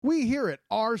We here at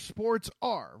Our Sports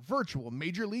are Virtual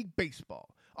Major League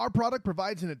Baseball. Our product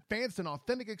provides an advanced and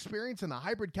authentic experience in the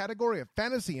hybrid category of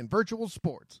fantasy and virtual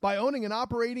sports. By owning and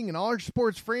operating an Our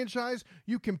Sports franchise,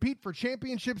 you compete for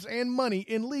championships and money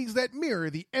in leagues that mirror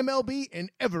the MLB in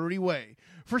every way.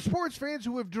 For sports fans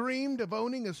who have dreamed of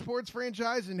owning a sports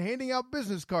franchise and handing out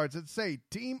business cards that say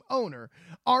Team Owner,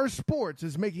 Our Sports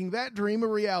is making that dream a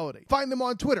reality. Find them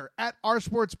on Twitter at Our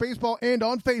Sports Baseball and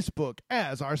on Facebook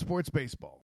as Our Sports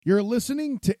Baseball. You're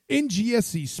listening to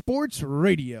NGSC Sports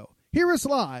Radio. Hear us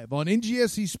live on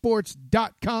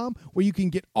ngscsports.com, where you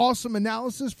can get awesome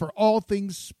analysis for all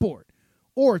things sport.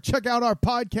 Or check out our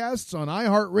podcasts on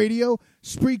iHeartRadio,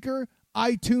 Spreaker,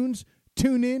 iTunes,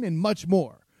 TuneIn, and much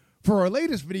more. For our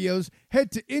latest videos, head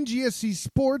to NGSC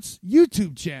Sports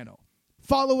YouTube channel.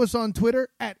 Follow us on Twitter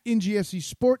at NGSC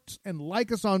Sports and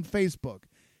like us on Facebook.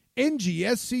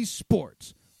 NGSC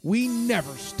Sports. We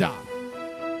never stop.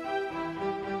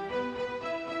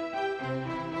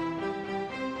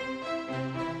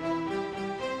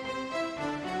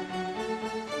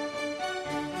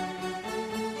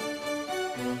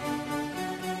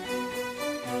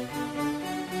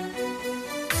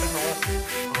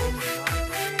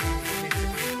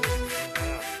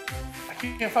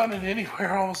 Can't find it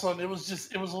anywhere. All of a sudden, it was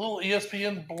a little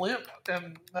ESPN blip,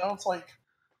 and now it's like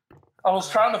I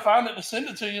was trying to find it to send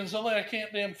it to you, and suddenly I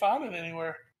can't damn find it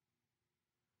anywhere.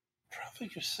 I'm trying to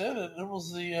think who said it. It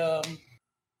was the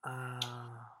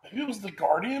maybe it was the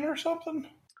Guardian or something.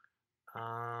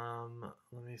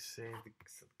 Let me see. The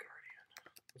Guardian.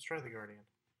 Let's try the Guardian.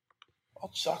 I'll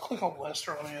click on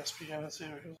Lester on ESPN and see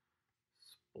what it is.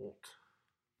 Sport.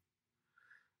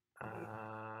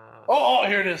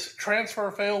 Here it is. Transfer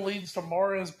fail leads to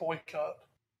Mares boycott.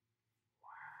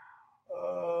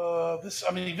 Wow. This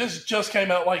just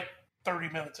came out like 30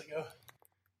 minutes ago.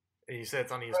 And you said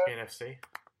it's on ESPN FC?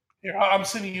 Here, I'm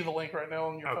sending you the link right now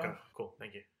on your phone. Okay, cool.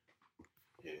 Thank you.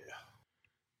 Yeah.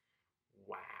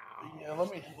 Wow. Yeah,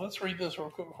 let's read this real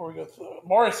quick before we go through it.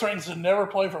 Mares threatens to never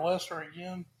play for Leicester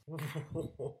again.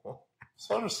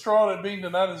 So distraught at being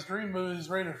denied his dream move, he's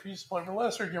ready to refuse to play for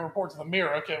Leicester again, reports the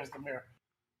Mirror. Okay, it was the Mirror.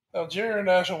 Algerian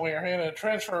national winger handed a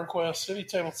transfer request. City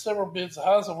tabled several bids, the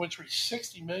highest of which reached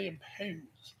 £60 million.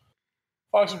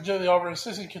 Fox rejected the offer,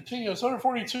 insisting continuous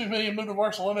 £142 million move to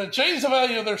Barcelona and change the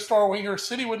value of their star winger.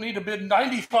 City would need to bid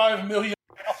 £95 million.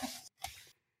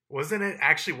 Wasn't it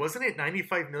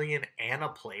 $95 million and a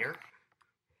player?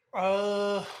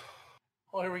 Well,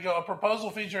 here we go. A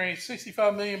proposal featuring a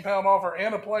 £65 million offer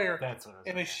and a player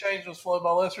in exchange was floated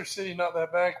by Leicester City, not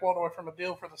that bank, walked away from a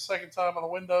deal for the second time on the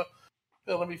window.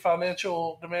 There'll be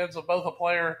financial demands of both a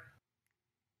player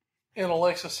and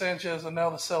Alexis Sanchez, and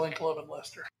now the selling club in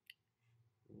Leicester.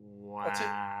 Wow. That's it.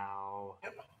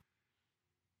 Yep.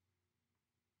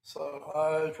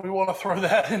 So if we want to throw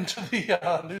that into the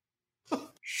news.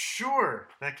 Sure.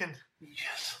 That can...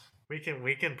 Yes. We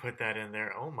can put that in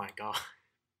there. Oh, my God.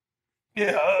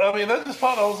 Yeah, that just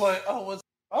popped. I was like,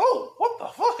 what the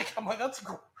fuck? I'm like, that's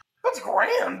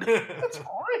grand. That's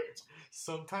great.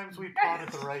 Sometimes we pot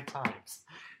at the right times.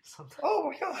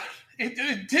 Oh my God.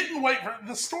 It didn't wait for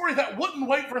the story that wouldn't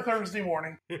wait for Thursday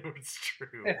morning. It was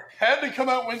true. It had to come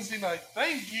out Wednesday night.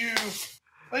 Thank you.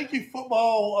 Thank you,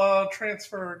 football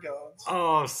transfer gods.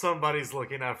 Oh, somebody's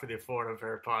looking out for the Afford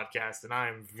Fair podcast, and I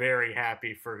am very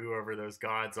happy for whoever those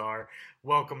gods are.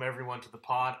 Welcome, everyone, to the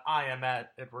pod. I am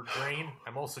at Edward Green.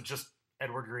 I'm also just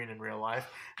Edward Green in real life.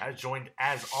 Joined,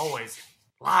 as always,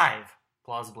 live,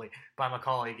 plausibly, by my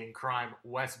colleague in crime,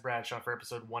 Wes Bradshaw, for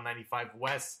episode 195.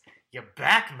 Wes, you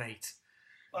back, mate?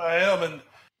 I am, and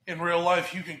in real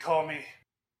life, you can call me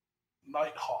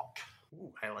Nighthawk.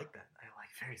 Ooh, I like that.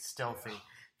 Very stealthy.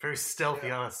 Very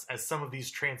stealthy on us, as some of these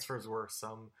transfers were.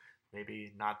 Some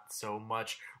maybe not so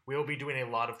much. We'll be doing a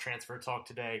lot of transfer talk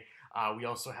today. We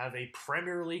also have a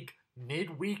Premier League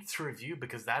midweek to review,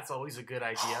 because that's always a good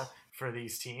idea for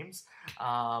these teams.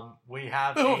 We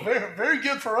have very, very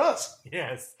good for us.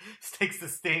 Yes, this takes the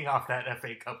sting off that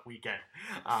FA Cup weekend.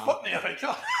 Fuck the FA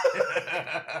Cup.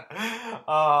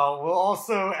 We'll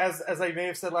also, as I may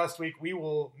have said last week, we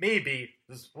will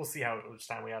we'll see how much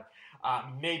time we have.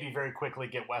 Maybe very quickly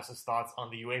get Wes's thoughts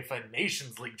on the UEFA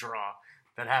Nations League draw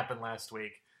that happened last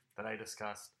week that I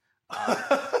discussed. I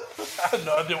have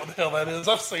no idea what the hell that is.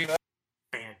 I've seen that.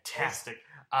 Fantastic.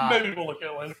 Maybe we'll look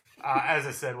at it later. As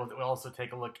I said, we'll also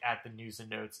take a look at the news and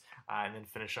notes, and then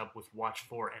finish up with Watch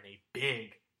 4 and a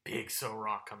big So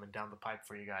Rock coming down the pipe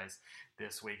for you guys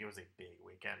this week. It was a big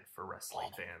weekend for wrestling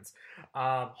fans.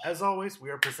 As always, we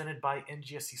are presented by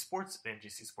NGSC Sports at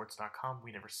ngscsports.com.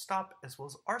 We never stop, as well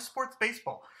as Our Sports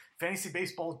Baseball. Fantasy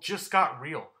baseball just got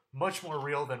real. Much more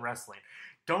real than wrestling.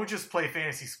 Don't just play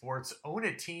fantasy sports. Own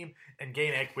a team and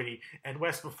gain equity. And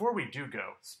Wes, before we do go,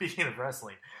 speaking of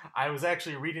wrestling, I was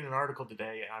actually reading an article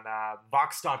today on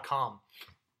Vox.com.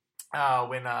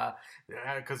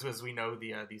 Because as we know,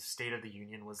 the State of the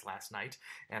Union was last night,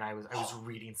 and I was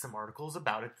reading some articles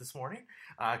about it this morning,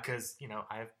 because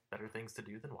I have better things to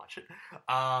do than watch it.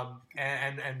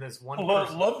 And there's one.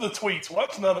 Love the tweets.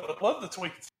 Watch none of it. Love the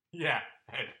tweets. Yeah,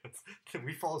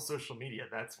 we follow social media.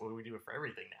 That's what we do for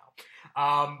everything now.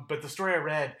 But the story I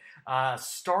read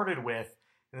started with,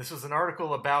 and this was an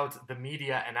article about the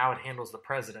media and how it handles the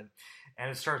president, and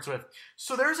it starts with,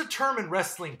 so there's a term in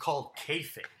wrestling called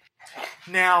kayfabe.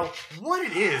 Now, what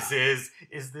it is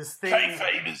this thing...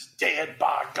 Kayfabe is dead,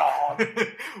 by God.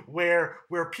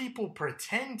 where people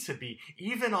pretend to be,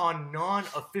 even on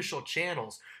non-official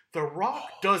channels. The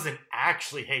Rock doesn't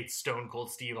actually hate Stone Cold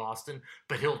Steve Austin,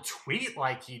 but he'll tweet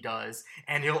like he does,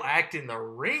 and he'll act in the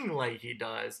ring like he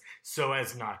does, so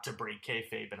as not to break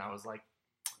kayfabe. And I was like,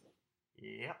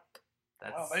 yep.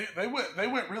 Wow, they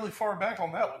went really far back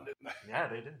on that one, didn't they? Yeah,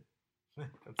 they did.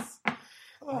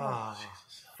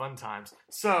 Fun times.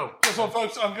 So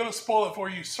folks, I'm going to spoil it for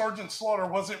you. Sergeant Slaughter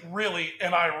wasn't really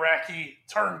an Iraqi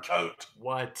turncoat.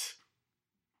 What?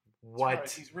 Right.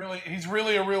 He's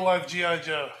really a real life G.I.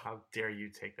 Joe. How dare you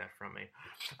take that from me?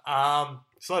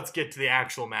 So let's get to the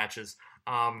actual matches.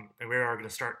 And we are going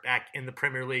to start back in the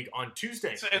Premier League on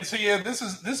Tuesday.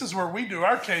 This is where we do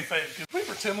our kayfabe, because we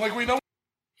pretend like we know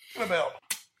what about.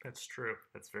 That's true.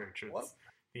 That's very true. What?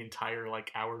 The entire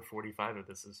hour 45 of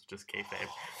this is just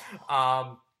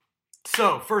kayfabe.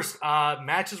 So first,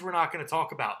 matches we're not going to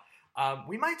talk about.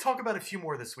 We might talk about a few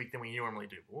more this week than we normally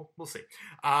do. We'll see.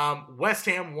 West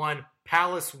Ham won.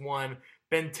 Palace won.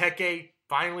 Benteke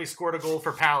finally scored a goal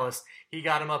for Palace. He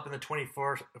got him up in the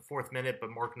 24th minute,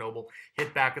 but Mark Noble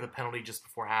hit back with a penalty just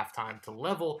before halftime to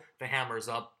level the Hammers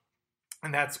up.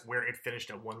 And that's where it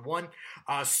finished at 1-1.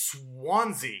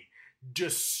 Swansea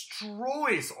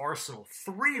destroys Arsenal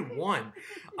 3-1.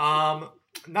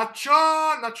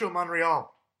 Nacho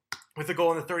Monreal with a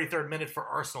goal in the 33rd minute for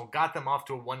Arsenal got them off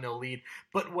to a 1-0 lead,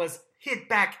 but was hit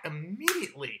back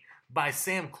immediately by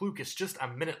Sam Clucas just a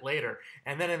minute later.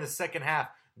 And then in the second half,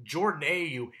 Jordan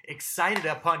Ayew, excited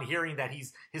upon hearing that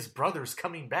his brother's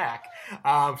coming back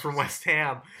from West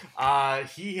Ham,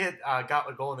 he got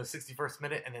a goal in the 61st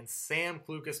minute, and then Sam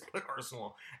Clucas put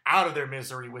Arsenal out of their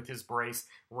misery with his brace,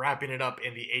 wrapping it up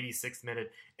in the 86th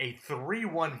minute, a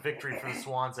 3-1 victory for the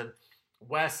Swans. And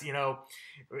Wes,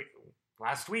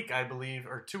 last week, I believe,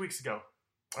 or 2 weeks ago,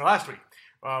 or last week,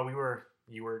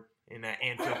 you were in that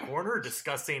Anfield corner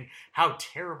discussing how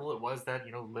terrible it was that,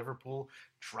 Liverpool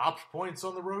dropped points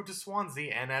on the road to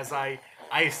Swansea. And as I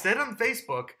said on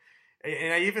Facebook,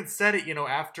 and I even said it,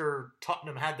 after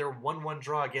Tottenham had their 1-1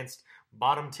 draw against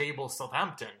bottom table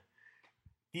Southampton,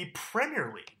 the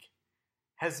Premier League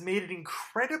has made it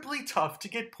incredibly tough to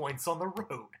get points on the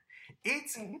road.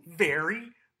 It's very,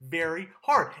 very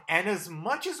hard. And as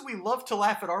much as we love to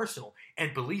laugh at Arsenal,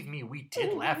 and believe me, we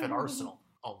did laugh at Arsenal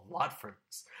a lot for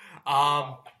this.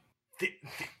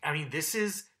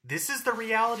 This is the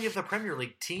reality of the Premier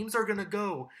League. Teams are going to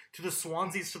go to the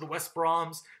Swanseas, to the West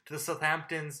Broms, to the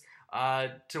Southamptons,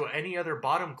 to any other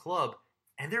bottom club,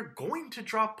 and they're going to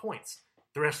drop points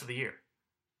the rest of the year.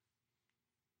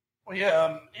 Well,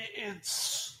 yeah,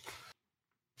 it's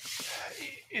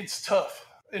tough.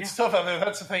 It's tough out there.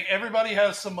 That's the thing. Everybody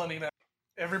has some money now.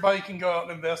 Everybody can go out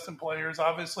and invest in players.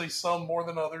 Obviously, some more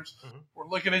than others. Mm-hmm. We're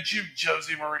looking at you,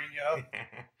 Jose Mourinho.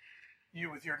 You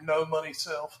with your no money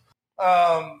self.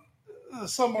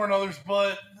 Some more than others.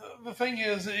 But the thing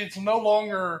is, it's no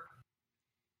longer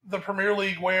the Premier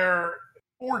League where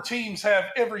 4 teams have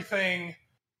everything.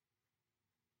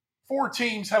 4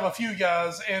 teams have a few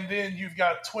guys, and then you've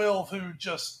got 12 who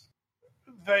just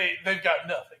they've got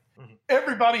nothing. Mm-hmm.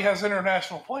 Everybody has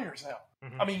international players now.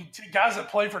 Mm-hmm. I mean, guys that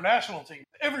play for national teams.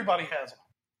 Everybody has them.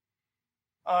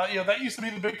 That used to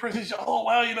be the big prestige. Oh,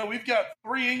 wow, we've got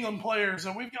 3 England players,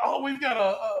 and we've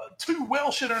got 2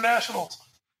 Welsh internationals.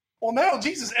 Well, now,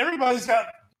 Jesus, everybody's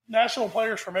got national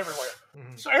players from everywhere.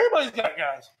 Mm-hmm. So everybody's got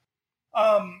guys.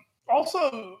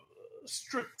 Also,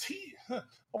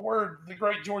 a word the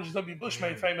great George W. Bush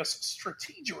made famous,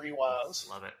 strategery-wise.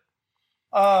 Love it.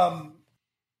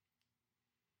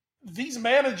 These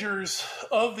managers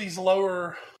of these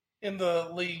lower in the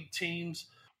league teams,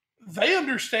 they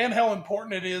understand how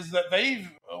important it is that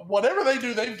whatever they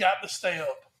do, they've got to stay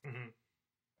up. Mm-hmm.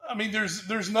 I mean,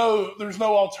 there's no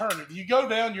alternative. You go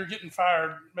down, you're getting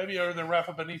fired. Maybe other than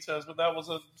Rafa Benitez, but that was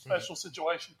a special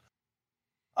situation.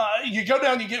 You go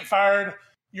down, you get fired.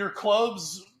 Your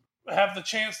clubs have the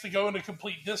chance to go into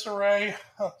complete disarray.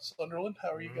 Sunderland,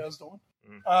 how are you guys doing?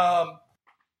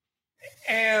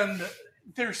 And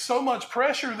there's so much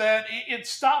pressure that it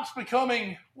stops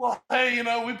becoming, well, hey,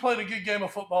 we played a good game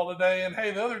of football today, and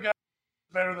hey, the other guy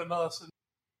is better than us,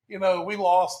 and we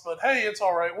lost, but hey, it's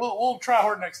all right. We'll try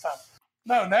hard next time.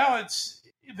 No, now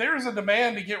there's a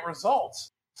demand to get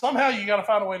results. Somehow you got to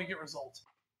find a way to get results.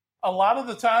 A lot of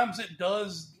the times it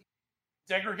does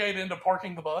degrade into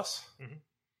parking the bus.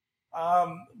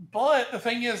 But the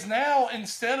thing is now,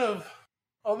 instead of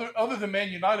other than Man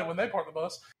United when they park the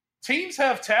bus, teams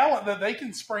have talent that they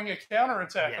can spring a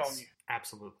counterattack on you.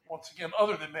 Absolutely. Once again,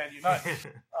 other than Man United,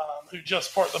 who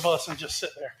just park the bus and just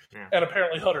sit there, and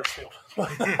apparently Huddersfield.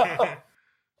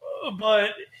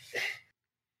 But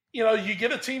you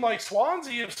get a team like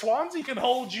Swansea. If Swansea can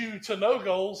hold you to no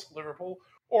goals, Liverpool,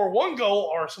 or 1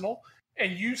 goal, Arsenal,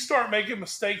 and you start making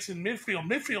mistakes in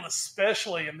midfield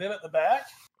especially, and then at the back.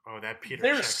 Oh, that Peter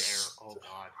Cech error. Oh,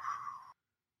 God.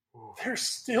 Ooh. They're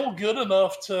still good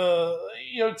enough to,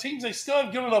 teams, they still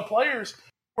have good enough players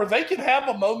where they can have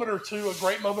a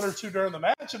great moment or two during the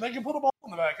match, and they can put a ball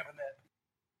in the back of the net.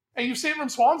 And you've seen it from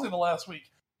Swansea the last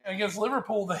week. Against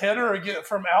Liverpool, the header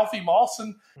from Alfie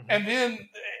Mawson, and then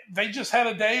they just had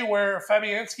a day where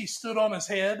Fabianski stood on his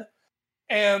head,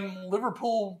 and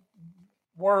Liverpool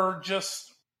were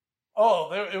just,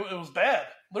 it was bad.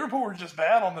 Liverpool were just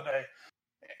bad on the day.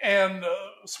 And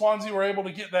Swansea were able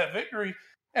to get that victory.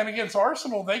 And against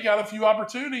Arsenal, they got a few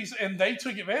opportunities, and they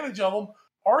took advantage of them.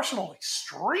 Arsenal,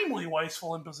 extremely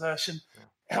wasteful in possession.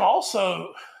 And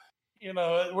also,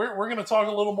 we're going to talk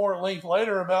a little more at length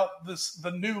later about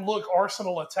the new look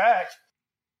Arsenal attack,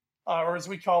 or as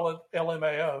we call it,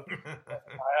 LMAO.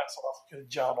 Good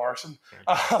job, Arsenal.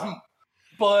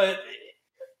 But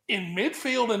in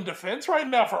midfield and defense right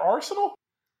now for Arsenal,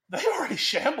 they are a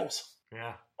shambles.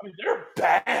 Yeah. I mean, they're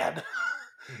bad.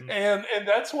 And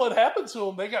that's what happened to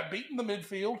them. They got beaten in the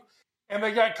midfield, and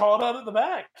they got caught out at the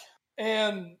back.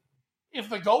 And if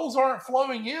the goals aren't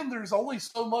flowing in, there's only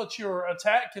so much your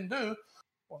attack can do.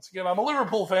 Once again, I'm a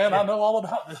Liverpool fan. I know all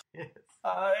about this.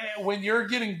 When you're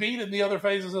getting beat in the other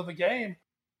phases of the game,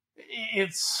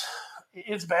 it's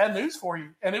bad news for you.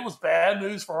 And it was bad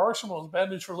news for Arsenal. It was bad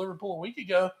news for Liverpool a week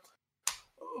ago.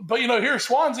 But, here's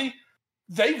Swansea.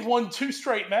 They've won 2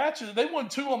 straight matches. They won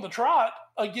 2 on the trot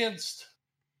against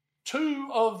 2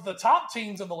 of the top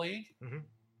teams in the league.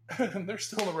 And they're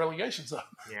still in the relegation zone.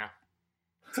 Yeah.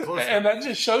 And that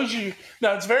just shows you,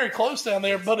 now it's very close down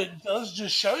there, but it does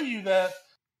just show you that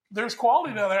there's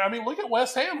quality down there. I mean, look at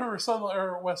West Brom,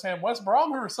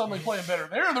 who are suddenly playing better.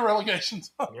 They're in the relegation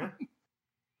zone.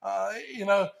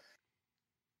 Yeah.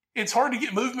 It's hard to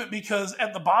get movement because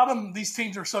at the bottom, these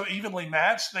teams are so evenly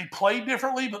matched. They play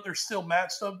differently, but they're still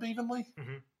matched up evenly.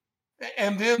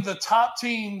 And then the top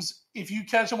teams, if you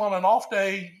catch them on an off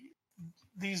day,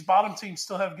 these bottom teams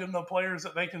still have good enough players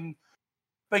that they can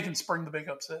spring the big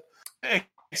upset,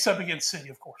 except against City,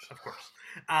 of course. Of course.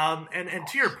 And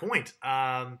to your point,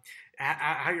 how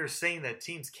you're saying that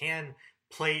teams can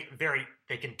play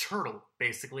they can turtle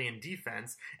basically in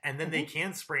defense, and then they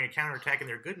can spring a counterattack, and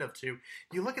they're good enough to.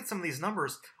 You look at some of these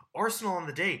numbers. Arsenal on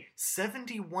the day,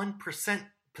 71%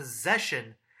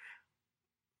 possession.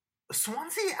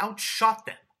 Swansea outshot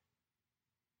them.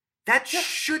 That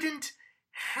shouldn't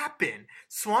happen.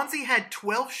 Swansea had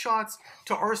 12 shots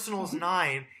to Arsenal's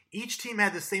 9. Each team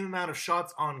had the same amount of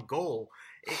shots on goal.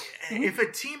 If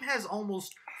a team has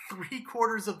almost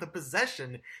 3/4 of the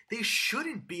possession, they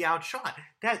shouldn't be outshot.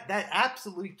 That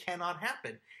absolutely cannot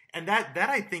happen. And that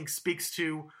I think speaks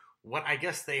to what I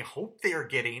guess they hope they are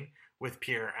getting with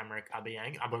Pierre-Emerick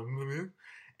Aubameyang,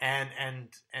 and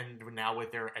now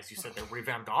with their, as you said, their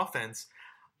revamped offense.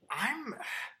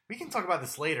 We can talk about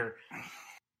this later.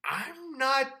 I'm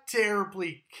not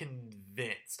terribly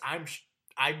convinced. I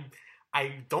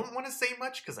don't want to say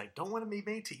much because I don't want to be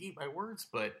made to eat my words,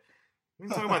 but we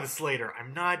can talk about this later.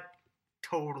 I'm not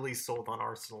totally sold on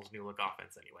Arsenal's new look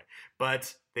offense anyway,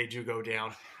 but they do go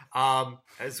down.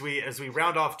 As we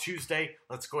round off Tuesday,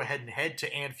 let's go ahead and head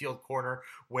to Anfield Corner,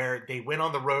 where they went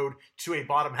on the road to a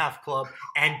bottom half club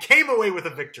and came away with a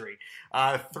victory.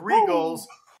 3 goals.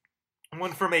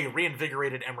 One from a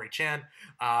reinvigorated Emre Can,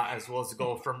 as well as a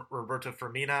goal from Roberto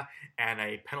Firmino, and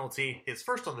a penalty, his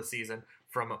first on the season,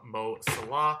 from Mo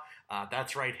Salah.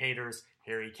 That's right, haters.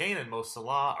 Harry Kane and Mo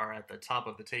Salah are at the top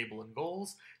of the table in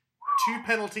goals. 2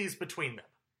 penalties between them.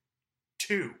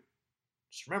 2.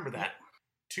 Just remember that.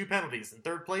 2 penalties. In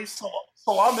third place.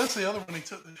 Salah missed the other one he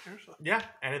took this year. So. Yeah,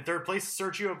 and in third place,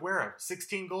 Sergio Aguero.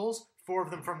 16 goals, 4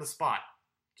 of them from the spot.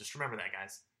 Just remember that,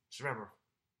 guys. Just remember.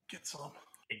 Get some.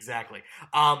 Exactly.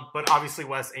 But obviously,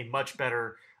 Wes, a much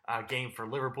better game for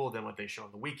Liverpool than what they showed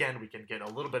on the weekend. We can get a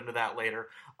little bit into that later,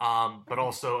 but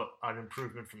also an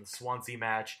improvement from the Swansea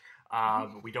match.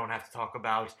 We don't have to talk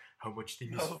about how much they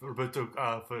miss Roberto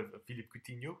for Philippe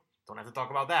Coutinho. Don't have to talk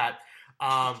about that.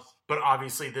 But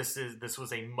obviously, this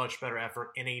was a much better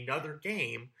effort in another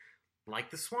game, like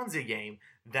the Swansea game,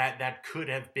 that could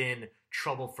have been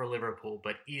trouble for Liverpool,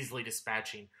 but easily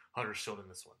dispatching Huddersfield in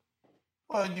this one.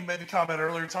 Well, you made the comment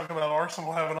earlier talking about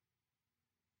Arsenal having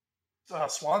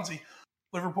Swansea.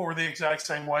 Liverpool were the exact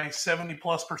same way,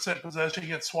 70+% possession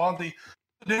against Swansea.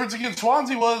 The difference against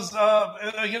Swansea was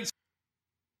against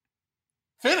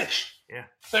finish. Yeah,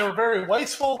 they were very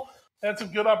wasteful. They had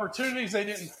some good opportunities. They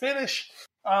didn't finish.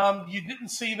 You didn't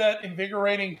see that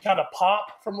invigorating kind of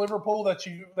pop from Liverpool that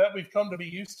we've come to be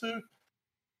used to.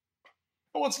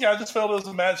 But once again, I just felt it was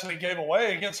a match that they gave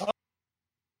away against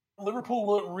Liverpool.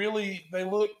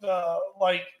 Looked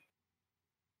like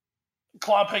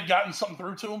Klopp had gotten something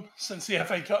through to them since the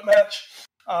FA Cup match.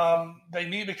 They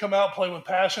need to come out, play with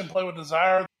passion, play with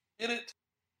desire. They did it.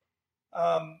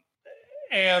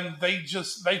 And they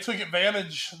took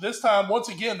advantage this time. Once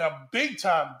again, now big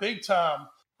time.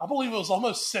 I believe it was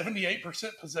almost 78%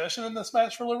 possession in this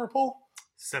match for Liverpool.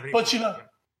 70. But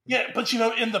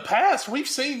in the past we've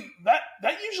seen that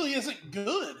usually isn't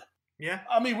good. Yeah.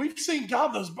 I mean, we've seen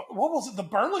what was it, the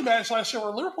Burnley match last year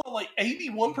where Liverpool had like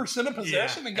 81% of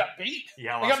possession and got beat.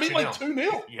 Yeah, they got beat like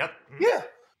 2-0. Yep. Yeah.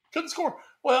 Couldn't score.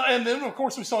 Well, and then of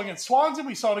course we saw it against Swansea,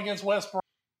 we saw it against West Brom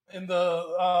in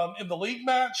the league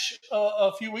match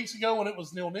a few weeks ago when it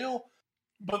was 0-0.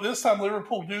 But this time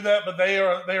Liverpool do that, but they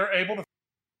are able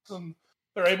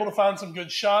to find some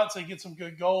good shots. They get some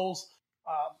good goals.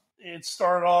 It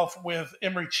started off with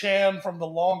Emre Can from the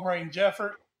long range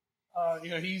effort.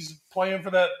 He's playing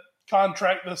for that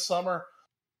contract this summer.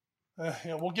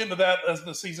 We'll get into that as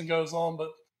the season goes on,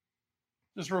 but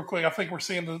just real quick, I think we're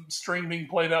seeing the string being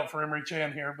played out for Emre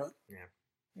Can here. But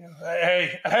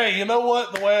hey, you know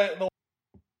what? The way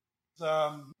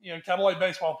kind of like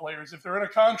baseball players, if they're in a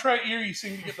contract year, you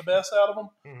seem to get the best out of them.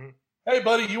 Mm-hmm. Hey,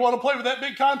 buddy, you want to play with that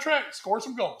big contract? Score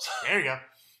some goals. There you go.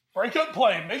 Break up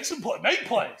play, make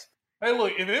plays. Hey,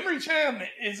 look, if Emre Can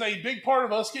is a big part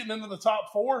of us getting into the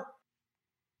top 4,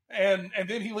 and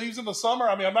then he leaves in the summer,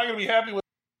 I mean, I'm not going to be happy with.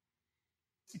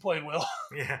 He played well.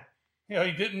 Yeah.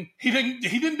 He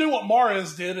didn't do what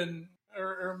Mahrez did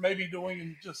or maybe doing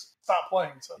and just stop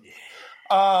playing. So,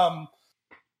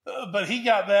 but he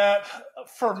got that.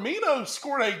 Firmino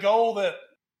scored a goal that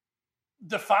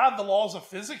defied the laws of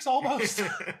physics almost.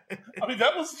 I mean,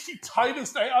 that was the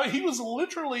tightest. He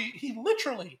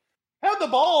literally had the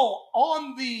ball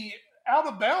on the out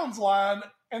of bounds line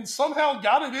and somehow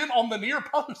got it in on the near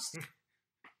post.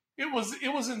 It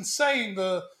was insane.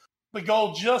 The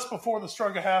goal just before the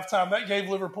stroke of halftime, that gave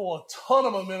Liverpool a ton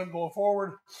of momentum going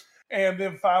forward. And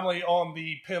then finally on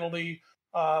the penalty,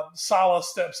 Salah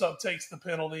steps up, takes the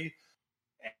penalty,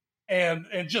 and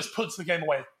just puts the game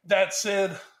away. That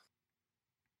said,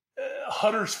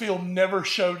 Huddersfield never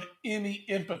showed any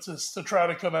impetus to try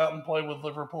to come out and play with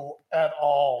Liverpool at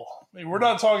all. I mean, we're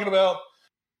not talking about,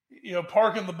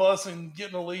 parking the bus and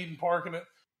getting a lead and parking it.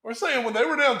 We're saying when they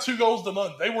were down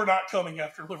 2-0, they were not coming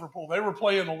after Liverpool. They were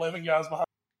playing 11 guys behind.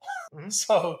 Mm-hmm.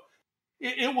 So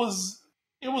it was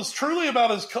truly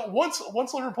about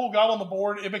once Liverpool got on the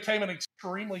board, it became an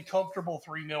extremely comfortable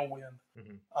 3-0 win.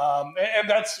 Mm-hmm. And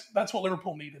that's what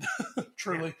Liverpool needed,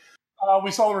 truly.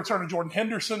 We saw the return of Jordan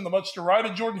Henderson, the much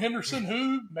derided Jordan Henderson,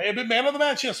 who may have been man of the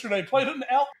match yesterday, played an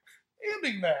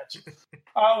outstanding match.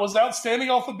 Was outstanding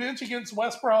off the bench against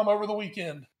West Brom over the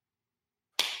weekend.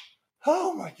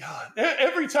 Oh, my God.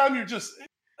 Every time you're just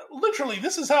 – literally,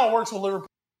 this is how it works with Liverpool.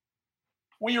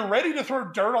 When you're ready to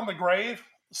throw dirt on the grave,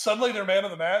 suddenly they're man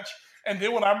of the match. And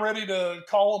then when I'm ready to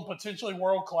call them potentially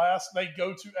world class, they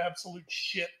go to absolute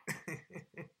shit.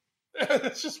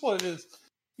 It's just what it is.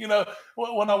 When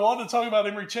I wanted to talk about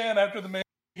Emre Can after the Man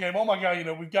game, oh, my God,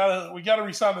 we got to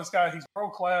re-sign this guy. He's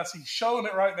world class. He's showing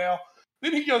it right now.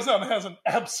 Then he goes out and has an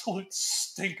absolute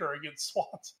stinker against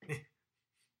Swansea.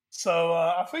 So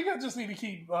I think I just need to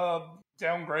keep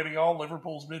downgrading all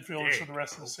Liverpool's midfielders for the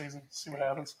rest of the season. See what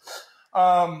happens.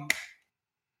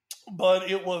 But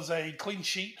it was a clean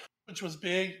sheet, which was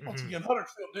big. Mm-hmm. Once again,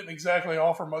 Huddersfield didn't exactly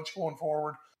offer much going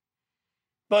forward.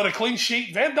 But a clean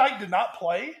sheet. Van Dijk did not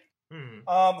play.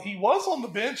 Mm-hmm. He was on the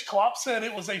bench. Klopp said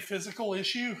it was a physical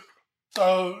issue.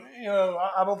 So,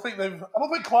 I don't think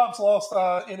Klopp's lost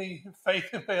any faith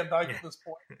in Van Dijk at this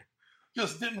point.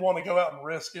 Just didn't want to go out and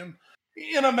risk him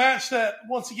in a match that,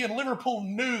 once again, Liverpool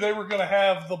knew they were going to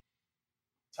have the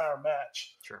entire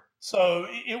match. Sure. So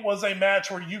it was a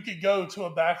match where you could go to a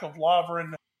back of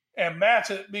Lovren and match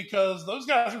it, because those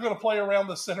guys are going to play around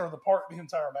the center of the park the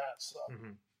entire match. So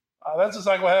that's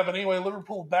exactly what happened. Anyway,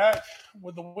 Liverpool back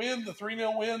with the win, the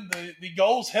 3-0 win. The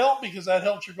goals help because that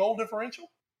helps your goal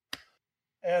differential.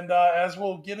 And as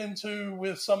we'll get into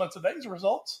with some of today's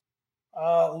results,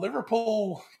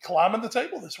 Liverpool climbing the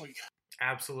table this week.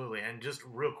 Absolutely. And just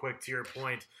real quick to your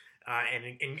point,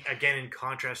 again, in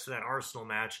contrast to that Arsenal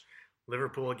match,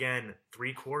 Liverpool, again,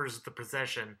 3/4 of the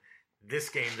possession. This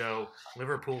game, though,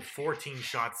 Liverpool 14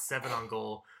 shots, 7 on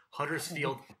goal.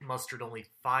 Huddersfield mustered only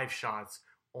 5 shots,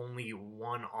 only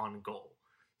 1 on goal.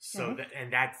 So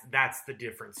that's the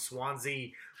difference.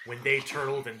 Swansea, when they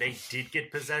turtled and they did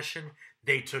get possession,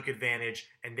 they took advantage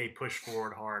and they pushed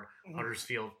forward hard.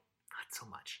 Huddersfield, not so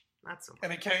much.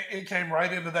 And it came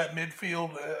right into that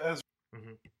midfield as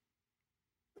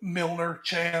Milner,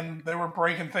 Chan, they were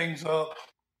breaking things up.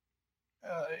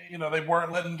 They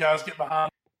weren't letting guys get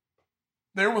behind.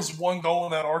 There was one goal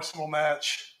in that Arsenal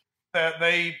match that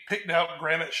they picked out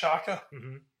Granit Xhaka.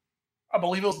 I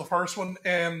believe it was the first one,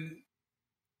 and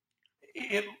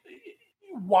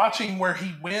watching where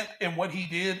he went and what he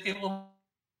did, it looked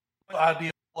like the idea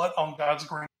of what on God's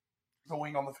green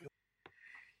going on the field.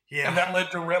 Yeah. And that led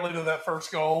directly to that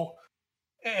first goal.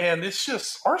 And it's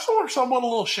just, Arsenal are somewhat a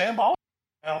little shambolic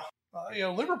now.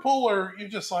 Liverpool you're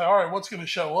just like, all right, what's going to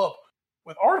show up?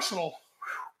 With Arsenal,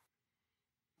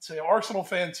 Arsenal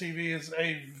Fan TV is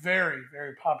a very,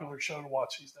 very popular show to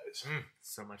watch these days.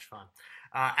 So much fun.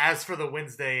 As for the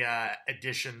Wednesday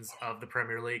editions of the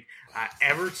Premier League,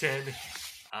 Everton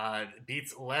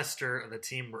beats Leicester, the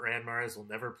team Riyad Mahrez will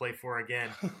never play for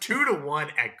again, 2-1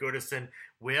 at Goodison.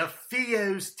 We're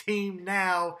Theo's team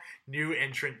now. New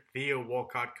entrant Theo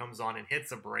Walcott comes on and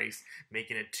hits a brace,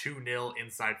 making it 2-0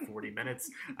 inside 40 minutes.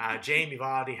 Jamie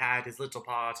Vardy had his little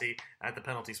party at the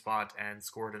penalty spot and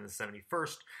scored in the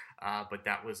 71st, but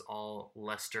that was all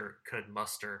Leicester could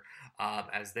muster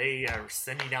as they are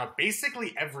sending out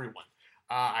basically everyone.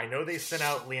 I know they sent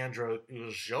out Leandro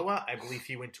Ulloa. I believe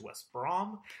he went to West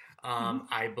Brom.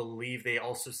 I believe they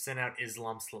also sent out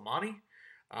Islam Slimani.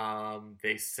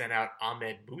 They sent out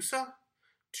Ahmed Musa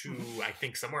to, I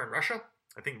think, somewhere in Russia.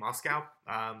 I think Moscow.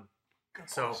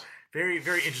 So very,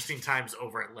 very interesting times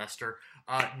over at Leicester.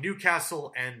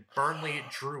 Newcastle and Burnley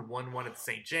drew 1-1 at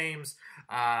St. James.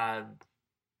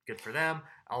 Good for them.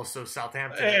 Also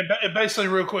Southampton. And basically,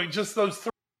 real quick, just those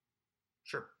three.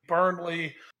 Sure.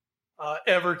 Burnley,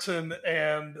 Everton,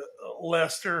 and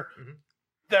Leicester.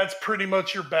 That's pretty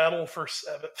much your battle for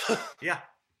 7th. Yeah.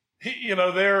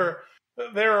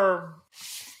 There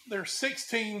are 6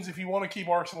 teams if you want to keep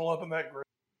Arsenal up in that group,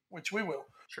 which we will.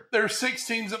 Sure. There are 6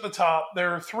 teams at the top.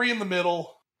 There are 3 in the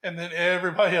middle, and then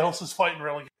everybody else is fighting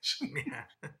relegation. Yeah.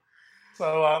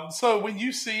 So when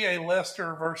you see a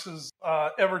Leicester versus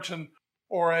Everton,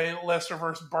 or a Leicester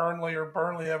versus Burnley, or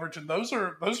Burnley Everton, those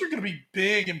are going to be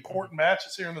big, important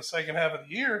matches here in the second half of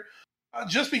the year,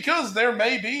 just because there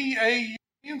may be a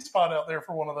spot out there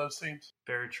for one of those teams.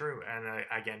 Very true, and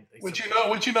again, which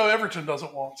Everton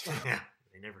doesn't want. So. Yeah,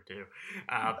 they never do.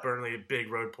 Burnley, a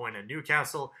big road point at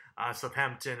Newcastle.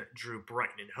 Southampton drew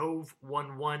Brighton and Hove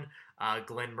 1-1.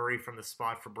 Glenn Murray from the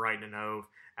spot for Brighton and Hove.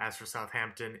 As for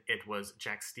Southampton, it was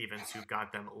Jack Stevens who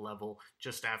got them level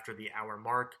just after the hour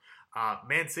mark.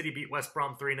 Man City beat West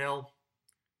Brom 3-0.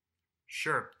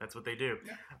 Sure, that's what they do.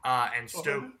 Yeah. And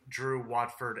Stoke drew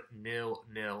Watford 0-0.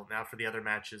 Now for the other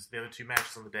matches, the other 2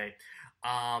 matches on the day.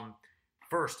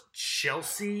 First,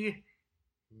 Chelsea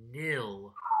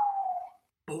 0.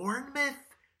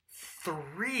 Bournemouth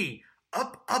 3.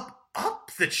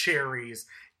 Up the cherries.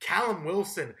 Callum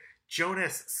Wilson,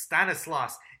 Jonas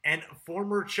Stanislas, and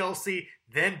former Chelsea,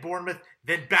 then Bournemouth,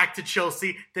 then back to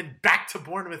Chelsea, then back to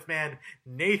Bournemouth, man.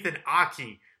 Nathan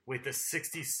Aki with the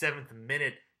 67th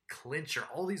minute clincher.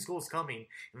 All these goals coming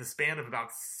in the span of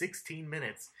about 16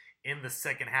 minutes in the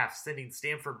second half, sending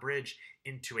Stamford Bridge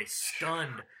into a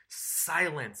stunned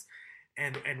silence.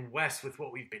 And Wes, with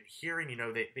what we've been hearing,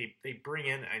 they bring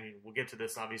in, I mean, we'll get to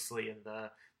this obviously in the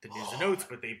news and notes,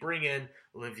 but they bring in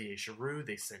Olivier Giroud,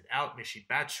 they send out Michy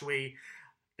Batshuayi.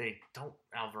 They don't,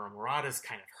 Alvaro Morata's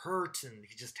kind of hurt, and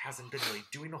he just hasn't been really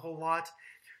doing a whole lot.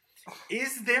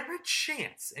 Is there a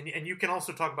chance, and you can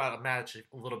also talk about a match a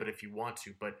little bit if you want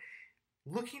to, but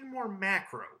looking more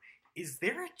macro, is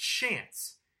there a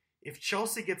chance if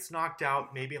Chelsea gets knocked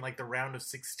out maybe in like the round of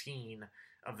 16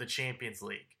 of the Champions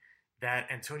League that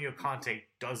Antonio Conte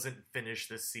doesn't finish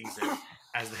this season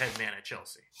as the head man at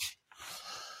Chelsea?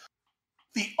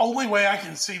 The only way I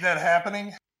can see that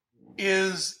happening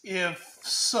is if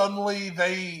suddenly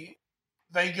they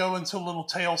go into a little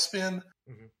tailspin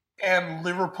and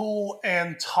Liverpool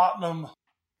and Tottenham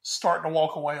start to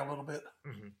walk away a little bit.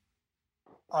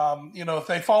 If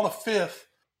they fall to fifth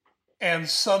and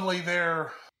suddenly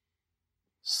they're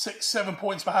 6-7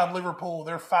 points behind Liverpool,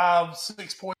 they're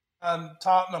 5-6 points behind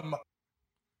Tottenham,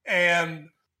 and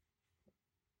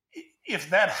if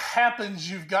that happens,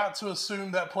 you've got to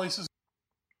assume that place is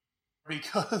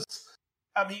because,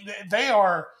 they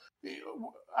are.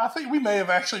 I think we may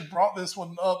have actually brought this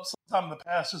one up sometime in the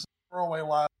past, just a throwaway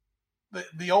line.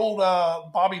 The old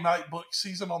Bobby Knight book,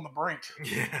 Season on the Brink.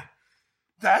 Yeah.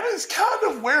 That is kind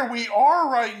of where we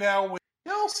are right now with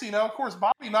Chelsea. Now, of course,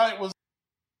 Bobby Knight was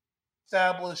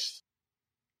established,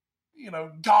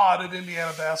 god at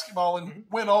Indiana basketball and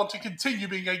went on to continue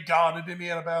being a god at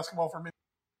Indiana basketball for many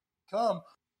years to come.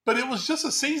 But it was just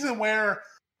a season where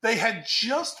they had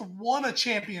just won a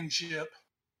championship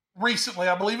recently.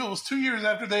 I believe it was 2 years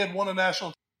after they had won a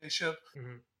national championship.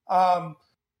 Mm-hmm.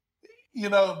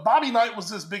 Bobby Knight was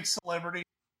this big celebrity.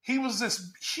 He was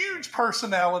this huge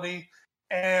personality,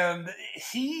 and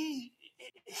he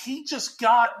just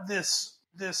got this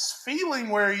feeling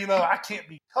where, I can't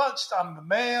be touched. I'm the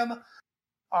man.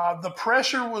 The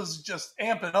pressure was just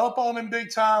amping up on him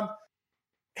big time.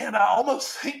 And I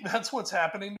almost think that's what's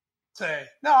happening today.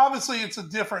 Now, obviously, it's a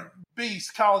different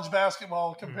beast, college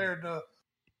basketball, compared to,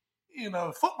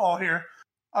 football here.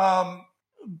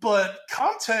 But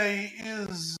Conte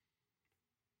is,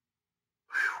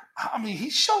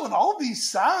 he's showing all these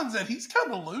signs that he's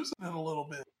kind of losing it a little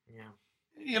bit.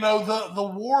 Yeah. The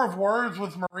war of words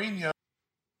with Mourinho,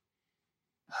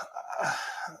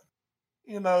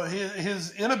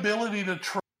 his inability to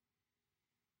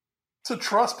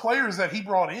trust players that he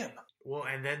brought in. Well,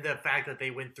 and then the fact that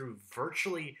they went through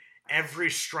virtually every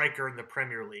striker in the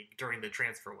Premier League during the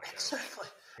transfer window. Exactly.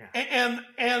 Yeah.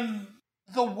 And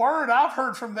the word I've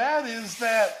heard from that is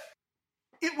that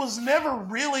it was never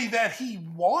really that he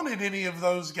wanted any of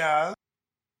those guys.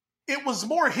 It was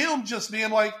more him just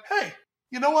being like, hey,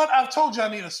 you know what? I've told you I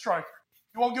need a striker.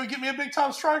 You want to go get me a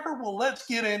big-time striker? Well, let's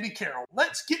get Andy Carroll.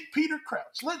 Let's get Peter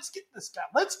Crouch. Let's get this guy.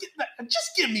 Let's get that. And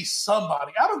just give me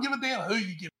somebody. I don't give a damn who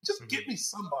you give me. Just get me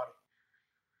somebody.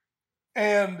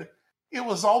 And it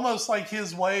was almost like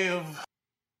his way of,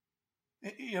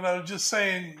 just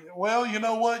saying, well, you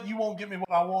know what? You won't get me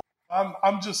what I want.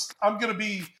 I'm going to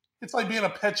be, it's like being a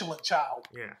petulant child.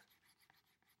 Yeah.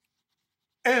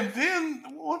 And then,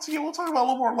 once again, we'll talk about it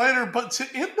a little more later, but to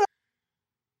end up,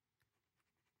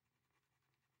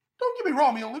 don't get me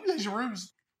wrong, Olivier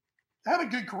Giroud's had a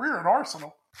good career at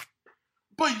Arsenal.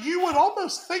 But you would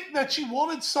almost think that you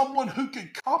wanted someone who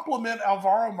could complement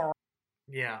Alvaro Morata.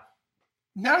 Yeah.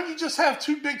 Now you just have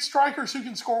two big strikers who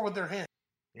can score with their head.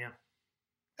 Yeah.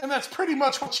 And that's pretty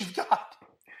much what you've got.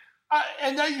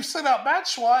 And now you send out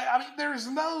Batshuayi. There's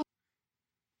no...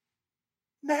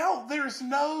 Now, there's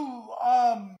no...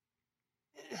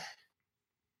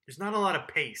 There's not a lot of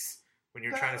pace when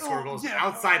you're trying to score goals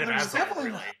outside of Hazard,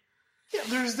 really. Yeah,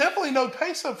 there's definitely no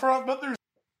pace up front, but there's...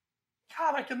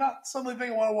 God, I cannot suddenly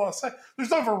think of what I want to say.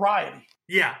 There's no variety.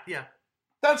 Yeah.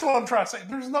 That's what I'm trying to say.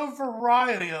 There's no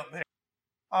variety up there.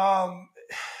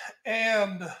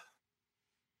 And...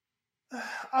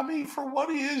 for what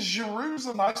he is, Giroud's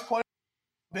a nice player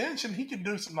on the bench, and he can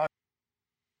do some nice.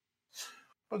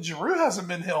 But Giroud hasn't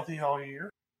been healthy all year.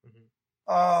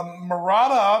 Mm-hmm.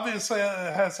 Morata obviously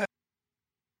has had.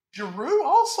 Giroud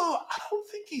also, I don't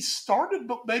think he started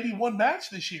but maybe one match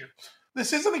this year.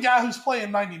 This isn't a guy who's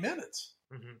playing 90 minutes.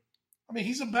 Mm-hmm.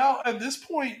 He's about, at this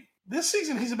point, this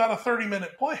season, he's about a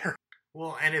 30-minute player.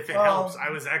 Well, and if it helps, I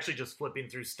was actually just flipping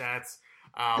through stats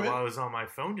while I was on my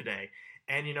phone today.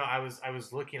 And, I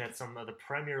was looking at some of the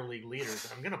Premier League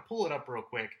leaders. I'm going to pull it up real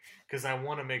quick because I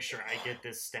want to make sure I get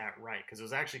this stat right because it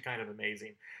was actually kind of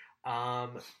amazing.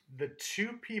 The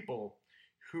two people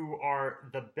who are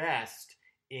the best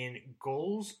in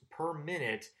goals per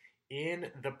minute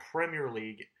in the Premier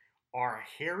League are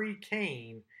Harry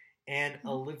Kane and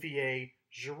Olivier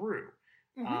Giroud.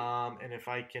 Mm-hmm. And if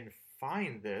I can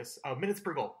find this, minutes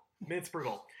per goal.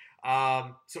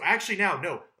 So actually now,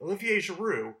 no, Olivier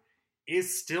Giroud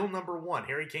is still number one.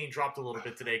 Harry Kane dropped a little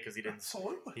bit today because he didn't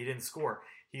score.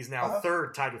 He's now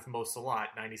third, tied with Mo Salah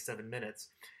at 97 minutes.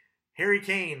 Harry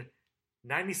Kane,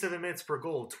 97 minutes per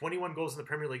goal, 21 goals in the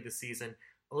Premier League this season.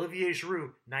 Olivier Giroud,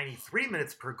 93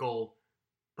 minutes per goal,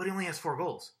 but he only has 4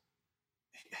 goals.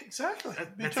 Exactly.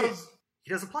 Because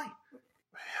he doesn't play.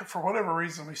 For whatever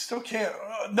reason, we still can't.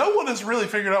 No one has really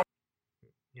figured out.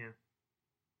 Yeah.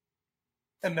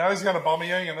 And now he's got a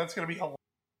Aubameyang, and that's going to be hilarious.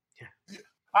 Yeah.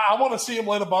 I want to see him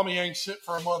let Aubameyang sit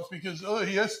for a month because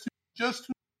he has to just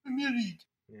to community.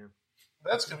 Yeah.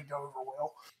 That's going to go over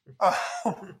well.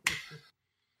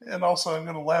 And also, I'm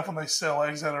going to laugh when they sell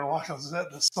eggs out of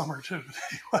Lacazette this summer, too.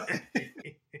 But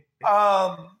anyway.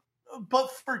 But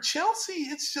for Chelsea,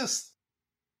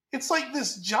 it's like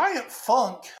this giant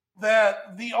funk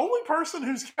that the only person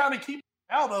who's kind of keeping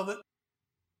out of it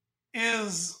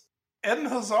is Eden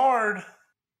Hazard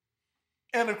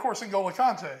and, of course, N'Golo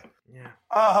Kante. Yeah.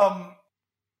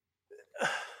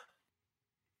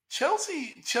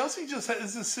 Chelsea just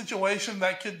is this situation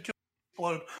that could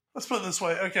explode. Let's put it this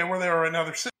way. Okay, where they are right now,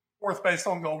 they're sitting fourth based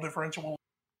on goal differential.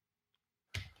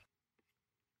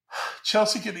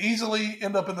 Chelsea could easily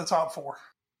end up in the top four.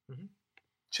 Mm-hmm.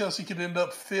 Chelsea could end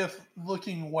up fifth,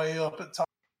 looking way up at top.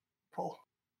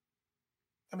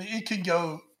 I mean, it can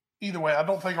go either way. I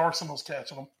don't think Arsenal's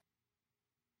catching them.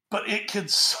 But it could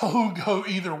so go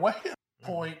either way at this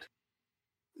point.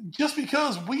 Just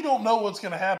because we don't know what's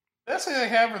going to happen. That's the thing they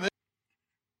have for this.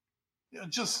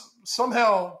 Just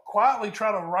somehow quietly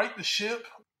try to right the ship,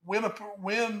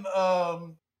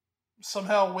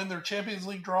 somehow win their Champions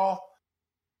League draw.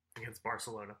 Against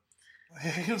Barcelona.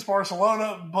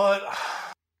 But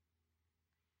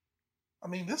I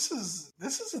mean, this is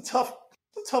a tough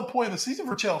point of the season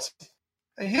for Chelsea.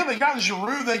 And here they got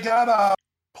Giroud, they got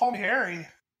Palmieri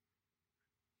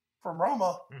from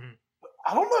Roma. Mm-hmm.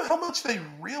 I don't know how much they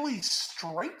really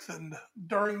strengthened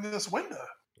during this window.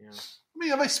 Yeah. I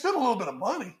mean, they spent a little bit of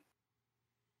money,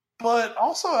 but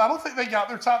also I don't think they got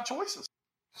their top choices.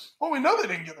 Well, we know they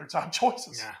didn't get their top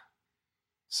choices. Yeah.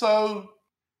 So,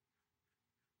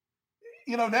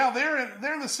 now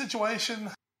they're in the situation.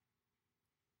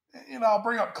 I'll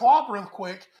bring up Klopp real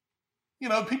quick.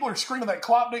 People are screaming that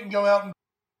Klopp didn't go out and,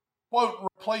 quote,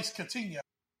 replace Coutinho,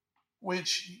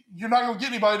 which you're not going to get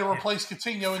anybody to replace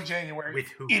Coutinho in January. With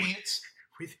who? Idiots.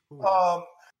 With who?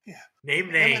 Yeah.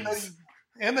 Name names.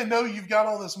 And they know you've got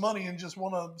all this money and just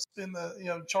want to spend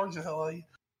charge the hell out of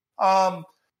you.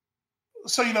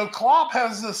 So, Klopp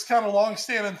has this kind of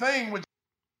long-standing thing, which,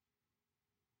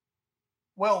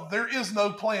 well, there is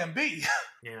no plan B.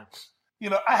 Yeah.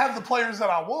 I have the players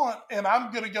that I want, and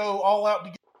I'm going to go all out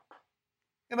to get them.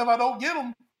 And if I don't get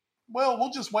them, well,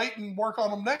 we'll just wait and work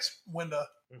on them next window.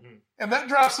 Mm-hmm. And that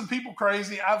drives some people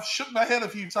crazy. I've shook my head a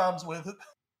few times with it.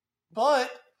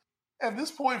 But at this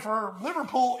point for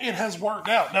Liverpool, it has worked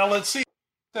out. Now let's see if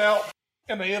it works out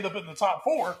and they end up in the top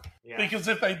four. Yeah. Because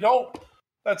if they don't,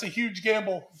 that's a huge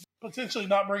gamble, potentially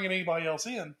not bringing anybody else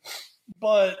in.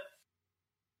 But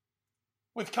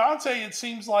with Conte, it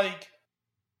seems like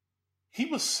he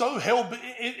was so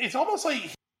it's almost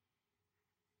like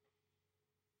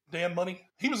damn money.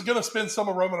 He was going to spend some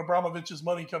of Roman Abramovich's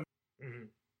money coming. Mm-hmm.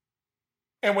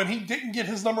 And when he didn't get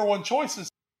his number one choices,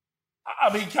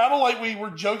 I mean, kind of like we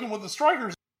were joking with the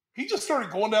strikers, he just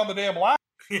started going down the damn line,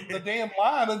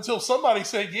 until somebody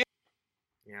said, yeah.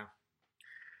 Yeah.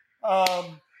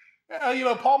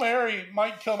 Palmieri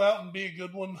might come out and be a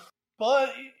good one.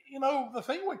 But, the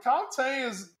thing with Conte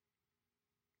is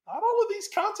not all of these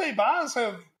Conte buys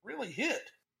have really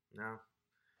hit. No.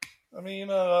 I mean,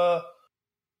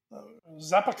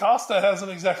 Zappacosta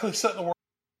hasn't exactly set the world.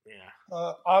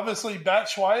 Yeah. Obviously,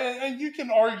 Batshuayi, and you can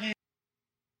argue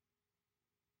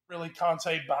really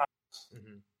Conte buys.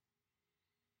 Mm-hmm.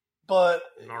 But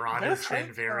Morata's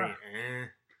been very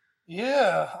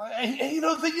Yeah. And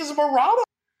the thing is, Morata,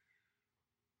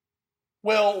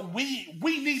 well, we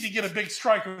need to get a big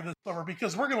striker this summer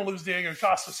because we're going to lose Diego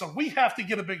Costa, so we have to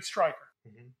get a big striker.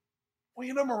 Mm-hmm.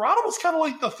 Well, Morata was kind of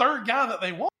like the third guy that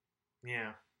they want.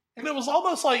 Yeah. And it was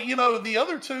almost like, the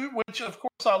other two, which, of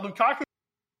course, Lukaku,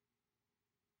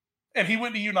 and he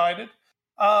went to United.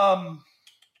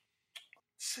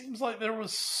 Seems like there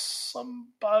was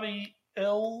somebody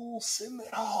else in there.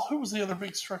 Oh, who was the other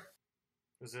big striker?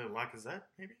 Was it Lacazette,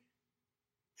 maybe?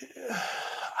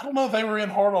 I don't know if they were in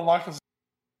hard on Lacazette.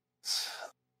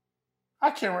 I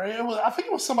can't remember. I think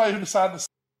it was somebody who decided to.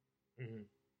 Mm-hmm.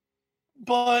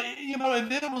 But,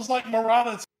 and then it was like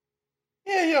Morata's.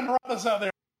 Yeah, Morata's out there.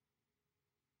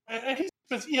 And he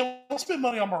spends, we'll spend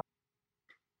money on Morata.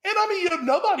 And I mean,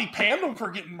 nobody panned him for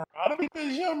getting Morata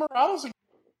because, Morata's a.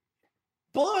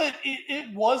 But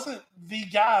it wasn't the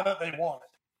guy that they wanted.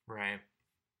 Right.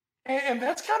 And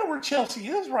that's kind of where Chelsea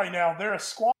is right now. They're a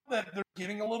squad that they're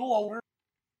getting a little older.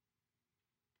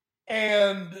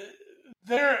 And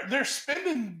they're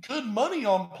spending good money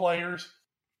on players.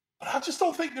 But I just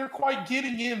don't think they're quite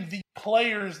getting in the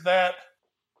players that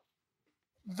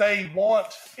they want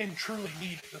and truly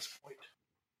need at this point.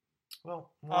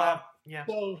 Well, yeah.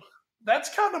 So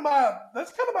that's kind of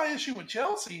my issue with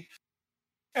Chelsea.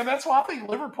 And that's why I think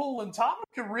Liverpool and Tottenham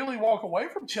can really walk away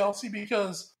from Chelsea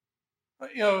because,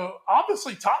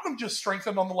 obviously Tottenham just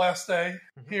strengthened on the last day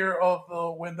here of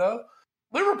the window.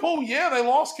 Liverpool, they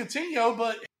lost Coutinho,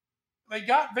 but they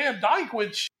got Van Dijk,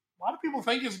 which a lot of people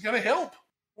think is going to help.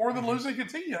 more than losing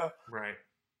Coutinho. Right.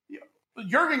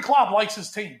 Jurgen Klopp likes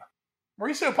his team.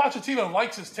 Mauricio Pochettino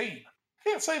likes his team.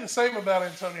 Can't say the same about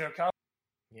Antonio Conte.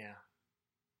 Yeah.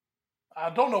 I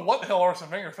don't know what the hell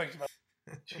Arsene Wenger thinks about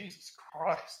it. Jesus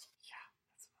Christ. Yeah.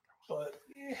 But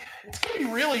it's going to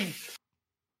be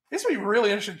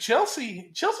really interesting.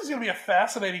 Chelsea's going to be a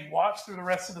fascinating watch through the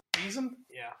rest of the season.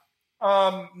 Yeah.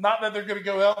 Not that they're going to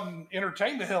go out and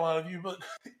entertain the hell out of you, but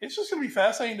it's just going to be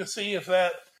fascinating to see if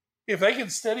they can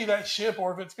steady that ship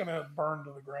or if it's going to burn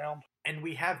to the ground. And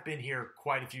we have been here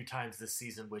quite a few times this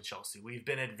season with Chelsea. We've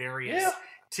been at various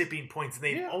tipping points, and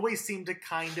they've always seemed to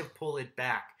kind of pull it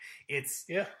back.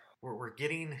 We're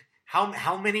getting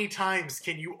how many times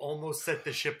can you almost set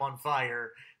the ship on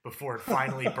fire before it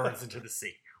finally burns into the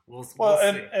sea? We'll see.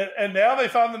 And now they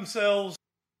find themselves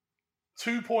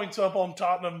 2 points up on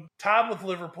Tottenham, tied with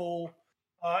Liverpool.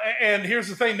 And here's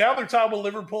the thing: now they're tied with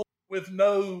Liverpool with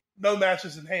no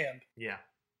matches in hand. Yeah,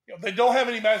 they don't have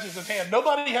any matches in hand.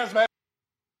 Nobody has matches.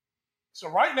 So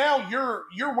right now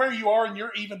you're where you are, and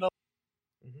you're even up.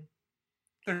 Mm-hmm.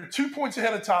 They're 2 points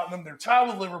ahead of Tottenham. They're tied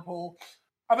with Liverpool.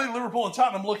 I think Liverpool and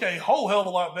Tottenham look a whole hell of a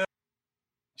lot better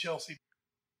than Chelsea.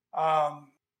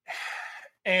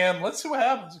 And let's see what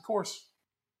happens. Of course,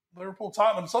 Liverpool,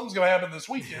 Tottenham, something's going to happen this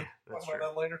weekend. Talk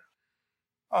about that later.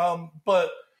 But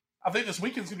I think this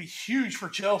weekend's going to be huge for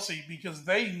Chelsea because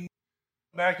they need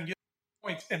to come back and get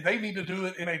points, and they need to do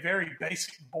it in a very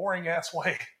basic, boring-ass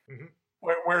way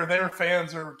where their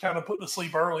fans are kind of put to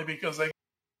sleep early because they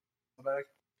back.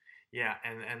 Yeah,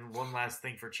 and one last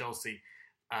thing for Chelsea.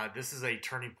 This is a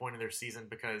turning point in their season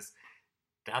because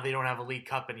now they don't have a League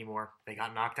Cup anymore. They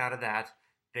got knocked out of that.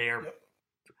 They're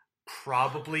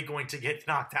probably going to get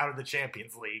knocked out of the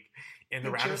Champions League in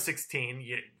the round of 16.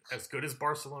 As good as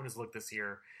Barcelona's looked this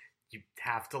year, you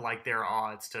have to like their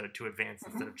odds to advance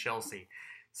instead of Chelsea.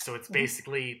 So it's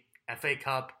basically FA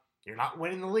Cup. You're not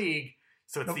winning the league,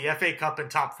 so it's the FA Cup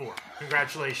and top four.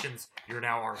 Congratulations, you're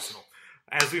now Arsenal.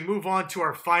 As we move on to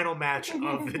our final match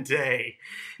of the day.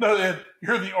 No, Ed,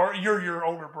 you're your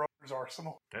older brother's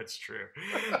Arsenal. That's true.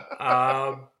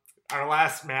 Our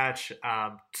last match,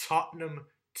 Tottenham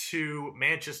 2,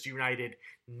 Manchester United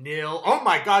 0. Oh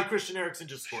my God, Christian Eriksen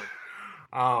just scored.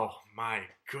 Oh my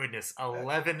goodness.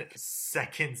 11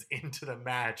 seconds into the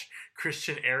match,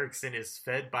 Christian Eriksen is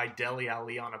fed by Dele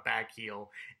Alli on a back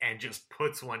heel and just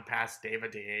puts one past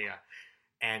David De Gea.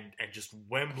 And just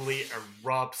Wembley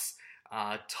erupts.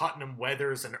 Tottenham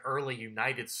weathers an early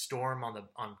United storm on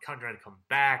trying to come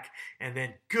back, and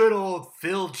then good old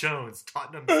Phil Jones,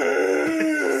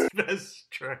 Tottenham's best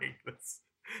strength.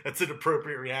 That's an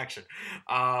appropriate reaction.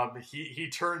 He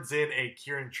turns in a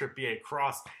Kieran Trippier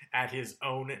cross at his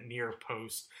own near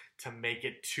post to make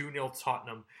it 2-0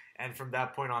 Tottenham. And from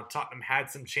that point on, Tottenham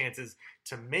had some chances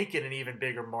to make it an even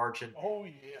bigger margin. Oh,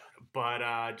 yeah. But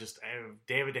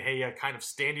David De Gea kind of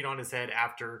standing on his head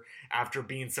after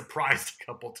being surprised a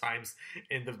couple times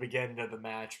in the beginning of the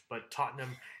match. But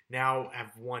Tottenham now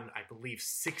have won, I believe,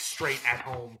 6 straight at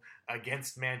home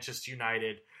against Manchester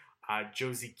United.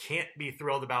 Josie can't be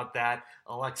thrilled about that.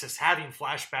 Alexis having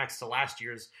flashbacks to last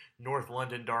year's North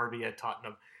London derby at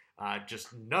Tottenham.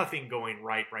 Just nothing going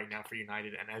right now for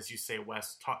United. And as you say,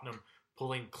 Wes, Tottenham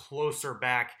pulling closer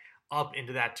back up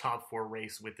into that top 4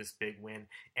 race with this big win.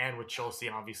 And with Chelsea,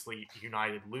 obviously,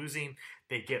 United losing.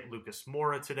 They get Lucas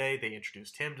Moura today. They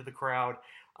introduced him to the crowd.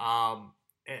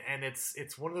 And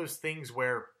it's one of those things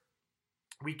where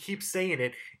we keep saying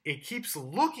it. It keeps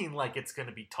looking like it's going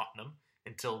to be Tottenham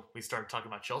until we start talking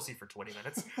about Chelsea for 20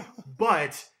 minutes.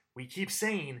 But we keep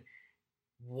saying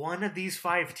one of these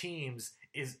 5 teams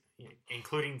is,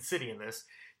 including City in this,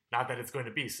 not that it's going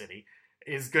to be City,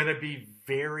 is going to be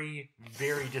very,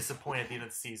 very disappointed at the end of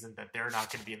the season that they're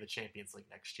not going to be in the Champions League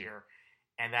next year.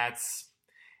 And that's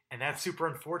super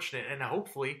unfortunate. And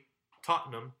hopefully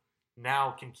Tottenham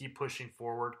now can keep pushing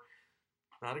forward.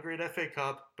 Not a great FA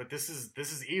Cup, but this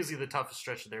is easily the toughest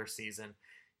stretch of their season.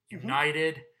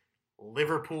 United,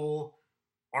 Liverpool,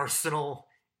 Arsenal,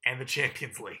 and the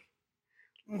Champions League.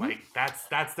 Like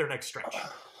that's their next stretch.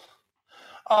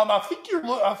 I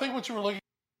think what you were looking at,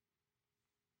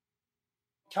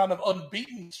 kind of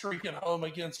unbeaten streak at home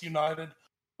against United,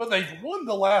 but they've won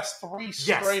the last 3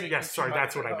 straight. Yes, sorry,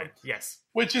 that's what I meant. Yes,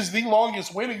 which is the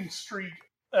longest winning streak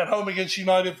at home against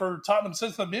United for Tottenham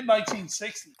since the mid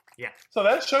 1960s. Yeah. So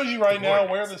that shows you right now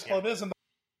where this club is, and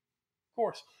of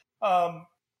course, for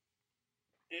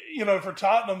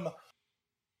Tottenham,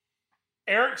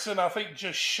 Eriksen, I think,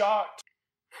 just shocked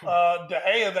De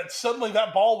Gea that suddenly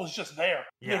that ball was just there.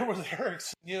 Yeah. There was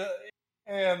Eriksen. Yeah,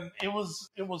 and it was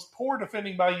poor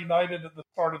defending by United at the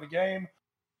start of the game.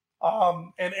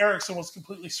 And Eriksen was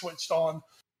completely switched on.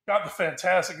 got the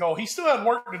fantastic goal. He still had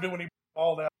work to do when he put the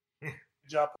ball down. Good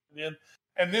job putting it in.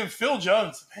 And then Phil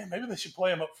Jones, man, maybe they should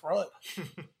play him up front.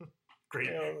 Great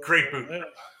boot.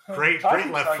 Great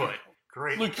left foot.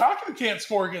 Great. Lukaku can't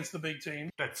score against the big team.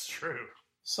 That's true.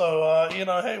 So,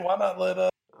 hey, why not let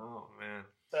oh, man.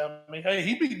 I mean, hey,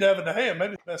 he beat Devin De Gea,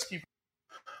 maybe the best keeper.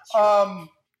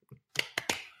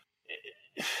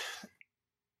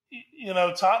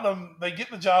 Tottenham, they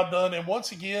get the job done. And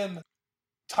once again,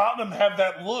 Tottenham have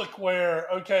that look where,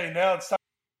 okay, now it's time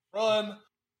to run.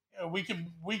 We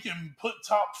can put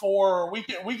top four. We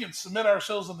can cement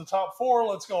ourselves in the top four.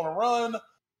 Let's go on a run.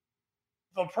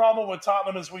 The problem with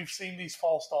Tottenham is we've seen these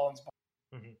false dawns,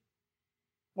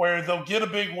 where they'll get a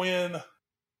big win,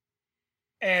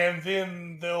 and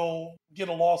then they'll get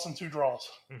a loss and 2 draws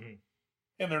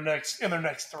in their next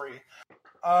 3.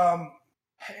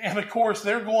 And of course,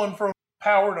 they're going from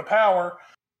power to power.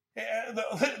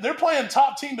 They're playing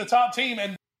top team to top team,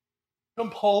 and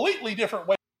completely different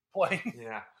way of playing.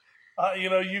 Yeah.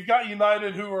 You've got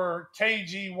United who are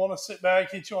cagey, want to sit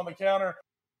back, hit you on the counter.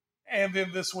 And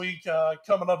then this week,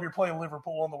 coming up, you're playing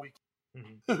Liverpool on the weekend.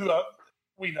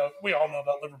 We all know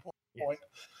about Liverpool at this point.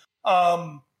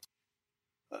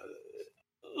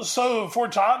 So for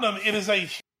Tottenham, it is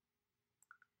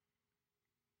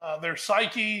their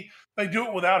psyche. They do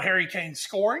it without Harry Kane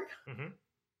scoring,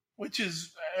 which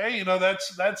is, hey,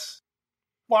 that's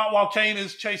while Kane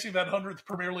is chasing that 100th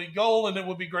Premier League goal, and it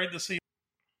would be great to see.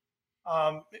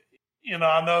 I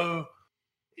know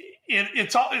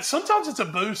it's sometimes it's a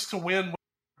boost to win when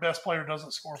the best player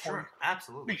doesn't score for you.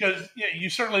 Absolutely. Because you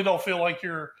certainly don't feel like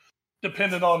you're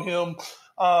dependent on him.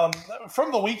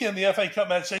 From the weekend, the FA Cup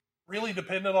match, they really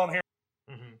depended on Harry.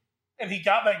 And he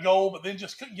got that goal, but then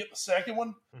just couldn't get the second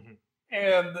one.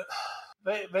 And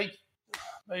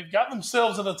they've got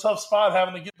themselves in a tough spot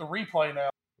having to get the replay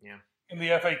now in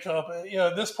the FA Cup.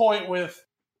 At this point with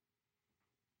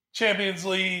Champions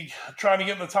League, trying to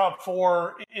get in the top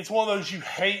 4, it's one of those you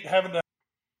hate having to.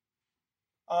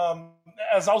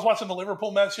 As I was watching the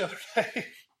Liverpool match the other day,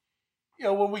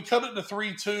 when we cut it to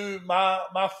 3-2,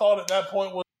 my thought at that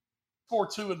point was score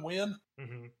 2 and win.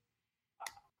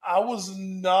 I was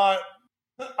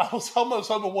almost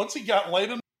hoping once he got late,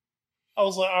 I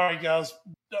was like, all right, guys,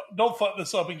 don't fuck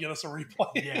this up and get us a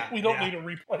replay. We don't need a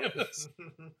replay of this.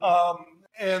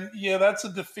 That's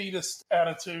a defeatist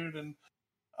attitude. And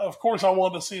of course, I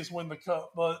wanted to see us win the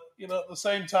cup. But, at the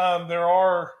same time, there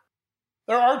are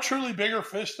truly bigger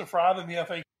fish to fry than the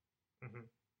FA Cup.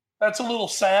 That's a little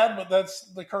sad, but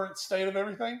that's the current state of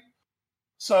everything.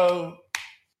 So,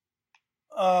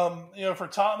 for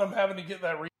Tottenham having to get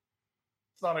that replay,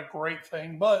 it's not a great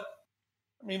thing. But,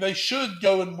 I mean, they should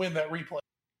go and win that replay.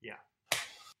 Yeah.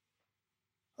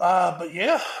 But,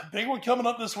 big one coming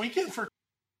up this weekend.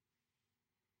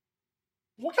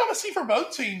 We'll kind of see for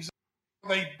both teams. Are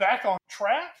they back on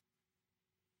track?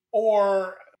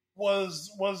 Or was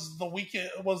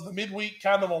the midweek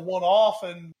kind of a one-off,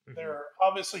 and there are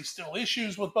obviously still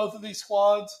issues with both of these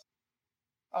squads?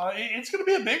 It's going to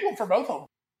be a big one for both of them.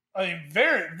 I mean,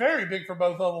 very, very big for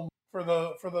both of them for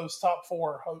those top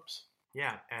 4 hopes.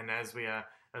 Yeah, and as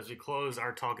we close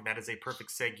our talk, that is a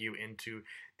perfect segue into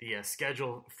the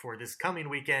schedule for this coming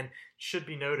weekend. Should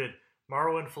be noted,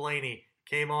 Marwan Fellaini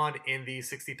came on in the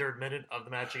 63rd minute of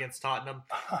the match against Tottenham,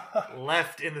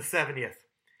 left in the 70th.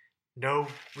 No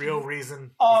real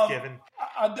reason was given.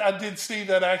 I did see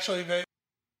that actually.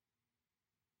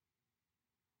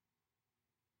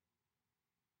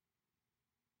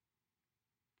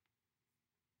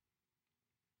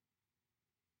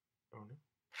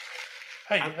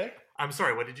 Hey. I'm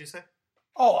sorry, what did you say?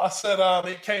 Oh, I said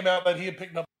it came out that he had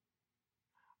picked up.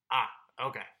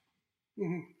 Okay.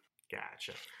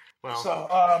 Gotcha. Well, so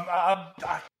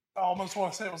I almost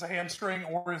want to say it was a hamstring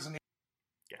or his knee.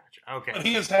 Gotcha. Okay. But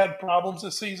he has had problems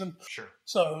this season. Sure.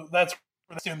 So that's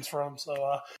where it stems from.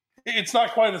 So it's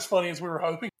not quite as funny as we were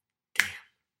hoping.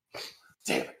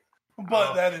 Damn it.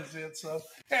 But that is it. So,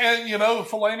 and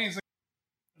Fellaini's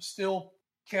still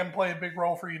can play a big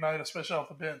role for United, especially off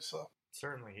the bench. So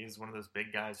certainly, he's one of those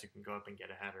big guys who can go up and get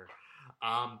a header.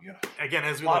 Again,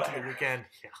 as we look to the weekend,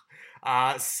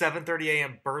 7:30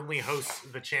 a.m. Burnley hosts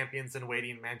the champions in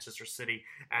waiting Manchester City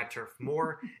at Turf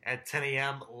Moor. At 10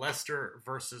 a.m. Leicester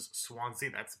versus Swansea.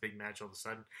 That's a big match all of a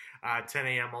sudden. 10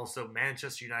 a.m. also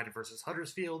Manchester United versus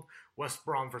Huddersfield. West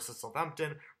Brom versus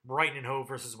Southampton. Brighton and Hove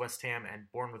versus West Ham.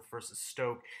 And Bournemouth versus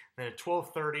Stoke. Then at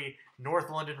 12:30, North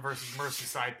London versus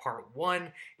Merseyside Part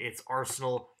 1. It's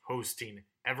Arsenal hosting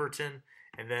Everton.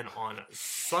 And then on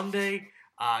Sunday,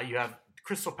 you have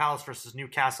Crystal Palace versus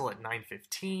Newcastle at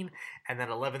 9:15, and then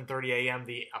 11:30 a.m.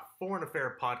 the Foreign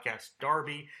Affair podcast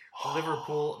derby,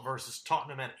 Liverpool versus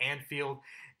Tottenham at Anfield.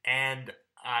 And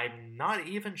I'm not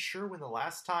even sure when the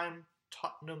last time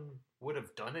Tottenham would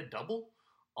have done a double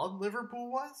on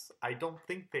Liverpool was. I don't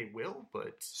think they will,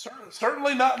 but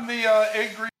certainly not in the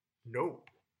egg green. No.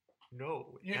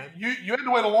 You had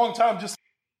to wait a long time just.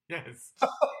 Yes.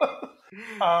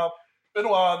 Been a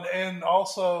while, and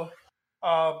also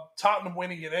Tottenham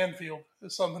winning at Anfield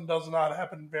is something that does not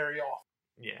happen very often.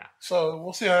 Yeah. So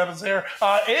we'll see what happens there.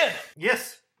 Ed.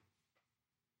 Yes.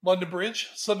 London Bridge,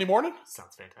 Sunday morning.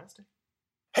 Sounds fantastic.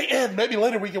 Hey, Ed, maybe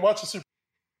later we can watch the Super.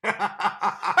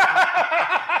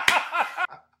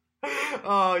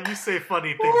 Oh, you say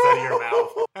funny things out of your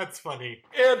mouth. That's funny.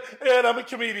 Ed, I'm a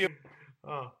comedian.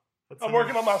 Oh, I'm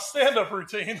working on my stand-up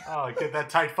routine. Oh, get that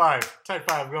tight five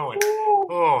going. Ooh.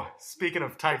 Oh, speaking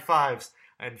of tight fives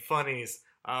and funnies,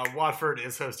 Watford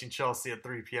is hosting Chelsea at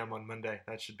 3 p.m. on Monday.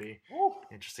 That should be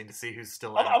interesting to see who's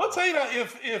still. I'm gonna tell you that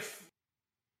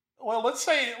let's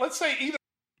say either.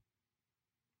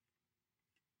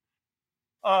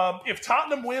 If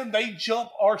Tottenham win, they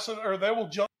jump Arsenal, or they will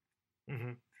jump.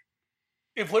 Mm-hmm.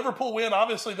 If Liverpool win,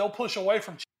 obviously they'll push away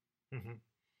from. Mm-hmm.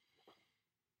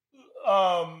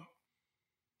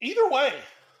 Either way,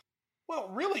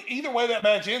 either way that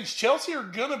match ends, Chelsea are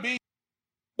going to be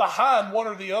behind one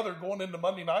or the other going into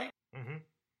Monday night. Mm-hmm.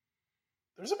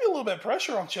 There's going to be a little bit of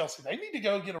pressure on Chelsea. They need to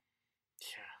go get a.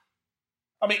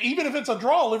 Yeah. I mean, even if it's a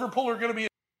draw, Liverpool are going to be.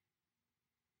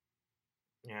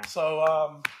 Yeah.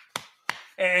 So,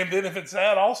 and then if it's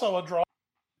that, also a draw,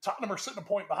 Tottenham are sitting a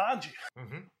point behind you.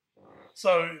 Mm-hmm.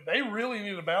 So they really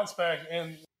need to bounce back.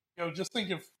 And, just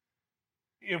think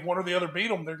if one or the other beat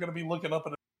them, they're going to be looking up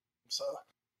at it. So,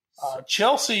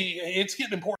 Chelsea, it's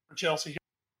getting important for Chelsea.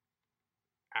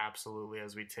 Absolutely.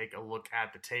 As we take a look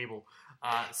at the table,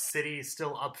 City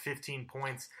still up 15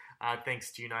 points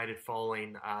thanks to United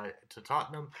falling to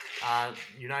Tottenham.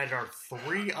 United are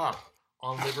 3 up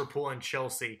on Liverpool and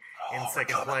Chelsea in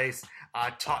second place.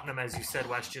 Tottenham, as you said,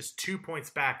 Wes, just 2 points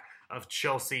back of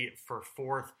Chelsea for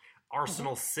fourth.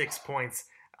 Arsenal 6 points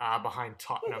behind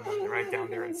Tottenham, right down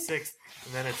there in sixth.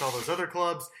 And then it's all those other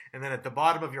clubs. And then at the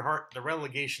bottom of your heart, the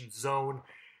relegation zone.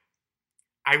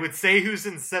 I would say who's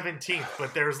in 17th,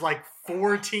 but there's like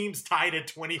 4 teams tied at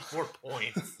 24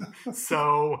 points.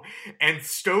 So, and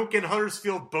Stoke and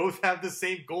Huddersfield both have the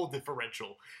same goal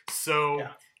differential. So,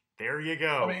 there you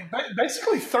go. I mean,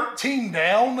 basically 13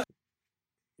 down.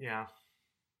 Yeah.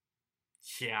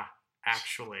 Yeah,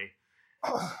 actually.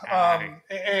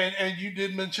 And you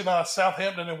did mention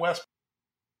Southampton and West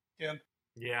Ham.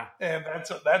 Yeah. And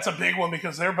that's a big one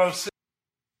because they're both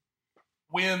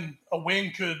a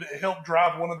win could help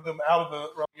drive one of them out of the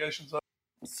relegation zone.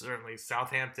 Certainly.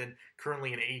 Southampton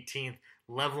currently in 18th,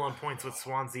 level on points with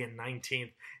Swansea in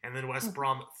 19th, and then West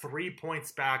Brom 3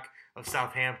 points back of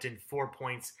Southampton, 4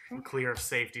 points clear of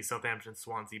safety. Southampton and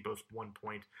Swansea both 1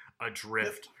 point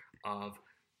adrift of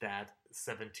that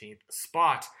 17th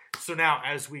spot. So now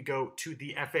as we go to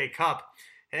the FA Cup,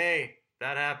 hey,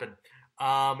 that happened.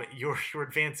 Your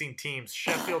advancing teams: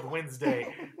 Sheffield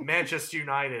Wednesday, Manchester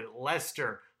United,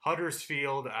 Leicester,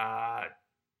 Huddersfield.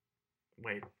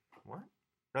 Wait, what?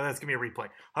 No, that's gonna be a replay.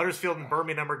 Huddersfield and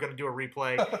Birmingham are gonna do a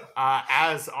replay,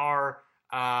 as are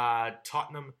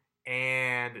Tottenham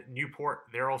and Newport.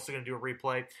 They're also gonna do a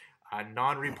replay.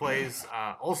 Non-replays,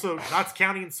 also Notts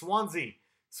County and Swansea.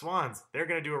 Swans, they're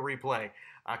gonna do a replay.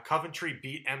 Coventry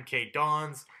beat MK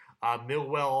Dons.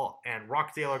 Millwall and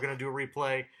Rockdale are gonna do a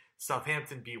replay.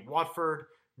 Southampton beat Watford.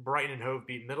 Brighton and Hove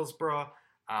beat Middlesbrough.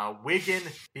 Wigan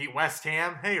beat West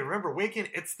Ham. Hey, remember Wigan?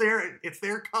 It's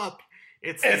their cup.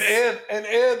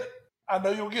 Ed, I know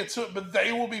you'll get to it, but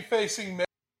they will be facing Man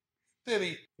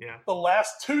City. Yeah. The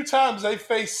last 2 times they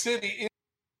faced City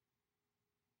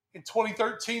in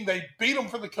 2013, they beat them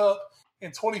for the cup.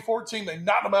 In 2014, they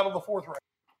knocked them out of the 4th round.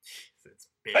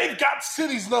 They've got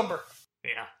City's number.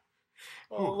 Yeah.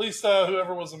 Well, at least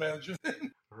whoever was the manager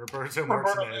then. Roberto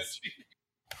Martinez.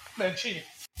 Mancini.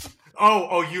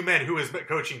 Oh, you meant who was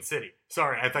coaching City.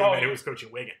 Sorry, I thought you meant who was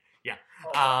coaching Wigan. Yeah.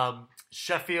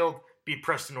 Sheffield beat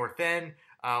Preston North End.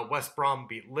 West Brom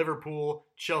beat Liverpool.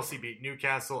 Chelsea beat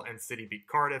Newcastle. And City beat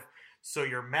Cardiff. So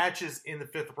your matches in the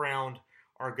 5th round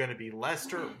are going to be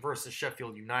Leicester versus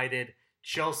Sheffield United.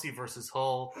 Chelsea versus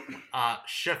Hull.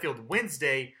 Sheffield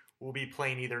Wednesday will be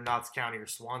playing either Notts County or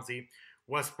Swansea.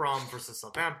 West Brom versus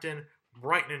Southampton.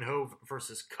 Brighton and Hove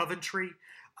versus Coventry.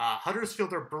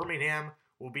 Huddersfield or Birmingham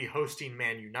will be hosting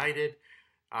Man United.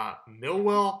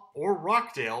 Millwall or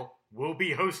Rockdale will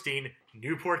be hosting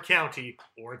Newport County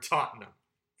or Tottenham.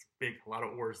 a lot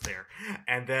of oars there.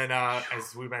 And then,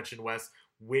 as we mentioned, Wes,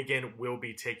 Wigan will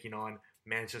be taking on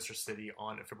Manchester City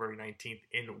on February 19th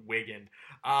in Wigan.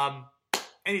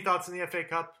 Any thoughts on the FA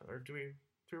Cup, or do we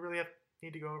really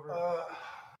need to go over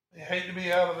it? I hate to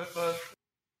be out of it, but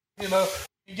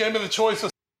you gave me the choice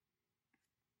of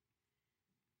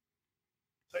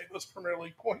take those Premier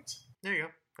League points. There you go.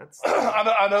 That's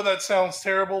I know that sounds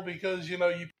terrible because you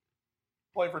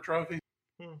play for trophies,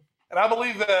 and I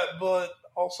believe that. But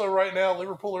also, right now,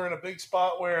 Liverpool are in a big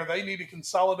spot where they need to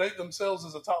consolidate themselves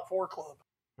as a top 4 club,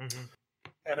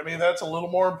 and I mean that's a little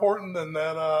more important than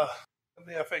that than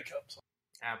the FA Cup. So.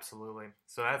 Absolutely.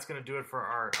 So that's going to do it for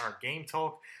our game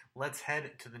talk. Let's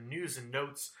head to the news and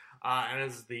notes.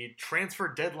 As the transfer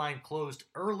deadline closed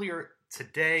earlier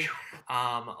today,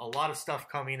 a lot of stuff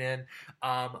coming in.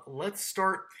 Let's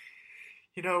start.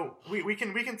 We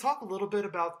can talk a little bit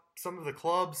about some of the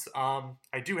clubs.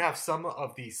 I do have some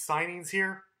of the signings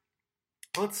here.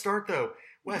 Let's start though,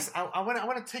 Wes. I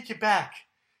want to take you back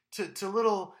to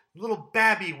little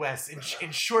Babby Wes in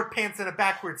short pants and a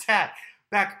backwards hat.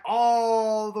 Back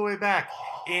all the way back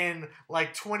in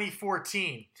like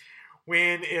 2014,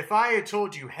 when if I had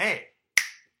told you, hey,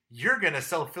 you're going to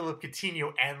sell Philip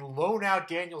Coutinho and loan out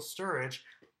Daniel Sturridge,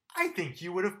 I think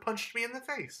you would have punched me in the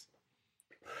face.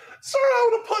 Sir, I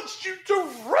would have punched you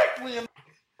directly in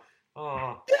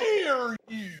the dare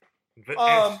you.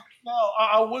 No,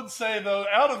 I would say, though,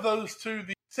 out of those two,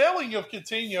 the selling of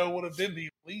Coutinho would have been the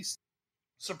least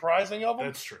surprising of them.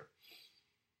 That's true.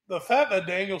 The fact that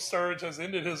Daniel Sturridge has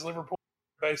ended his Liverpool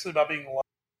basically by being lost,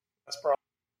 that's probably.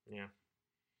 Yeah.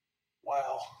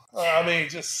 Wow. I mean,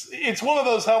 it's one of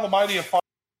those how the mighty have fallen.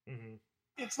 Mm-hmm.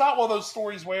 It's not one of those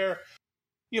stories where,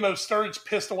 Sturridge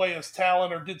pissed away his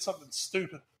talent or did something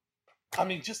stupid. I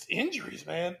mean, just injuries,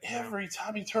 man. Every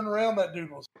time you turn around, that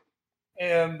dude was.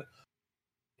 And,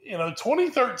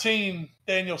 2013,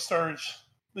 Daniel Sturridge,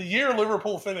 the year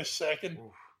Liverpool finished second.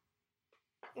 Oof.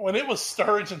 When it was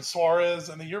Sturridge and Suarez,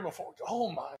 and the year before,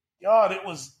 oh my God, it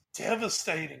was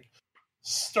devastating.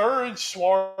 Sturridge,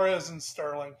 Suarez, and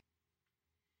Sterling,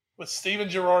 with Steven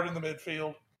Gerrard in the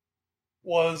midfield,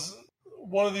 was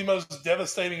one of the most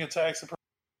devastating attacks.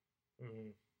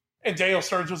 And Daniel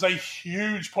Sturridge was a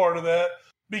huge part of that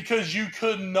because you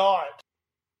could not,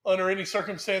 under any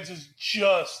circumstances,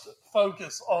 just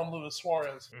focus on Luis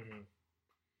Suarez.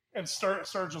 And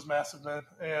Sturridge was massive, man.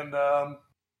 And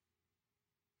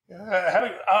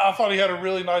I thought he had a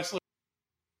really nice look.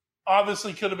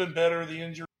 Obviously could have been better. The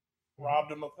injury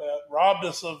robbed him of that. Robbed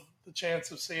us of the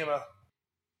chance of seeing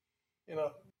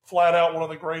flat out one of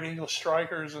the great English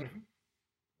strikers. And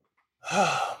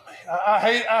I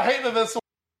hate that that's the way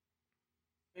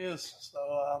it is.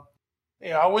 So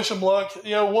I wish him luck.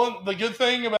 The good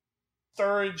thing about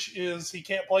Sturridge is he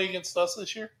can't play against us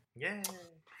this year. Yeah.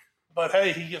 But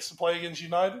hey, he gets to play against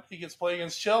United. He gets to play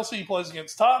against Chelsea. He plays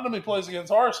against Tottenham. He plays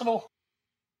against Arsenal.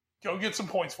 Go get some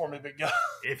points for me, big guy.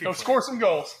 Go score some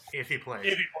goals. If he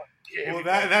plays. Yeah,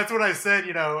 that's what I said.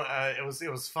 It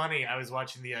was funny. I was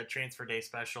watching the Transfer Day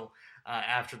special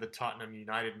after the Tottenham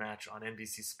United match on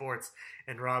NBC Sports,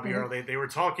 and Robbie Earl, they were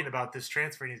talking about this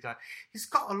transfer, and he's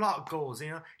got a lot of goals. I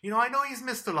know he's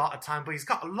missed a lot of time, but he's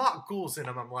got a lot of goals in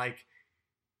him. I'm like,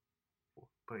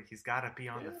 but he's got to be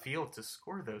on the field to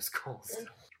score those goals. Yeah.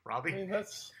 Robbie? I mean,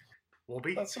 that's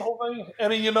the whole thing.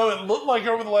 And, it looked like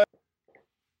over the last...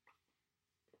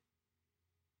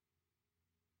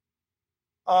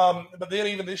 but then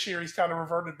even this year, he's kind of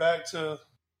reverted back to,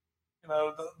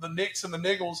 the nicks and the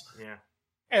niggles. Yeah.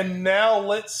 And now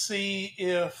let's see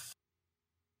if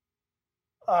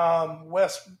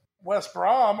West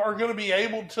Brom are going to be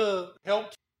able to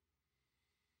help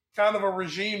kind of a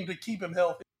regime to keep him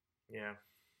healthy. Yeah.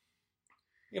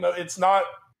 It's not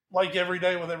like every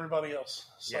day with everybody else.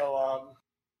 So,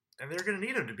 and they're going to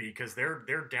need him to be because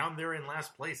they're down there in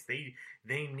last place. They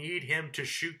need him to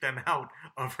shoot them out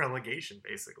of relegation,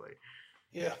 basically.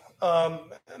 Yeah.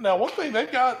 Now, one thing they've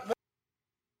got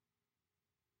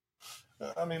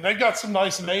some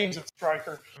nice names at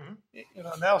striker.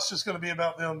 Mm-hmm. Now it's just going to be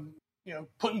about them,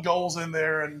 putting goals in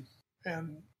there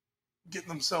and getting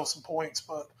themselves some points.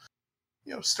 But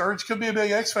Sturridge could be a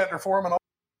big X factor for them, and I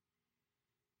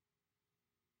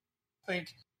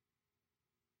think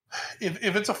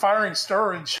if it's a firing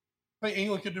Sturridge, I think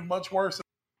England could do much worse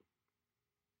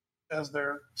as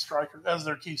their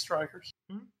key strikers.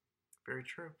 Mm-hmm. Very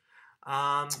true.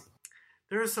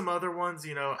 There are some other ones.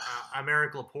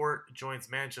 Aymeric Laporte joins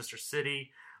Manchester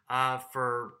City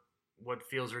for what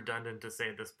feels redundant to say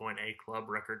at this point, a club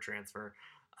record transfer.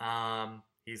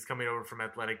 He's coming over from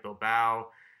Athletic Bilbao.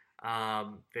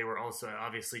 They were also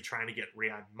obviously trying to get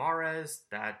Riyad Mahrez.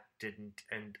 That didn't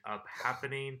end up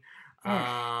happening.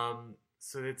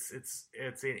 So it's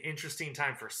an interesting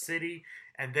time for City,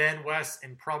 and then Wes,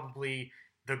 and probably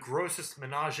the grossest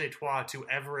menage a trois to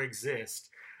ever exist.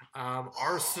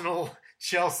 Arsenal,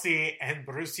 Chelsea, and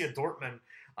Borussia Dortmund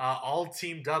all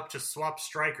teamed up to swap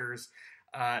strikers.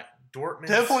 Dortmund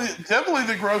definitely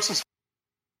the grossest.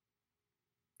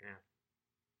 Yeah,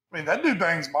 I mean that dude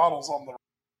bangs bottles on the.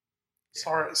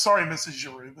 Sorry, Mrs.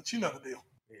 Giroud, but you know the deal.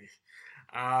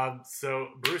 So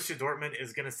Borussia Dortmund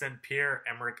is going to send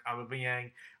Pierre-Emerick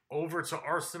Aubameyang over to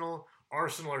Arsenal.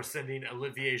 Arsenal are sending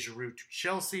Olivier Giroud to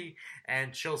Chelsea,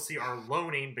 and Chelsea are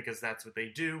loaning, because that's what they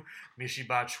do, Michy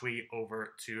Batshuayi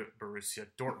over to Borussia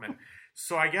Dortmund.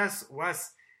 So I guess,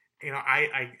 Wes,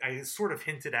 I sort of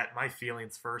hinted at my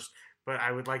feelings first, but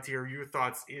I would like to hear your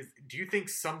thoughts. Do you think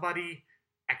somebody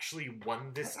actually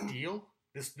won this deal?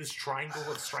 This triangle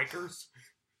of strikers?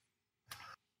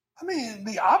 I mean,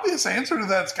 the obvious answer to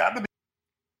that's got to be.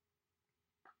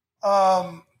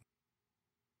 I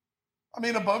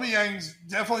mean, Aubameyang's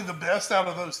definitely the best out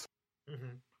of those.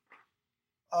 Mm-hmm.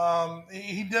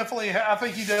 He definitely. I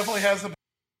think he definitely has the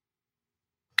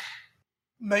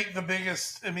make the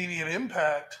biggest immediate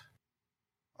impact.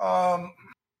 For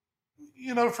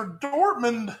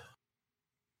Dortmund,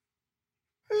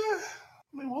 I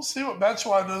mean, we'll see what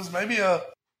Batshuayi does. Maybe a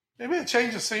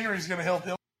change of scenery is going to help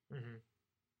him. Mm-hmm.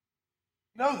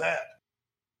 You know that.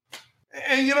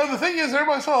 And, the thing is,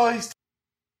 everybody saw he's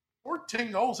scored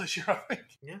 10 goals this year, I think.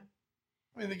 Yeah.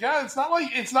 I mean, the guy, it's not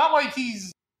like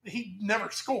he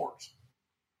never scores.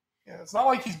 Yeah, it's not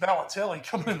like he's Balotelli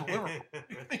coming into Liverpool.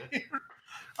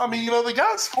 I mean, the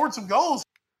guy scored some goals.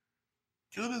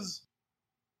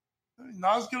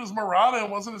 Not as good as Morata, and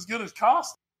wasn't as good as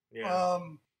Costa. Yeah.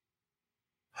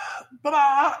 But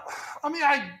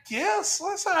I guess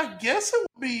it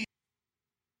would be.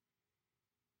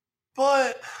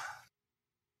 But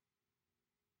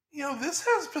this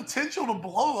has potential to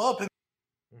blow up.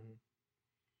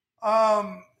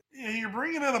 Mm-hmm. You're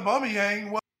bringing in Aubameyang.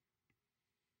 Well,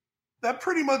 that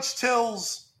pretty much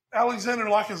tells Alexander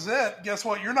Lacazette, guess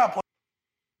what? You're not playing.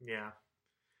 Yeah.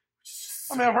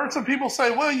 I mean, I've heard some people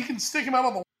say, well, you can stick him out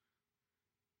on the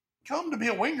come to be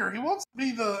a winger. He wants to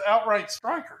be the outright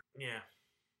striker. Yeah.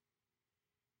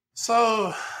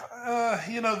 So,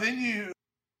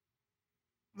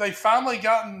 they finally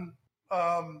gotten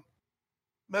Mesut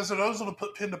Ozil to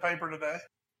put pen to paper today.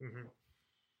 Mm-hmm.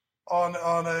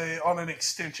 on an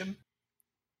extension.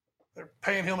 They're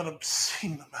paying him an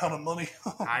obscene amount of money.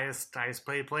 highest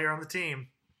paid player on the team.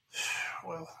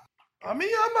 Well, I mean,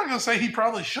 I'm not going to say he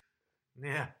probably should.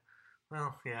 Yeah.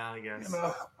 Well, yeah, I guess.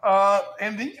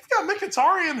 And then you've got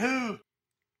Mkhitaryan, who,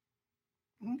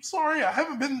 I'm sorry, I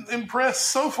haven't been impressed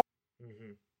so far.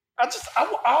 Mm-hmm.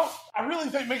 I really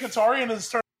think Mkhitaryan is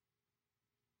starting.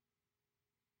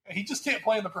 He just can't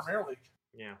play in the Premier League.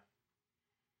 Yeah.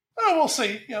 Oh, we'll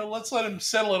see. Let's let him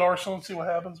settle at Arsenal and see what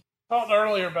happens. We talked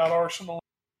earlier about Arsenal.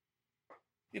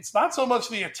 It's not so much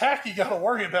the attack you got to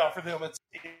worry about for them. It's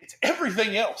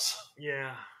everything else.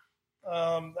 Yeah.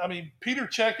 I mean, Peter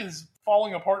Cech is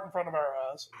falling apart in front of our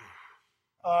eyes.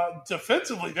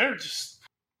 Defensively, they're just,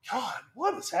 God,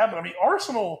 what is happening? I mean,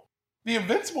 Arsenal, the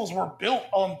Invincibles were built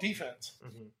on defense.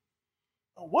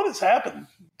 Mm-hmm. What has happened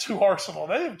to Arsenal?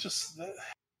 They have just,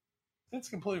 it's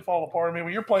completely fallen apart. I mean,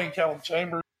 when you're playing Callum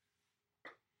Chambers,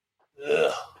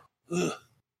 I'm going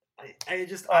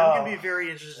to be very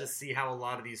interested to see how a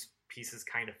lot of these pieces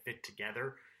kind of fit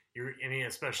together.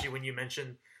 Especially when you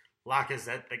mentioned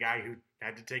Lacazette, the guy who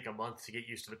had to take a month to get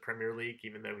used to the Premier League,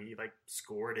 even though he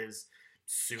scored as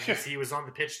soon as he was on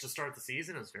the pitch to start the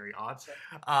season. It was very odd.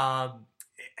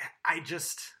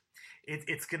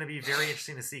 It's going to be very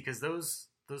interesting to see, because those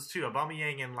two,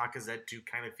 Aubameyang and Lacazette, do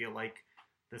kind of feel like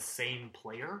the same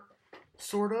player,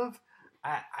 sort of.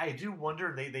 I do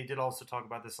wonder. They did also talk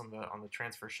about this on the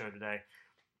transfer show today.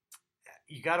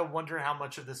 You got to wonder how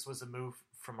much of this was a move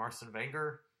from Arsene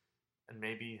Wenger, and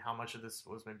maybe how much of this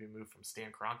was maybe a move from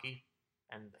Stan Kroenke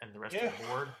and the rest of the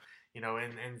board.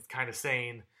 And kind of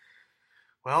saying,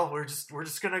 well, we're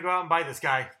just gonna go out and buy this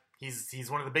guy.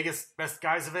 He's one of the best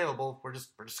guys available. We're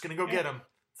just gonna go get him.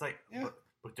 It's like,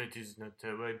 but that is not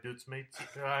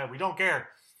we don't care.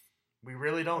 We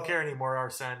really don't care anymore,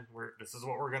 Arsene. This is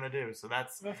what we're gonna do. So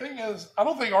that's the thing is, I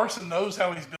don't think Arsene knows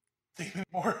how he's built the team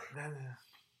anymore.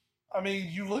 I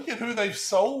mean, you look at who they've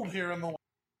sold here in the league.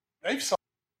 They've sold,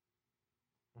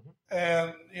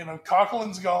 and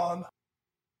Coughlin's gone.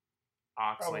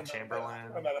 Oxley,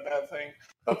 Chamberlain. Not a bad thing.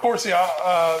 Of course,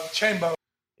 Chambo.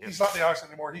 Yep. He's not the Ox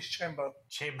anymore. He's Chambo.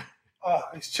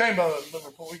 He's Chambo at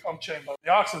Liverpool. We call him Chambo. The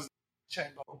Ox is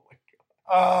Chambo. Oh my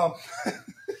God.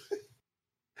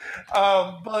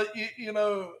 But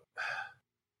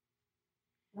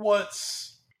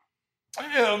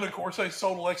and of course they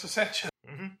sold Alexis Sanchez.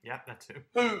 Mm-hmm. Yeah, that too.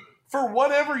 Who, for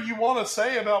whatever you want to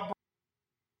say about,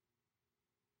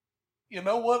 you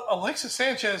know what, Alexis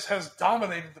Sanchez has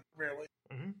dominated the Premier League.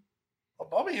 Mm-hmm.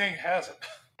 Aubameyang hasn't.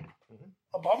 Mm-hmm.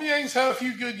 Aubameyang's had a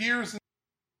few good years.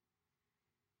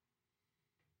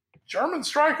 German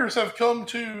strikers have come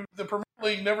to the Premier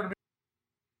League never to be.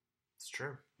 It's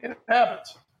true. It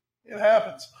happens. It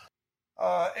happens.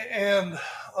 And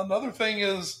another thing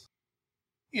is,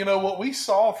 what we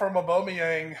saw from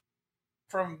Aubameyang,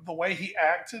 from the way he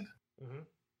acted, mm-hmm.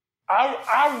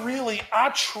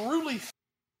 I truly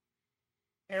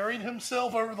carried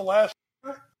himself over the last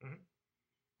year mm-hmm.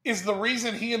 is the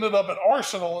reason he ended up at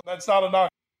Arsenal, and that's not a knock.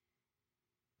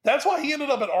 That's why he ended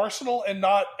up at Arsenal and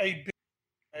not a big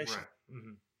nation. Right.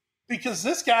 Mm-hmm. Because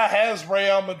this guy has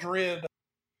Real Madrid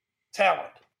talent.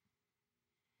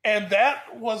 And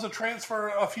that was a transfer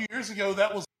a few years ago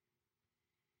that was.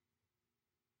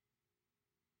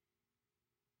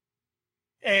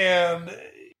 And,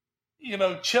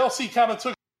 Chelsea kind of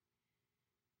took.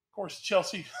 Of course,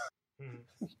 Chelsea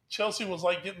was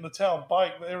like getting the town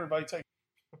bike, but everybody take.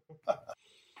 I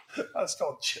was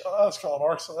called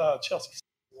Arsenal, Chelsea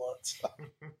sluts.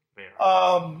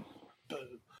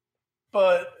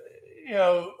 But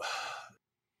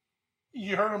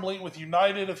you heard him link with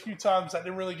United a few times. That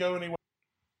didn't really go anywhere.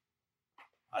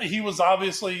 He was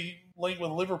obviously linked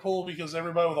with Liverpool because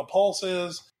everybody with a pulse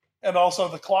is, and also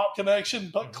the Klopp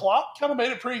connection. But Klopp kind of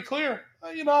made it pretty clear.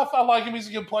 I like him. He's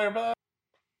a good player, but.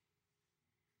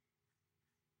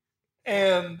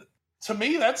 And to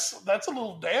me, that's a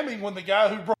little damning when the guy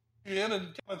who brought you in and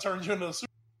kind of turned you into a super.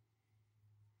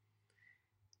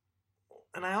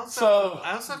 And I also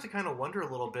have to kind of wonder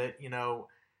a little bit.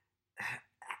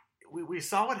 We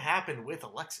saw what happened with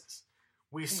Alexis.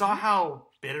 We saw how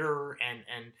bitter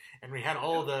and we had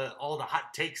all the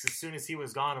hot takes as soon as he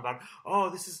was gone about,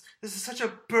 this is such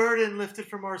a burden lifted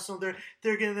from Arsenal.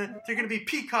 They're gonna be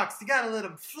peacocks. You gotta let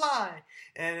them fly,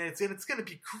 and it's gonna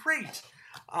be great.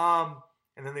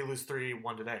 And then they lose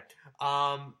 3-1 today.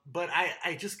 But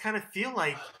I just kind of feel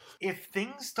like if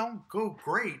things don't go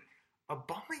great,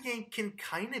 Aubameyang can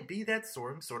kind of be that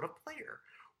sort of player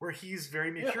where he's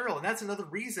very mercurial. Yeah. And that's another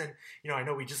reason, I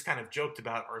know we just kind of joked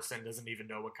about Arsene doesn't even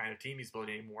know what kind of team he's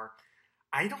building anymore.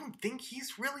 I don't think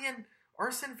he's really an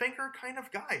Arsene Wenger kind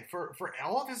of guy. For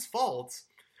all of his faults,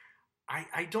 I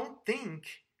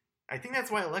think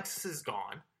that's why Alexis is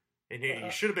gone. And he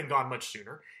should have been gone much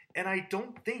sooner. And I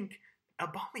don't think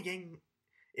Aubameyang,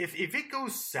 if it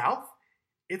goes south,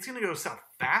 it's going to go south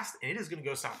fast, and it is going to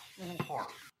go south hard.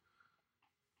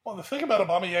 Well, the thing about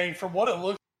Aubameyang, from what it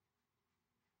looks,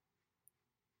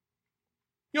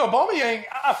 Aubameyang,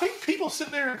 I think people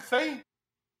sitting there and think,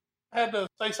 I had to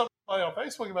say something on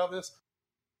Facebook about this.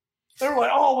 They were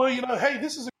like, hey,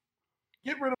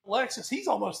 get rid of Alexis. He's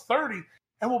almost 30,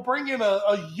 and we'll bring in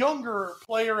a younger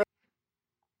player.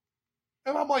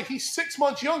 And I'm like, he's 6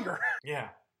 months younger. Yeah.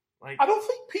 I don't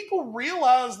think people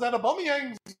realize that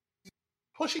Aubameyang's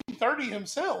pushing 30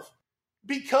 himself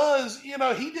because, he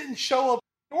didn't show up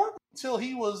until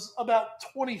he was about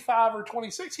 25 or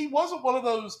 26. He wasn't one of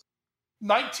those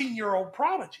 19-year-old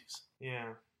prodigies.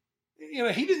 Yeah.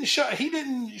 He didn't show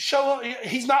up.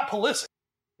 He's not Pulisic.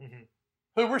 Mm-hmm.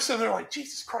 Who we're sitting there like,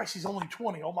 Jesus Christ, he's only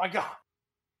 20. Oh my God.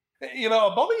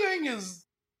 Aubameyang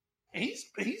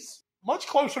he's much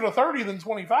closer to 30 than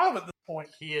 25 at this point.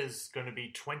 He is going to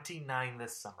be 29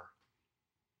 this summer.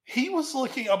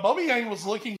 Aubameyang was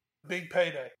looking for a big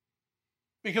payday.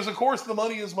 Because, of course, the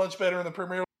money is much better in the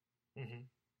Premier League. Mm-hmm.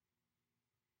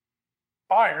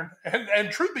 Bayern.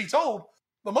 And truth be told,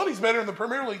 the money's better in the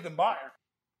Premier League than Bayern.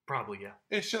 Probably, yeah.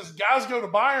 It's just guys go to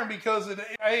Bayern because, it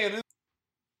is.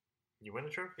 You win a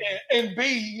trophy? And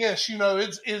B, yes,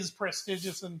 it is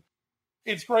prestigious and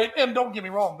it's great. And don't get me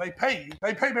wrong, they pay you.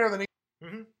 They pay better than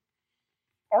mm-hmm.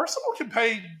 Arsenal can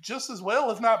pay just as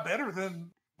well, if not better, than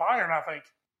Bayern, I think.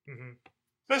 Mm-hmm.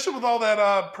 Especially with all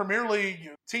that Premier League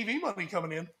TV money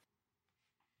coming in.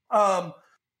 To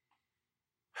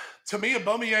me,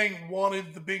 Aubameyang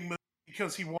wanted the big move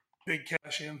because he wanted big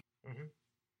cash in. Mm-hmm.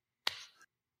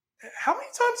 How many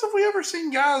times have we ever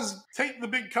seen guys take the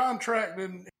big contract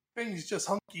and things just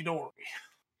hunky-dory?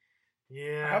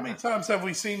 Yeah. How many times have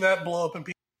we seen that blow up in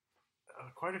people?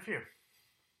 Quite a few.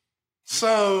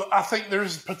 So I think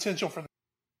there's potential for that.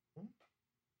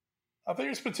 I think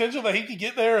there's potential that he could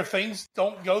get there if things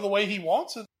don't go the way he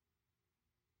wants it.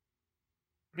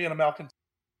 Being a malcontent.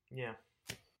 Yeah.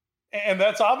 And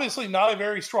that's obviously not a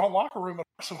very strong locker room at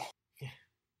Arsenal. Yeah.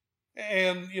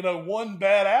 And, one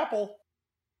bad apple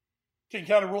can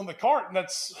kind of ruin the cart, and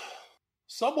that's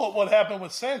somewhat what happened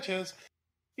with Sanchez.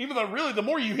 Even though, really, the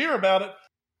more you hear about it,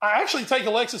 I actually take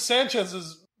Alexis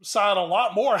Sanchez's side a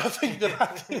lot more, I think, than I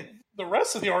think the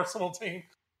rest of the Arsenal team.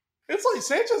 It's like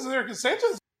Sanchez is there because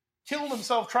Sanchez killed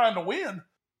himself trying to win,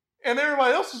 and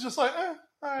everybody else is just like, all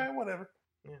right, whatever.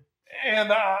 Yeah.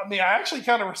 And I actually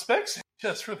kind of respect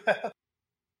Sanchez for that.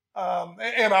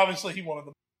 And obviously he wanted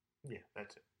them. Yeah,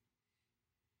 that's it.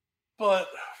 But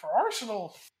for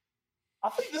Arsenal, I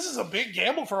think this is a big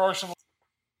gamble for Arsenal.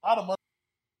 A lot of money.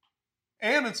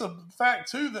 And it's a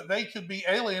fact, too, that they could be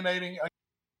alienating.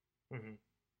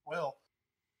 Well,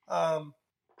 I'm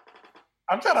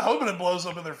kind of hoping it blows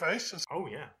up in their face. Oh,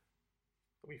 yeah.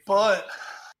 But,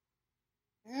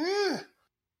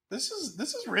 this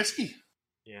is risky.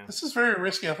 Yeah. This is very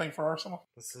risky, I think, for Arsenal.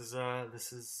 This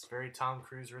is very Tom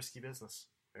Cruise risky business.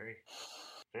 Very,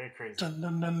 very crazy. Dun,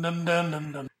 dun, dun, dun, dun,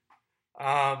 dun, dun.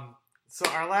 So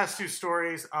our last two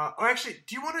stories. Actually,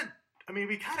 do you want to? I mean,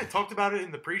 we kind of talked about it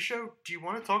in the pre-show. Do you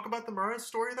want to talk about the Mahrez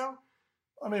story, though?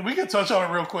 I mean, we can touch on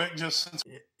it real quick, just since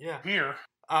we're here.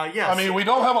 Yeah. I mean, we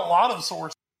don't have a lot of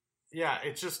sources. Yeah,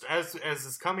 it's just as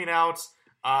it's coming out.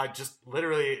 Just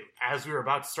literally as we were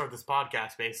about to start this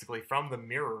podcast, basically from the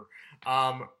Mirror.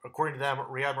 According to them,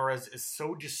 Riyad Mahrez is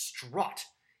so distraught.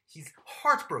 He's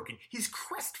heartbroken. He's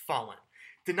crestfallen.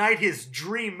 Denied his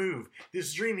dream move.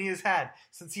 This dream he has had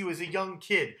since he was a young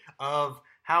kid of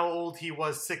how old he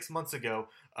was 6 months ago.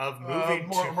 Of moving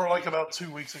more like about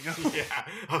 2 weeks ago. Yeah,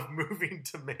 of moving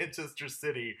to Manchester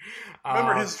City.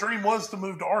 Remember, his dream was to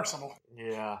move to Arsenal.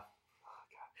 Yeah. Oh,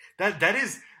 God. That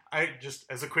is... I just,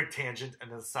 as a quick tangent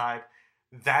and aside,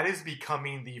 that is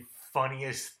becoming the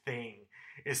funniest thing,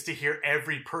 is to hear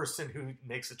every person who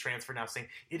makes a transfer now saying,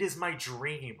 it is my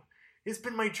dream. It's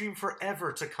been my dream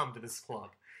forever to come to this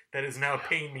club that is now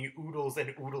paying me oodles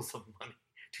and oodles of money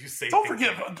to say Don't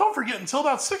forget, until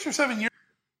about 6 or 7 years,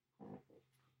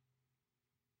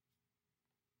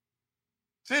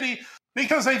 City,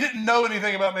 because they didn't know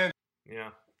anything about Manchester. Yeah.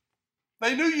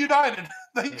 They knew United.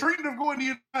 They dreamed of going to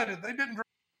United. They didn't dream.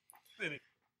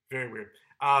 Very weird.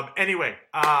 Anyway,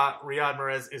 Riyad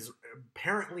Mahrez is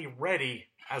apparently ready,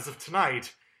 as of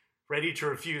tonight, ready to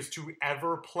refuse to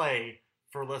ever play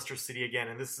for Leicester City again.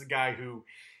 And this is a guy who,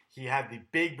 he had the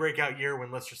big breakout year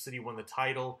when Leicester City won the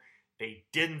title. They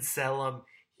didn't sell him.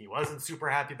 He wasn't super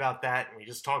happy about that. And we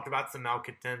just talked about some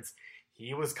malcontents.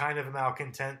 He was kind of a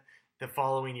malcontent the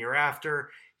following year after.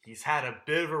 He's had a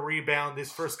bit of a rebound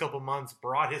this first couple months,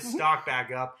 brought his stock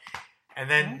back up. And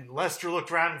then Leicester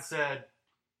looked around and said,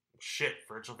 shit,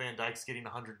 Virgil van Dijk's getting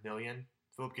 $100 million.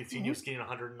 Philip Coutinho's getting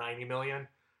 $190 million.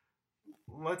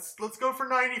 Let's go for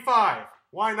 95.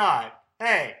 Why not?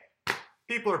 Hey,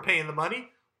 people are paying the money.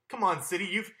 Come on,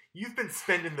 City. You've been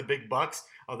spending the big bucks.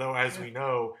 Although, as we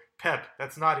know, Pep,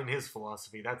 that's not in his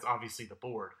philosophy. That's obviously the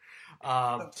board.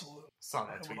 Absolutely. Saw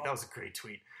that tweet. That was a great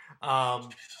tweet.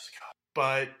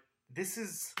 But this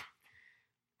is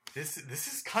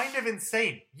kind of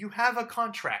insane. You have a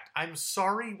contract. I'm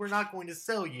sorry we're not going to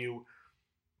sell you,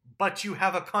 but you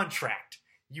have a contract.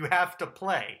 You have to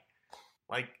play.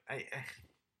 And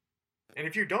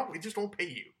if you don't, we just won't pay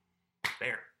you.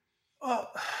 There.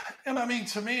 And I mean,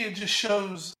 to me, it just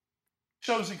shows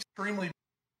extremely.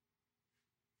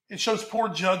 It shows poor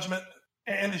judgment,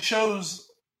 and it shows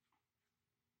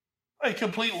a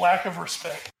complete lack of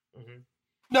respect. Mm-hmm.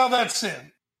 Now, that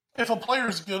said, if a player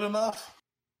is good enough,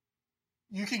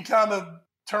 you can kind of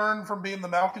turn from being the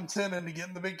malcontent into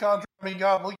getting the big contract. I mean,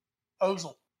 God, look at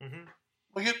Ozil.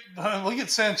 Mm-hmm. Look at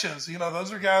Sanchez. You know,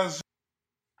 those are guys.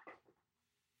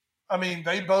 I mean,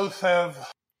 they both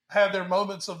have had their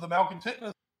moments of the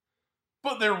malcontentness,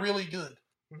 but they're really good.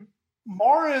 Mm-hmm.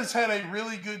 Mahrez had a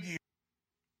really good year.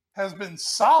 Has been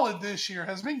solid this year.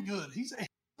 Has been good. He's a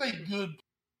good.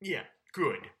 Yeah,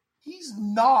 good. He's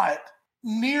not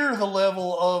near the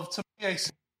level of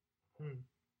Tomiyasu.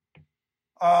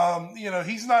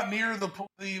 He's not near the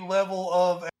level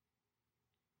of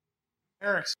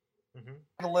Eriksen,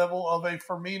 the level of a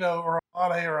Firmino or a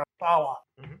Mane or a Salah.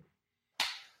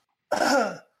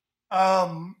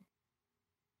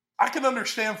 I can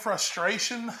understand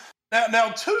frustration. Now,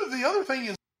 too, the other thing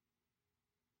is,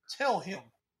 tell him.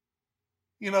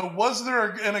 Was there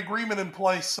an agreement in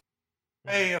place?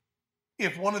 Hey,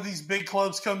 if one of these big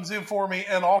clubs comes in for me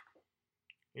and offers,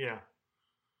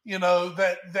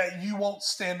 that you won't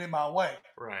stand in my way.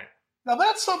 Right. Now,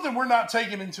 that's something we're not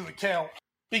taking into account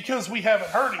because we haven't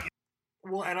heard it yet.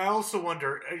 Well, and I also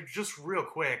wonder, just real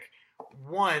quick,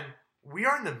 one, we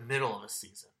are in the middle of a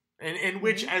season, in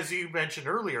which, as you mentioned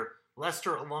earlier,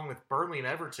 Leicester, along with Burnley and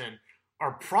Everton,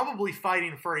 are probably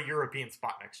fighting for a European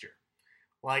spot next year.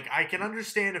 Like, I can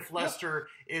understand if Leicester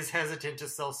is hesitant to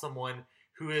sell someone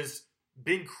who has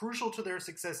been crucial to their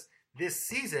success this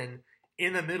season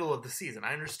in the middle of the season.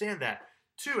 I understand that.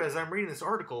 Two, as I'm reading this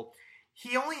article,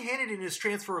 he only handed in his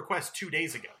transfer request 2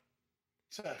 days ago.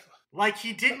 Exactly. Like,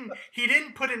 he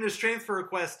didn't put in his transfer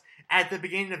request at the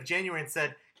beginning of January and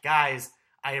said, guys,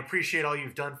 I appreciate all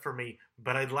you've done for me,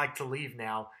 but I'd like to leave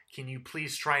now. Can you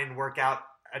please try and work out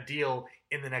a deal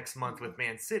in the next month with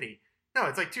Man City? No,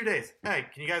 it's like 2 days. Hey,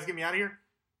 can you guys get me out of here?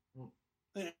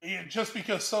 Yeah, just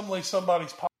because suddenly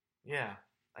somebody's pop. Yeah.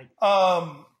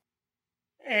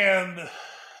 And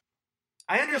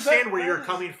I understand where you're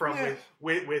coming from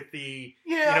with the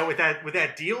with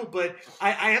that deal, but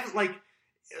I have like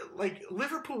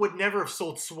Liverpool would never have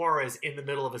sold Suarez in the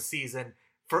middle of a season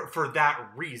for that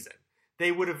reason.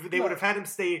 They would have had him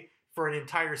stay for an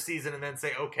entire season and then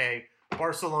say, okay,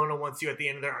 Barcelona wants you at the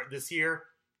end of this year.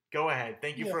 Go ahead.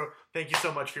 Thank you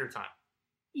so much for your time.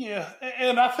 Yeah,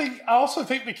 and I also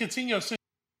think the Coutinho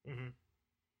situation.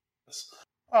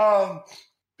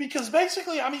 Because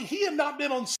basically, I mean, he had not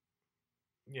been on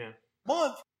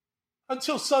month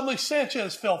until suddenly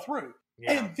Sanchez fell through.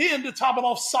 Yeah. And then to top it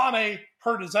off, Sane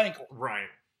hurt his ankle. Right.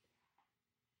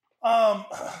 But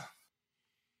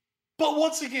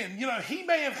once again, he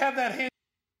may have had that hand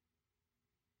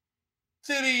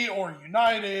City or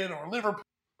United or Liverpool,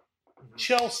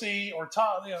 Chelsea or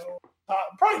Tottenham.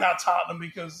 Probably not Tottenham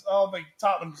because I don't think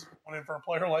Tottenham's going in for a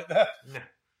player like that. No.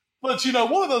 But,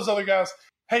 one of those other guys,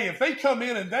 hey, if they come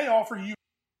in and they offer you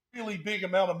a really big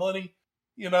amount of money,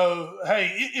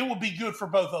 hey, it will be good for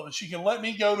both of us. You can let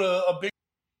me go to a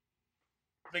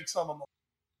big sum of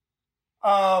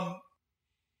money.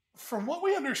 From what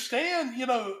we understand,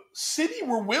 City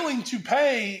were willing to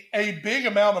pay a big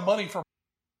amount of money for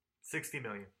 $60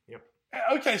 million. Yep.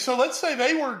 Okay, so let's say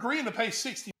they were agreeing to pay $60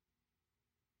 million.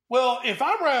 Well, if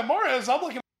I'm Riyad Mahrez, I'm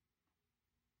looking.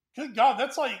 Good God,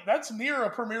 that's near a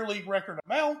Premier League record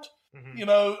amount.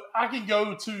 Mm-hmm. I can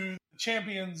go to the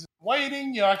champions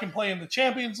waiting. I can play in the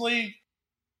Champions League.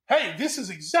 Hey, this is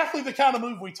exactly the kind of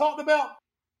move we talked about.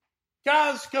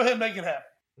 Guys, go ahead and make it happen.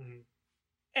 Mm-hmm.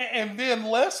 And then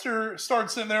Leicester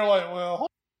starts sitting there like, well,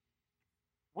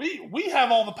 we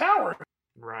have all the power.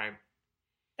 Right.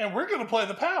 And we're going to play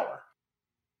the power.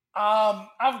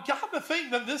 I've got to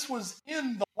think that this was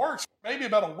in the works for maybe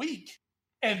about a week.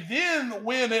 And then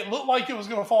when it looked like it was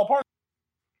going to fall apart,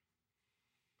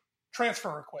 transfer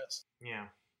request. Yeah.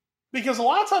 Because a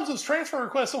lot of times those transfer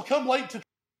requests will come late to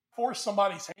force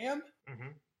somebody's hand.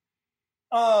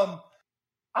 Mm-hmm.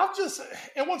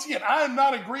 And once again, I am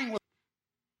not agreeing with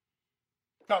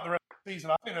about the rest of the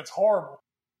season. I think that's horrible.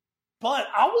 But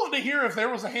I want to hear if there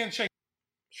was a handshake.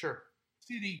 Sure.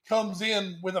 City comes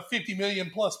in with a £50 million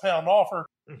plus offer.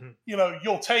 Mm-hmm.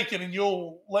 You'll take it and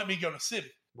you'll let me go to City.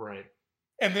 Right.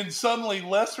 And then suddenly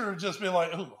Leicester just been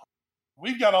like, "Ooh,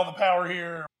 we've got all the power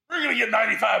here. We're going to get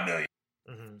 $95 million,"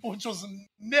 mm-hmm. which was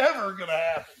never going to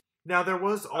happen. Now there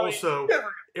was also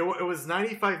it was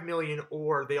 $95 million,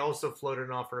 or they also floated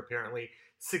an offer apparently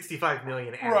 $65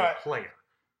 million as a player.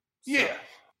 So. Yeah.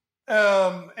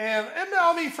 And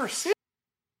now, I mean, for City,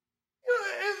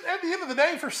 at the end of the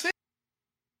day, for City,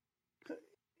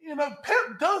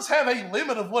 Pep does have a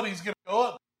limit of what he's going to go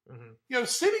up. Mm-hmm.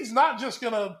 City's not just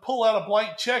going to pull out a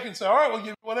blank check and say, all right, we'll give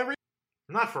you whatever.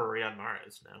 Not for Riyad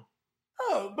Mahrez, no.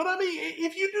 Oh, but I mean,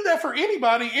 if you do that for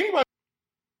anybody,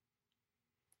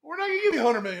 we're not going to give you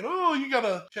 $100 million. Oh, you got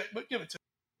a check, but give it to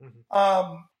me.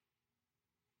 Mm-hmm.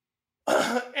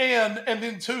 And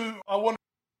then two, I wonder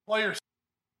players.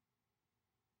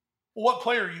 What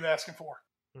player are you asking for?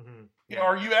 Mm-hmm. Yeah.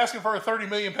 Are you asking for a £30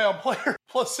 million player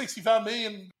plus $65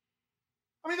 million?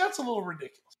 I mean, that's a little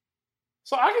ridiculous.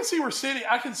 So I can see where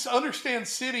I can understand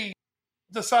City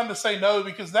deciding to say no,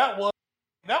 because that was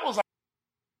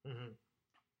mm-hmm.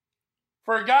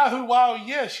 for a guy who, while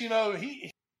yes, he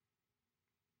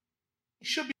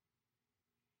should be.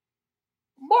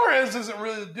 Mahrez isn't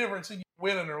really the difference in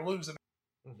winning or losing.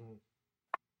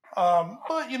 Mm-hmm.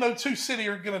 But two City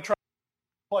are going to try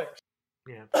players.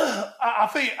 Yeah, I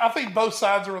think both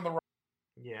sides are in the right.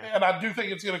 Yeah, and I do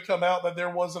think it's going to come out that there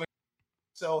wasn't a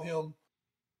sell him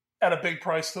at a big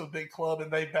price to a big club,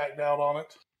 and they backed out on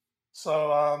it.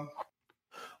 So,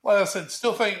 like I said,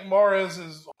 still think Mahrez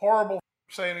is horrible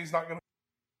for saying he's not going to.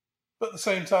 But at the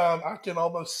same time, I can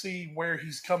almost see where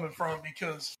he's coming from,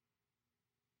 because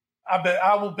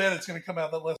I will bet it's going to come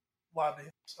out that less lied to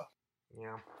him. So.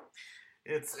 Yeah,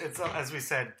 it's as we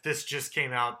said, this just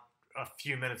came out a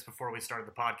few minutes before we started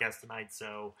the podcast tonight,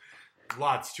 so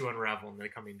lots to unravel in the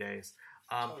coming days.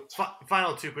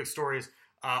 Final two quick stories.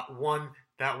 One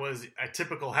that was a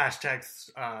typical hashtag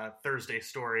Thursday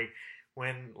story.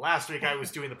 when last week I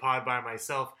was doing the pod by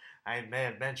myself, I may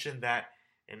have mentioned that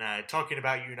in talking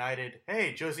about United,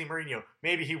 hey, Jose Mourinho,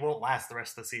 maybe he won't last the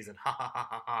rest of the season. Ha ha ha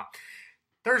ha ha.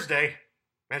 Thursday,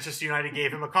 Manchester United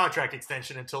gave him a contract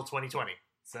extension until 2020.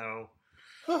 So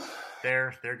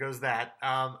there goes that.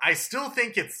 I still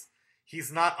think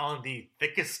he's not on the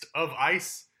thickest of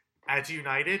ice at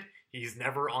United. He's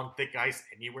never on thick ice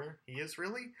anywhere he is,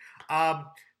 really.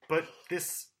 But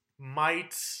this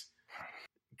might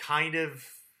kind of,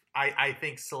 I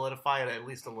think, solidify it at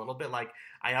least a little bit. Like,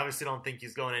 I obviously don't think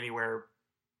he's going anywhere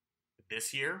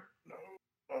this year. No.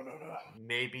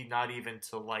 Maybe not even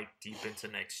till, like, deep into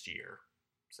next year.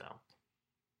 So.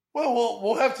 Well,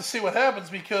 we'll have to see what happens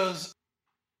because,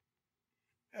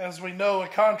 as we know, a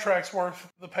contract's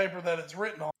worth the paper that it's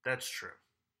written on. That's true.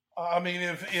 I mean,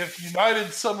 if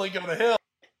United suddenly go to hell,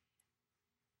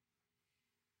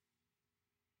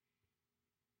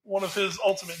 one of his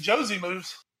ultimate Josie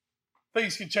moves,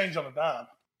 things can change on a dime.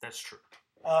 That's true.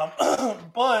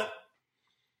 But,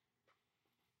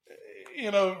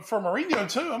 for Mourinho,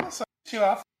 too, I'm going to say,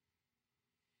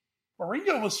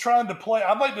 Mourinho was trying to play.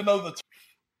 I'd like to know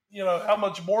how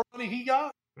much more money he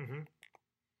got. Mm-hmm.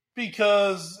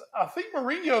 Because I think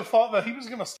Mourinho thought that he was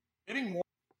going to start getting more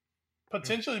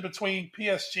potentially between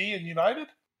PSG and United.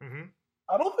 Mm-hmm.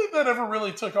 I don't think that ever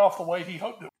really took off the way he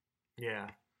hoped it would. Yeah.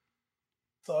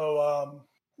 So,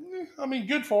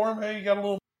 good for him. Hey, he got a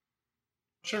little.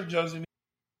 I'm sure Josie needs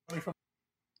money from.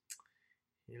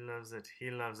 He loves it.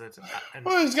 He's got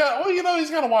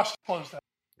to wash the clothes down.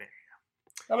 There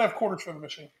you go. Got to have quarters for the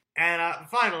machine. And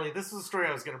finally, this is a story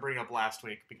I was going to bring up last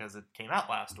week because it came out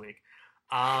last week.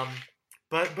 But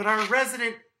our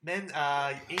resident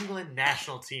England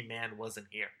national team man wasn't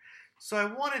here, so I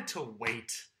wanted to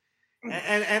wait.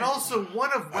 And also,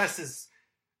 one of Wes's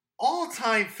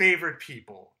all-time favorite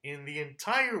people in the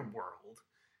entire world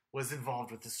was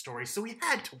involved with this story, so we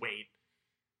had to wait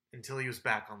until he was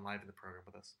back on live in the program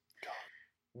with us.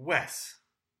 Wes,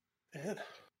 Ed,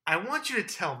 I want you to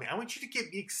tell me. I want you to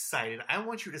get me excited. I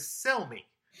want you to sell me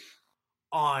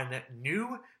on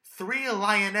new Three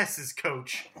Lionesses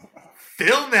coach,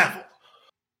 Phil Neville.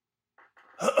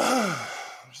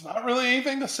 There's not really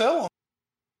anything to sell him.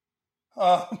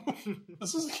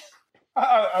 This is,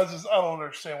 I don't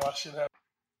understand why shit happened.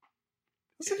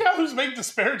 This is a guy who's made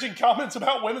disparaging comments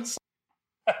about women's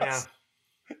Yeah.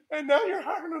 And now you're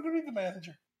hiring him to be the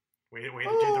manager. Way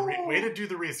to do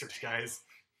the research, guys.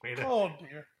 Oh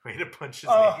dear. Way to punch his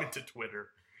name into Twitter.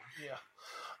 Yeah.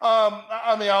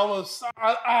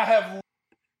 I have.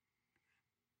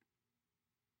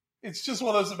 It's just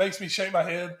one of those that makes me shake my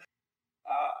head.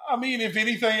 If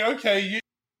anything, okay,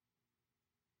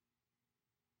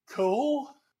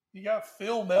 cool. You got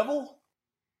Phil Neville.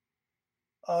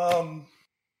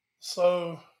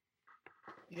 So,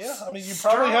 yeah, you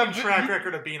probably have track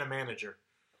record of being a manager.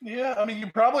 Yeah, you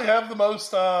probably have the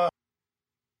most.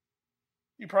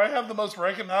 You probably have the most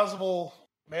recognizable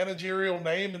managerial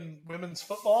name in women's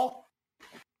football.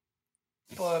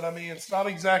 But it's not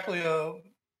exactly a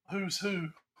who's who.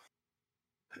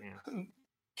 Yeah.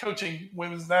 Coaching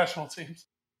women's national teams.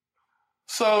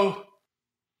 So,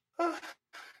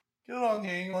 good on you,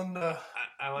 England.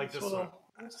 I like this one.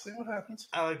 Let's see what happens.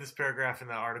 I like this paragraph in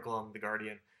the article on The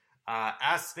Guardian.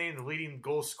 Asked to name the leading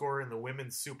goal scorer in the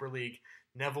Women's Super League,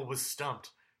 Neville was stumped.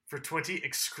 For 20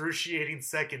 excruciating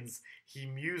seconds, he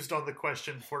mused on the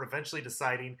question before eventually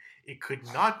deciding it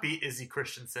could not be Izzy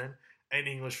Christensen, an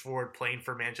English forward playing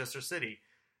for Manchester City.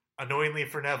 Annoyingly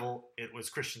for Neville, it was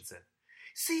Christensen.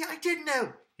 See, I didn't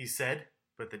know, he said,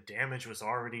 but the damage was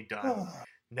already done.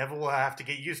 Neville will have to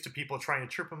get used to people trying to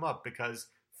trip him up because,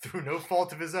 through no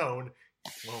fault of his own,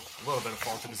 well, a little bit of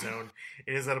fault of his own,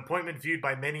 it is an appointment viewed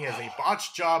by many as a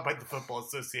botched job by the Football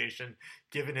Association,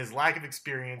 given his lack of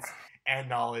experience and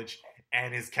knowledge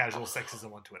and his casual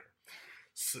sexism on Twitter.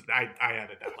 So I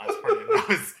added that last part in.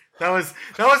 That was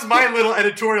my little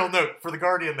editorial note for The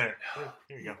Guardian there.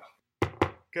 Here you go.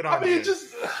 Good on you. I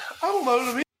don't know,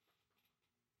 to me.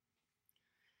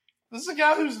 This is a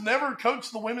guy who's never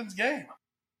coached the women's game.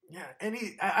 Yeah, and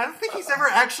I don't think he's ever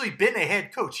actually been a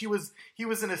head coach. He was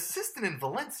an assistant in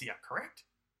Valencia, correct?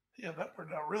 Yeah, that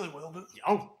worked out really well, didn't it?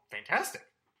 Oh, fantastic.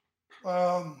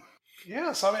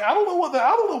 Yes, I don't know what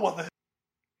the.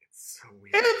 It's so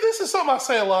weird. And this is something I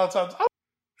say a lot of times.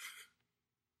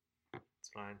 It's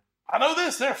fine. I know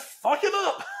this. They're fucking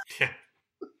up. Yeah.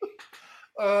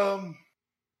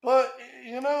 But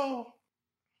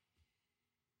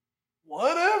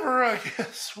whatever. I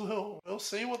guess we'll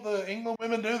see what the England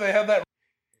women do. They have that.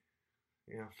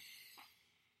 Yeah.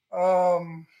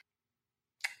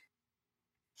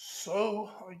 So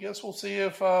I guess we'll see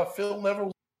if Phil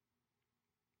Neville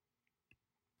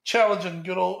challenging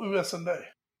good old US and Day.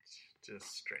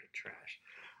 Just straight trash.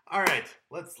 All right,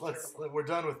 we're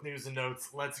done with news and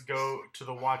notes. Let's go to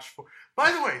the watch for.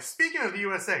 By the way, speaking of the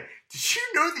USA, did you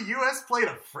know the US played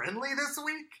a friendly this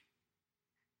week?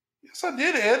 Yes, I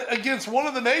did, Ed, against one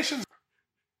of the nations.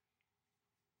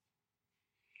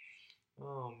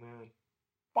 Oh, man.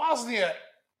 Bosnia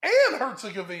and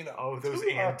Herzegovina. Oh, those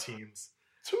teams.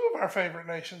 Two of our favorite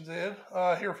nations, Ed,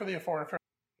 here for the Foreign Affairs.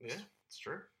 Yeah, it's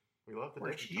true. We love the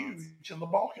We're debutantes. huge in the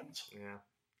Balkans. Yeah.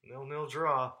 0-0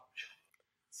 draw.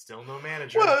 Still no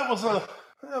manager. Well, it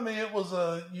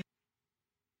wasn't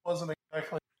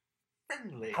exactly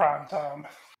friendly prime time.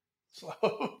 So,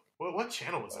 what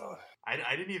channel was it?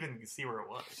 I didn't even see where it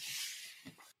was. I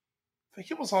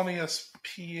think it was on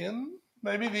ESPN.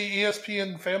 Maybe the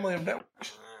ESPN family of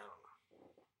networks.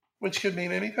 Which could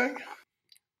mean anything.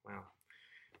 Wow.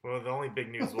 Well, the only big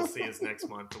news we'll see is next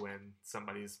month when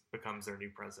somebody becomes their new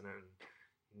president.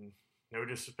 No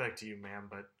disrespect to you, ma'am,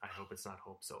 but I hope it's not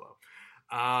Hope Solo.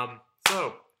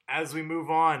 So, as we move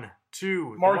on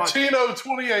to Martino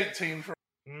 2018.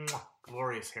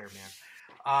 Glorious hair,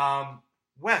 man.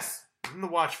 Wes, in the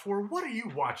watch for, what are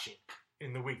you watching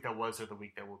in the week that was or the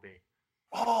week that will be?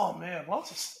 Oh man,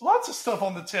 lots of stuff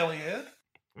on the telly, Ed.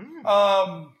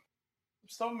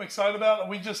 Stuff I'm excited about.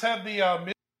 We just had the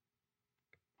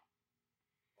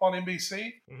on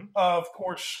NBC. Mm-hmm. Of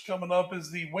course, coming up is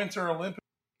the Winter Olympics.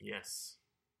 Yes.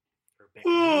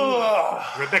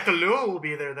 Rebecca Lua will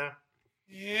be there, though.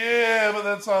 Yeah, but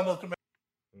that's not enough to make.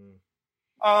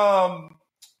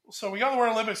 So we got the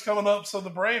Winter Olympics coming up. So the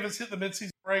Brave has hit the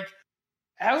midseason break.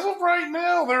 As of right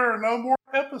now, there are no more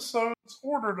episodes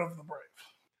ordered of the Brave.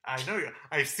 I know you.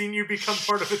 I've seen you become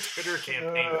part of a Twitter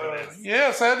campaign for this.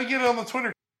 Yes, I had to get it on the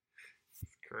Twitter.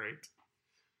 Great.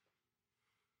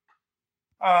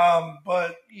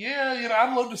 But yeah,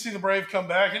 I'd love to see the Brave come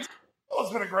back. It's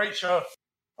been a great show.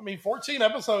 14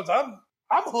 episodes. I'm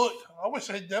hooked. I wish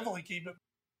they'd definitely keep it.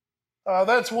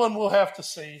 That's one we'll have to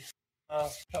see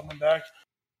coming back.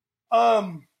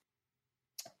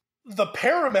 The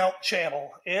Paramount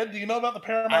Channel. Ed, do you know about the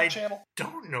Paramount Channel? I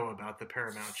don't know about the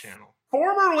Paramount Channel.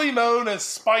 Formerly known as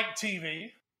Spike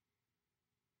TV.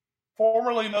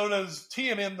 Formerly known as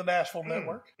TNN, the Nashville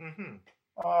Network.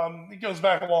 Mm-hmm. It goes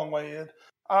back a long way, Ed.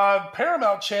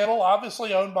 Paramount Channel,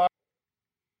 obviously owned by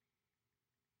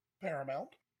Paramount.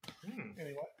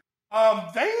 Anyway.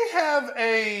 They have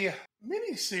a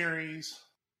mini-series.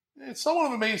 It's somewhat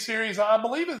of a mini-series. I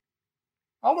believe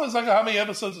I don't know exactly how many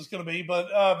episodes it's going to be,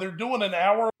 but they're doing an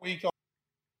hour a week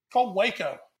called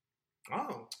Waco.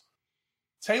 Oh.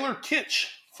 Taylor Kitsch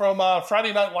from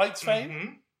Friday Night Lights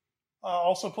fame.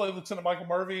 Also played Lieutenant Michael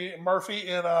Murphy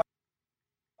in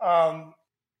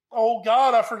oh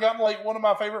God, I've forgotten one of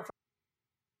my favorite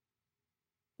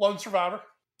Lone Survivor.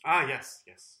 Ah, yes.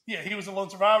 Yeah, he was a Lone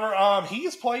Survivor. He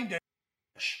is playing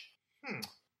Dash.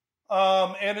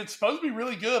 And it's supposed to be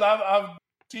really good. I've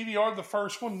DVR'd the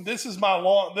first one. This is my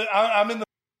I'm in the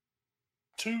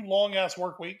 2 long ass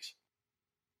work weeks,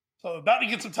 so about to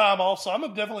get some time off. So I'm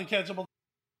gonna definitely catch up on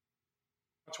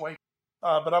Waco.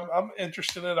 But I'm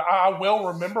interested in it. I will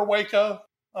remember Waco.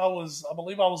 I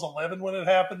believe I was 11 when it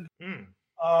happened.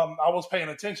 I was paying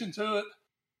attention to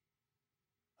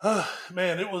it.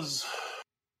 Man, it was.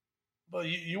 But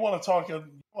you want to talk a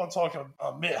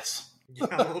mess? Yeah,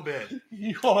 a little bit.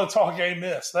 You want to talk a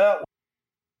mess? That was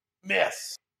a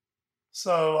mess.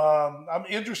 So I'm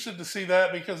interested to see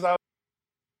that because I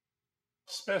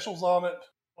specials on it,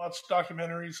 watch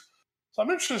documentaries. So I'm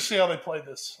interested to see how they play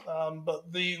this.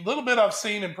 But the little bit I've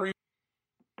seen in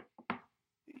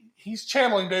he's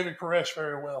channeling David Koresh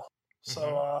very well.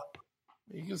 So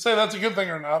you can say that's a good thing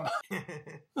or not.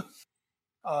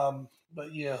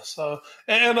 But yeah, so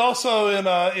and also in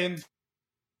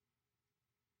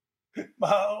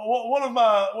one of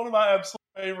my absolute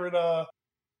favorite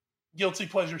guilty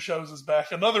pleasure shows is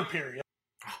back. Another Period.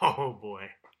 Oh boy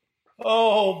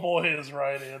is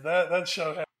right in that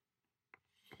show has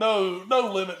no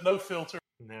limit, no filter.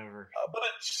 Never. But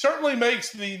it certainly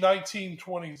makes the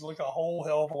 1920s look a whole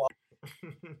hell of a lot.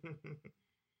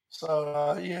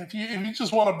 So yeah, if you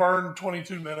just want to burn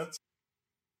 22 minutes,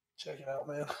 check it out,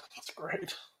 man. It's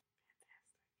great.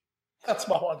 That's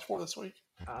my watch for this week.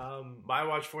 My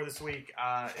watch for this week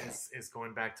is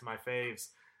going back to my faves.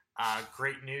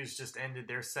 Great News just ended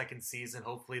their second season.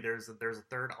 Hopefully there's a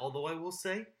third, although I will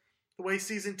say the way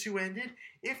season 2 ended,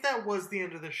 if that was the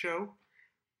end of the show,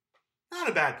 not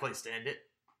a bad place to end it.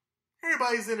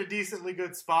 Everybody's in a decently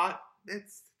good spot.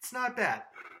 It's not bad.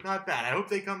 Not bad. I hope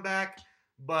they come back,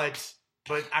 but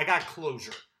I got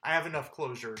closure. I have enough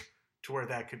closure to where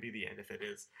that could be the end if it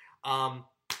is.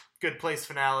 Good place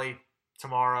finale.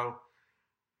 tomorrow.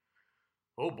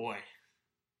 Oh boy.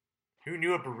 Who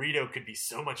knew a burrito could be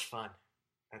so much fun?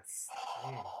 That's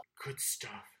good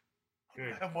stuff.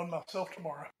 Good. I have one myself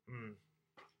tomorrow. And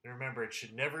remember, it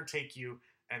should never take you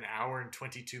an hour and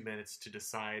 22 minutes to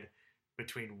decide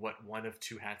between what one of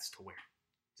two hats to wear.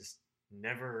 Just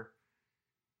never,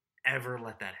 ever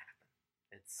let that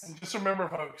happen. And just remember,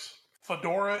 folks,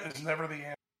 fedora is never the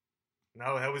answer.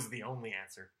 No, that was the only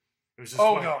answer. It was just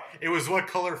no. It was what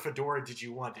color fedora did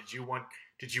you want? Did you want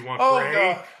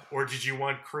gray or did you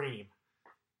want cream?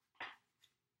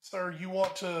 Sir, you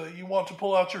want to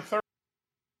pull out your third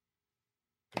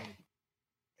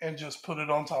and just put it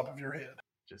on top of your head.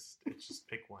 Just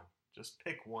pick one. Just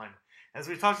pick one. As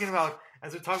we're talking about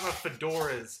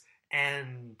fedoras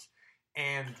and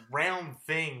round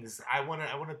things, I want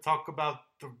to talk about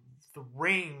the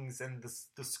rings and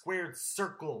the squared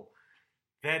circle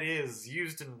that is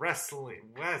used in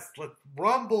wrestling.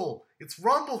 Rumble. It's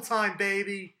Rumble time,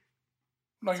 baby.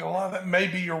 I'm not gonna lie, that may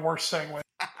be your worst segue.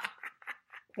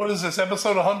 What is this,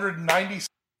 episode 190?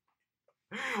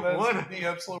 That's the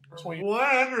absolute worst week.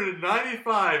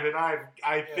 195, and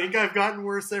I think I've gotten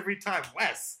worse every time.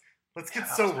 Wes, let's get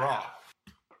so raw.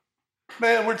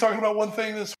 Man, we're talking about one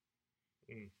thing this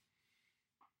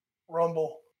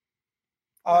Rumble.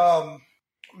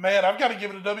 Man, I've got to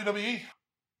give it to WWE.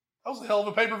 That was a hell of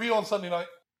a pay-per-view on Sunday night.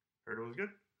 Heard it was good.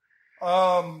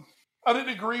 I didn't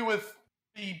agree with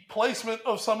the placement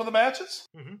of some of the matches.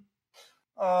 Mm-hmm.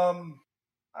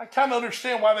 I kind of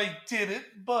understand why they did it,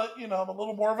 but, I'm a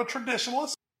little more of a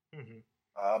traditionalist. Mm-hmm.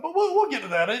 But we'll get to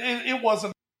that. It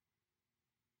wasn't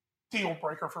a deal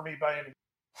breaker for me by any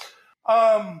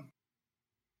means.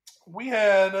 We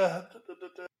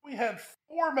had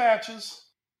 4 matches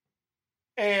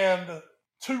and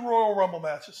 2 Royal Rumble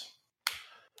matches.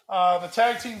 The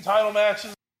tag team title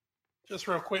matches, just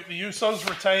real quick, the Usos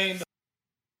retained.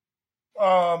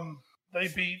 They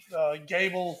beat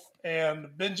Gable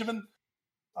and Benjamin.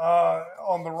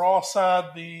 On the Raw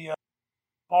side, the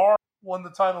Bar won the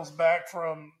titles back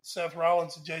from Seth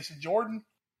Rollins and Jason Jordan.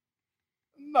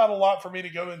 Not a lot for me to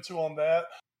go into on that.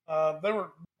 They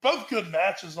were both good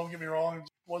matches, don't get me wrong. I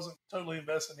wasn't totally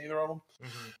invested in either of them.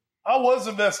 Mm-hmm. I was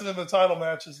invested in the title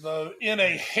matches, though, in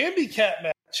a handicap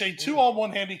match, a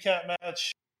 2-on-1 handicap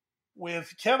match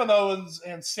with Kevin Owens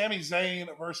and Sami Zayn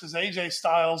versus AJ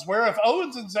Styles, where if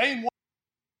Owens and Zayn won,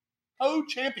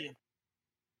 co-champion.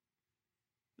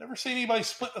 Never seen anybody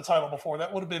split the title before.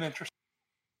 That would have been interesting.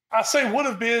 I say would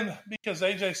have been because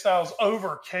AJ Styles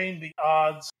overcame the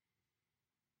odds,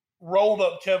 rolled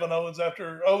up Kevin Owens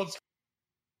after Owens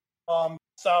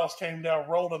Styles came down,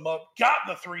 rolled him up, got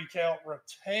the 3 count,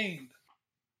 retained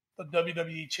the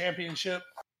WWE Championship.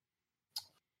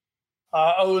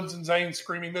 Owens and Zayn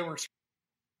screaming. They were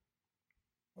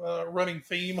running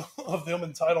theme of them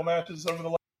in title matches over the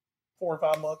last 4 or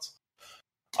 5 months.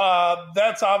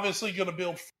 That's obviously going to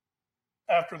build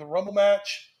after the Rumble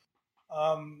match.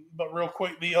 But real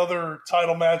quick, the other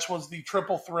title match was the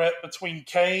triple threat between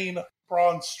Kane,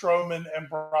 Braun Strowman, and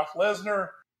Brock Lesnar.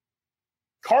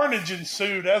 Carnage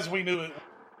ensued as we knew it.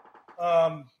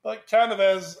 But kind of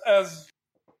as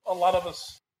a lot of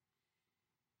us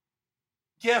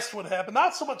guessed would happen.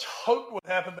 Not so much hoped would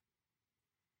happen.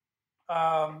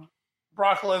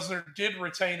 Brock Lesnar did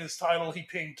retain his title. He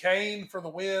pinned Kane for the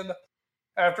win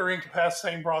after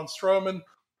incapacitating Braun Strowman.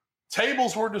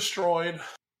 Tables were destroyed.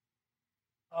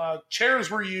 Chairs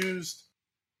were used.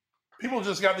 People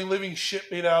just got the living shit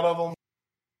beat out of them.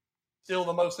 Still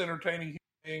the most entertaining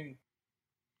thing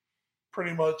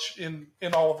pretty much in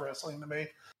all of wrestling to me.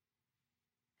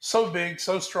 So big,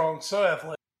 so strong, so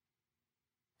athletic.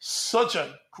 Such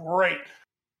a great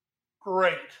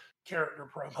character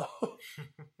promo.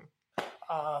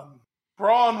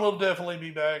 Braun will definitely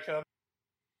be back. I'm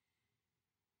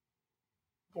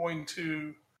going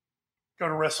to go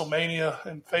to WrestleMania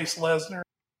and face Lesnar.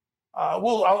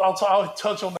 I'll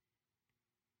touch on that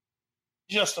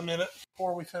in just a minute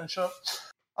before we finish up.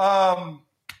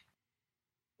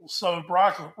 So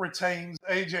Brock retains,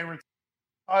 AJ retains.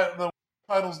 The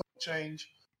titles don't change.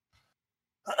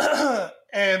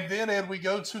 And then as we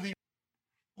go to the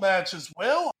match as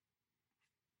well,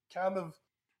 kind of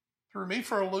threw me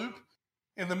for a loop.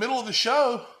 In the middle of the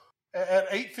show, at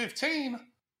 8:15,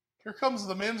 here comes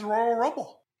the Men's Royal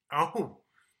Rumble. Oh.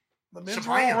 The Men's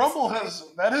Royal Rumble has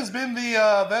been the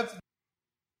that's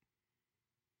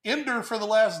ender for the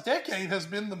last decade has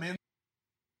been the men's.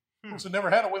 So never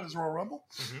had a Women's Royal Rumble.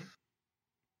 Mm-hmm.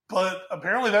 But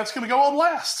apparently that's going to go on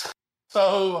last.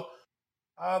 So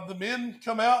the men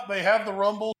come out. They have the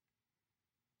Rumble.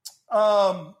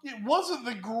 It wasn't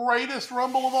the greatest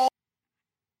Rumble of all,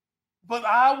 but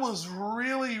I was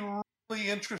really, really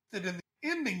interested in the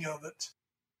ending of it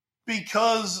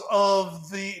because of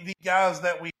the guys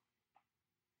that we.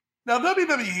 Now,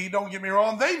 WWE, don't get me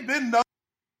wrong, they've been.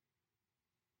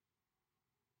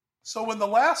 So when the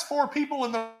last 4 people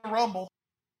in the Rumble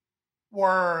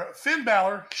were Finn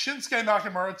Balor, Shinsuke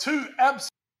Nakamura, 2 absolute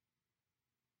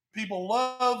people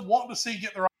love, want to see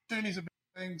get their opportunities and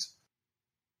big things.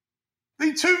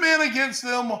 The 2 men against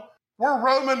them were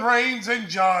Roman Reigns and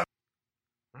John.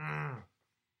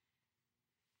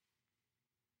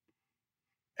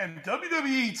 And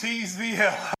WWE teased the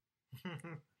hell out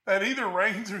that either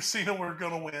Reigns or Cena were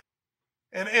going to win.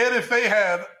 And Ed, if they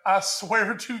had, I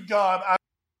swear to God,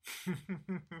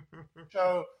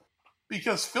 show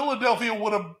because Philadelphia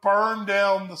would have burned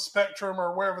down the Spectrum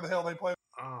or wherever the hell they played.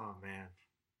 Oh, man.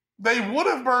 They would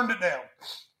have burned it down.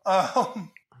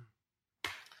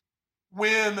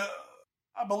 When,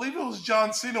 I believe it was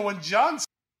John Cena,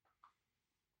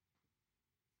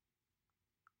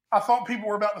 I thought people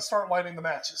were about to start lighting the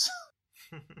matches.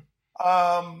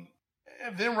 And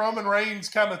then Roman Reigns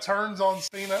kind of turns on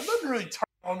Cena. It doesn't really turn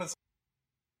on him,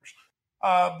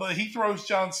 but he throws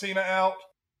John Cena out.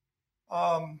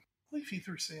 I believe he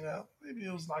threw Cena out. Maybe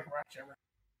it was Nakamura. I can't remember.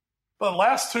 But the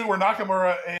last 2 were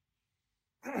Nakamura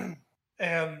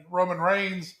and Roman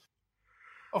Reigns.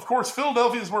 Of course,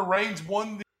 Philadelphia is where Reigns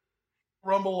won the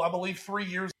Rumble, I believe, 3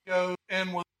 years ago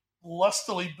and was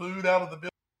lustily booed out of the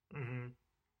building. Mm-hmm.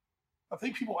 I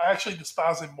think people actually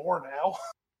despise him more now.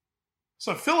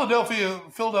 So Philadelphia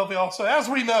also, as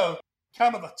we know,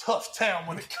 kind of a tough town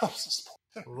when it comes to sports.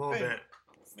 A little bit.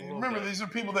 Remember, these are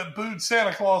people that booed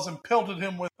Santa Claus and pelted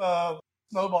him with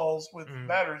snowballs with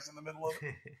batteries in the middle of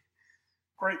it.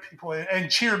 Great people.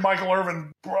 And cheered Michael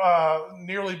Irvin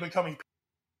nearly becoming.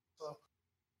 So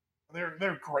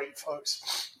they're great folks.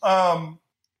 But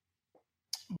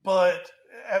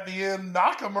at the end,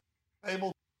 Nakamura was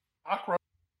able to knock Roman.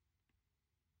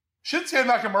 Shinsuke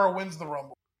Nakamura wins the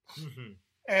Rumble. Mm-hmm.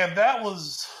 And that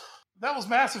was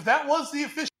massive. That was the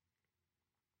official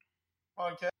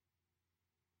podcast.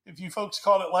 If you folks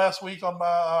caught it last week on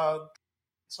my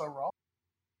So Raw,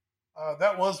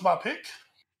 that was my pick.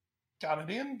 Got it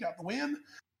in, got the win.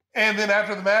 And then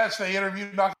after the match, they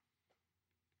interviewed Nakamura.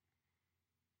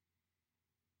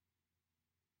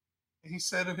 He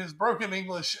said in his broken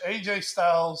English, AJ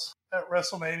Styles at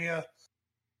WrestleMania.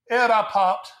 Ed, I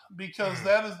popped because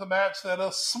that is the match that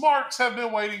us smarks have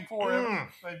been waiting for.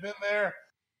 They've been there.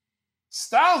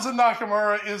 Styles and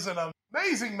Nakamura is an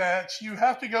amazing match. You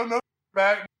have to go no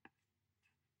back,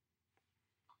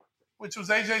 which was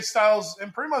AJ Styles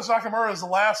and pretty much Nakamura's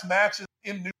last matches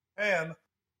in New Japan,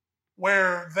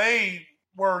 where they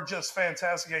were just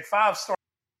fantastic. A 5-star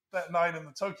that night in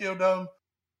the Tokyo Dome.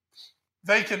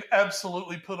 They can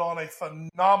absolutely put on a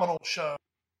phenomenal show.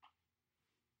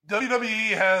 WWE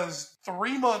has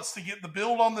 3 months to get the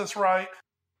build on this right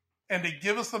and to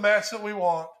give us the match that we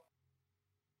want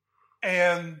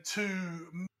and to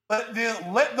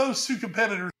let those 2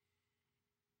 competitors.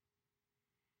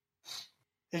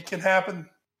 It can happen.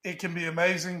 It can be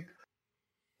amazing.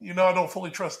 You know, I don't fully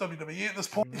trust WWE at this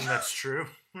point. That's true.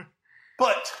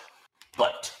 But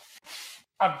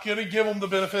I'm going to give them the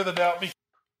benefit of the doubt.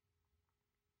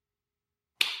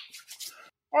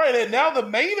 All right, and now the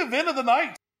main event of the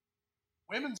night.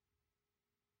 Women's.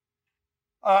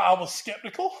 I was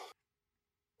skeptical.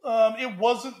 It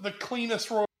wasn't the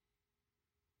cleanest Royal.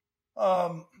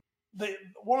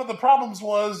 One of the problems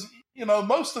was, you know,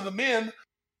 most of the men,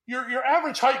 your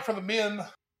average height for the men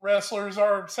wrestlers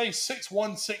are, say, 6'1",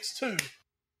 6'2".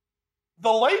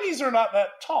 The ladies are not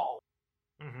that tall.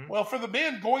 Mm-hmm. Well, for the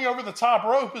men, going over the top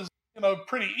rope is, you know,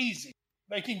 pretty easy.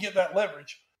 They can get that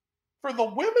leverage. For the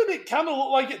women, it kind of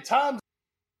looked like at times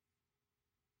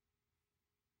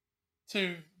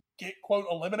to get, quote,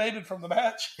 eliminated from the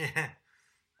match.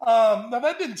 Now,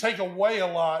 that didn't take away a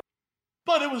lot,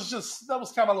 but it was just, that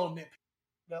was kind of a little nippy.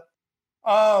 Yep.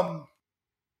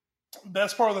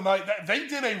 Best part of the night, they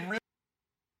did a really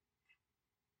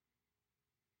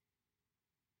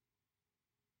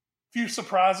few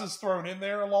surprises thrown in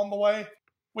there along the way,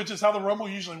 which is how the Rumble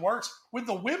usually works. With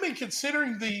the women,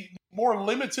 considering the more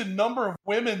limited number of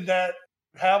women that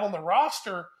you have on the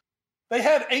roster, they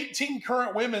had 18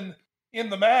 current women in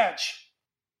the match.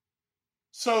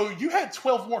 So you had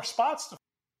 12 more spots to,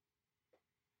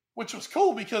 which was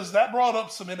cool because that brought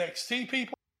up some NXT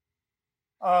people,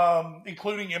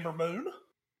 including Ember Moon.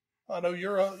 I know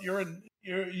you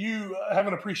have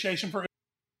an appreciation for it.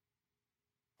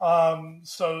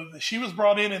 So she was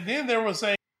brought in, and then there was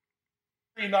a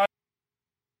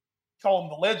call them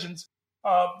the Legends,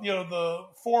 the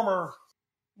former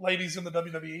ladies in the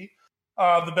WWE.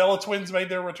 The Bella Twins made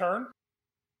their return.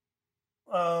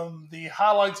 The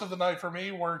highlights of the night for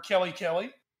me were Kelly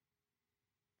Kelly.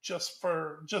 Just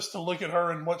to look at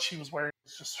her and what she was wearing,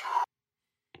 it's just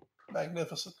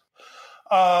magnificent.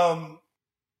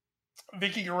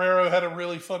 Vicky Guerrero had a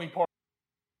really funny part.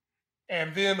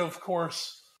 And then, of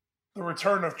course, the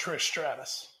return of Trish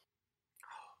Stratus.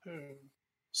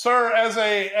 Sir, as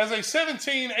a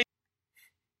 17, 18,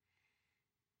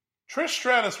 Trish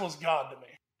Stratus was God to me.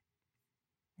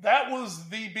 That was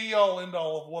the be-all,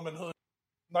 end-all of womanhood,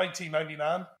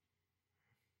 1999.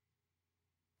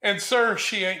 And, sir,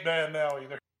 she ain't bad now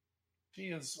either. She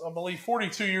is, I believe,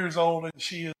 42 years old, and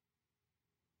she is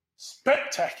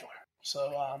spectacular.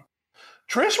 So,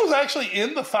 Trish was actually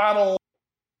in the final.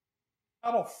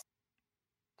 The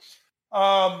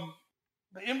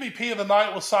MVP of the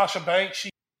night was Sasha Banks.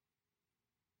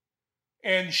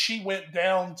 She went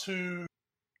down to.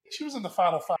 She was in the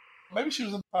final five. Maybe she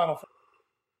was in the final five,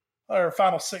 or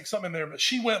final six, something in there. But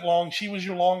she went long. She was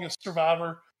your longest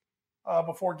survivor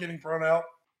before getting thrown out.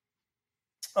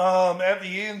 At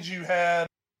the end, you had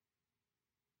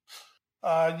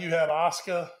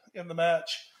Asuka in the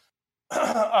match.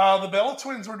 The Bella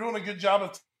Twins were doing a good job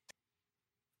of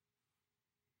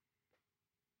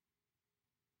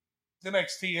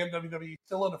NXT and WWE,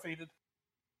 still undefeated.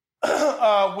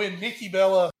 When Nikki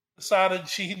Bella decided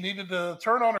she needed to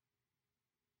turn on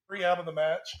her out of the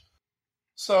match,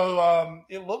 so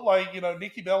it looked like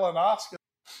Nikki Bella and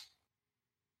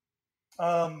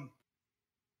Asuka.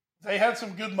 They had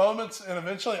some good moments, and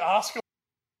eventually Asuka.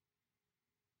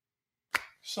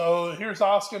 So here's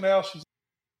Asuka now. She's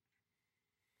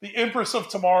the Empress of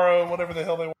Tomorrow, whatever the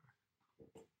hell they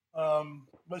want.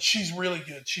 But she's really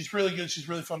good. She's really good. She's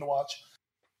really fun to watch.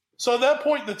 So at that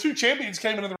point, the two champions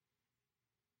came into the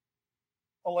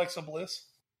Alexa Bliss.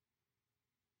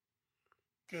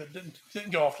 Good.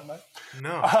 Didn't go off tonight.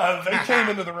 No. They came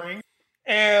into the ring,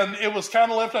 and it was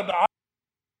kind of left up to Asuka.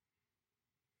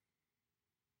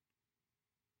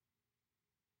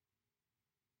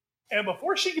 And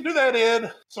before she could do that,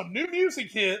 Ed, some new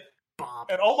music hit. Bob.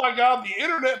 And oh my God, the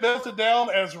internet melted down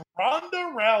as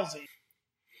Ronda Rousey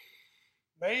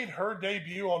made her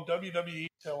debut on WWE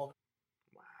television.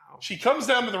 Wow. She comes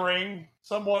down to the ring,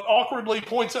 somewhat awkwardly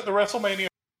points at the WrestleMania.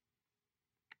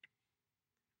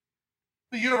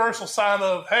 The universal sign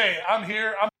of, hey, I'm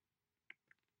here, I'm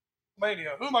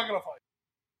Mania. Who am I going to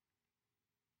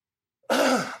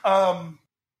fight?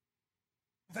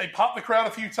 They popped the crowd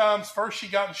a few times. First, she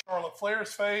got in Charlotte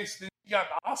Flair's face. Then she got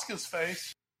in Asuka's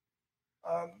face.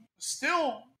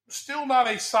 Still not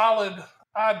a solid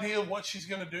idea of what she's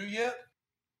going to do yet.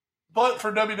 But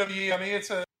for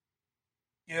WWE,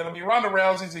 Ronda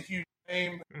Rousey's a huge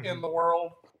name in the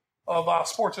world of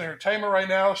sports and entertainment right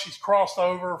now. She's crossed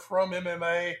over from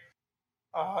MMA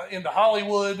into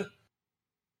Hollywood.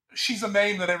 She's a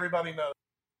name that everybody knows.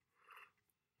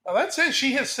 That said,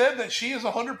 she has said that she is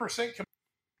 100% committed.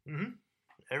 Mm-hmm.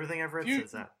 Everything I've read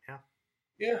says that. Yeah.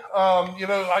 Yeah.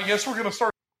 I guess we're going to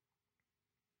start.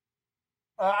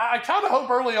 I kind of hope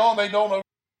early on they don't over.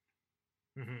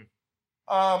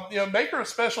 Mm-hmm. Make her a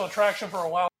special attraction for a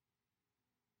while.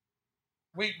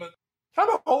 But kind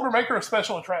of hold her, make her a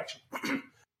special attraction.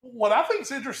 What I think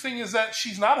is interesting is that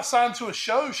she's not assigned to a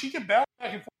show. She can bounce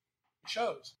back and forth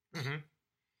shows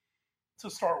to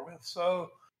start with. So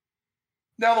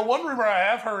now the one rumor I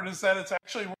have heard is that it's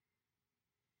actually a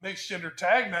mixed gender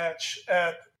tag match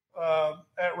at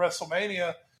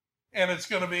WrestleMania, and it's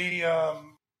going to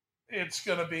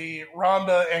be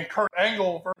Ronda and Kurt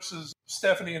Angle versus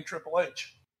Stephanie and Triple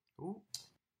H. Ooh.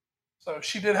 So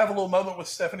she did have a little moment with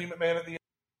Stephanie McMahon at the end.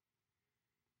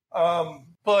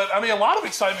 But I mean, a lot of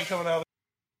excitement coming out of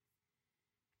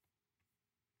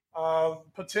it.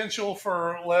 Potential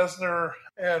for Lesnar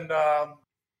and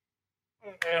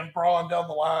Braun down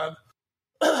the line.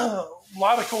 A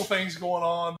lot of cool things going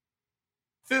on.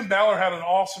 Finn Balor had an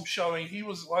awesome showing. He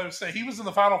was, like I say, he was in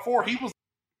the Final Four. He was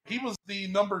the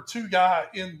number 2 guy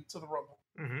into the Rumble.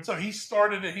 Mm-hmm. So he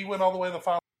started it. He went all the way to the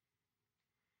final.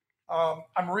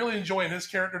 I'm really enjoying his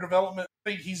character development. I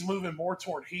think he's moving more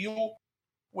toward heel,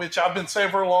 which I've been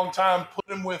saying for a long time.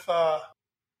 Put him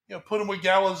with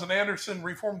Gallows and Anderson,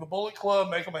 reform the Bullet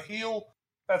Club, make him a heel.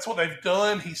 That's what they've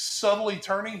done. He's subtly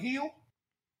turning heel.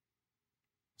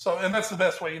 So, and that's the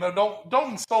best way.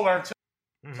 Don't install our so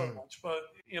much, but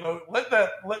let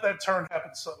that turn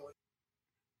happen subtly.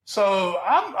 So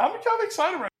I'm kind of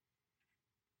excited right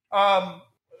now.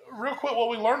 Real quick, what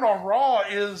we learned on Raw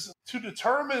is to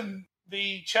determine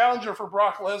the challenger for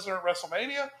Brock Lesnar at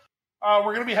WrestleMania,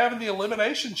 we're going to be having the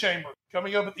Elimination Chamber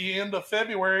coming up at the end of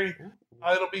February.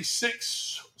 It'll be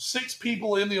six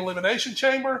people in the Elimination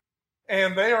Chamber,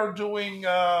 and they are doing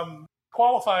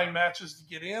qualifying matches to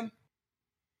get in.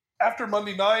 After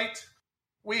Monday night,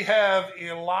 we have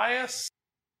Elias,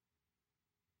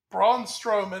 Braun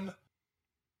Strowman,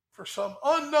 for some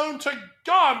unknown to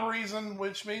God reason,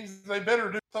 which means they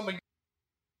better do something.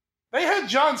 They had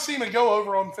John Cena go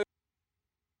over on Facebook.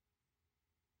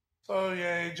 So,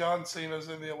 yay, John Cena's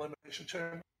in the Elimination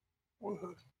Chamber.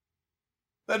 Woohoo.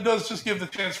 That does just give the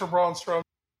chance for Braun Strowman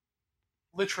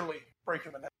literally break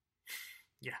him in half.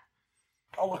 Yeah.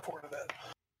 I'll look forward to that.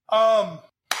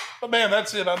 But, man,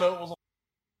 that's it. I know it was.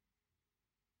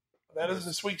 That is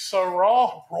this week's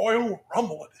Raw Royal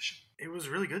Rumble edition. It was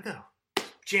really good, though.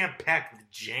 Jam-packed with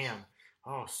jam.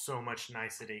 Oh, so much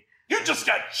nicety. You just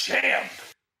got jammed.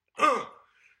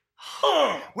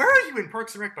 Where are you in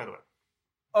Parks and Rec, by the way?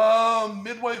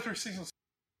 Midway through season 6.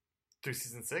 Through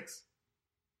season 6?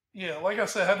 Yeah, like I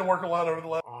said, I had to work a lot over the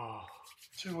last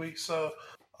 2 weeks. So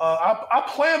I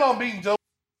plan on being done.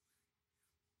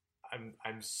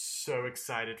 I'm so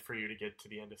excited for you to get to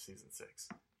the end of season 6.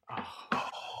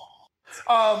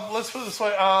 Let's put it this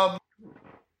way.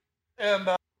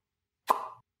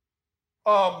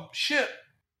 Shit.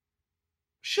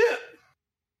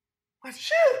 What?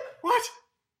 Shit. What?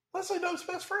 Leslie Knope's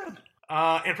best friend.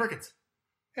 Ann Perkins.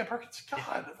 Ann Perkins.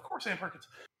 God, of course Ann Perkins.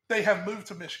 They have moved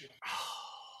to Michigan.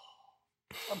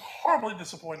 I'm horribly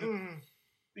disappointed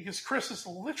because Chris is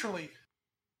literally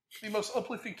the most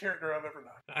uplifting character I've ever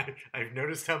known. I've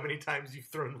noticed how many times you've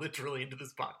thrown literally into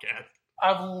this podcast.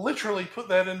 I've literally put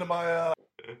that into my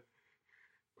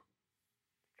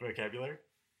vocabulary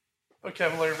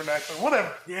vernacular,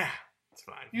 whatever. Yeah, it's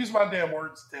fine. Use my damn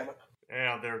words, damn it.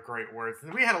 Yeah, they're great words.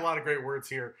 And we had a lot of great words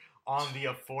here on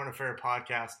the Foreign Affair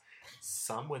podcast.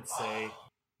 Some would say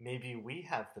maybe we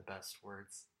have the best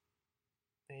words.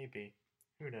 Maybe.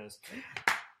 Who knows?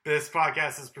 This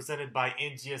podcast is presented by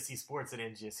NGSC Sports at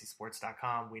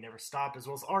ngscsports.com. We never stop, as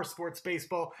well as our sports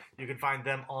baseball. You can find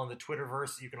them on the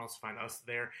Twitterverse. You can also find us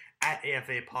there at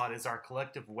AFA Pod is our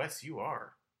collective. Wes, you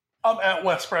are. I'm at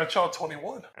Wes Bradshaw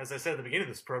 21. As I said at the beginning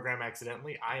of this program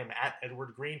accidentally, I am at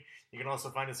Edward Green. You can also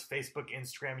find us Facebook,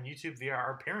 Instagram, and YouTube via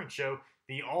our parent show,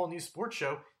 the All New Sports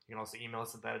Show. You can also email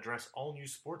us at that address,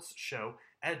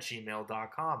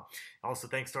 allnewsportsshow@gmail.com. Also,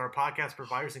 thanks to our podcast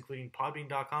providers, including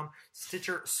Podbean.com,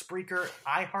 Stitcher, Spreaker,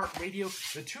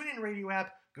 iHeartRadio, the TuneIn Radio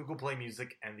app, Google Play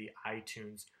Music, and the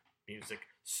iTunes Music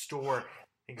Store.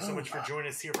 Thank you so much for joining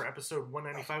us here for episode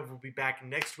 195. We'll be back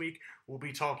next week. We'll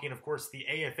be talking, of course, the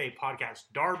AFA Podcast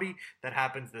Derby that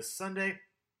happens this Sunday.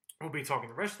 We'll be talking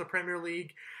the rest of the Premier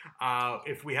League.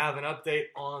 If we have an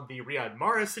update on the Riyad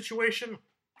Mahrez situation,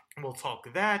 we'll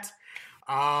talk that.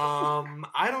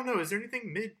 I don't know. Is there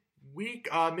anything midweek?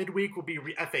 Midweek will be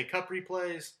FA Cup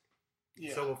replays.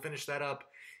 Yeah. So we'll finish that up,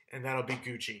 and that'll be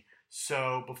Gucci.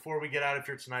 So before we get out of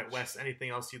here tonight, Wes, anything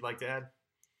else you'd like to add?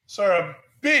 Sir, a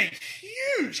big,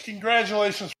 huge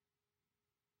congratulations.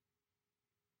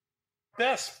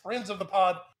 Best friends of the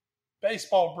pod,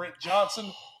 baseball Britt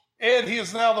Johnson. And he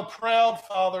is now the proud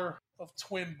father of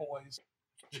twin boys.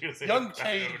 Young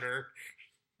Cade.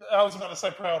 I was about to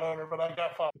say proud owner, but I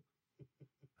got father.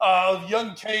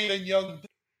 Young Cade and young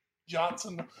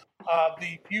Johnson,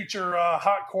 the future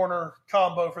hot corner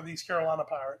combo for these Carolina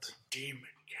Pirates. Demon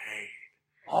Cade.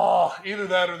 Oh, either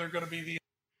that or they're going to be the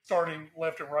starting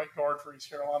left and right guard for East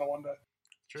Carolina one day.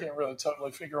 Sure. Can't really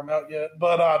totally figure them out yet.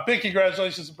 But big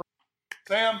congratulations to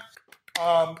Sam.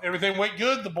 Everything went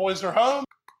good. The boys are home.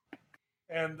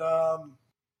 And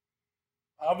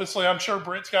obviously, I'm sure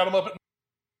Britt's got them up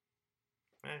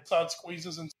at side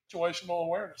squeezes and situational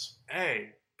awareness.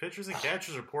 Hey, pitchers and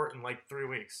catchers report in like 3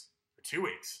 weeks. 2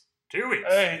 weeks. 2 weeks.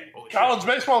 Hey, college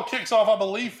baseball kicks off, I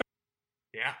believe.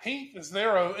 Yeah. Pete is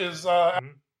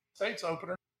State's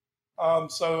opener.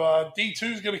 So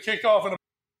D2 is going to kick off in a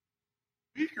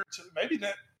week or two.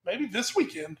 Maybe this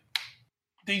weekend.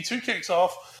 D2 kicks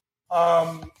off.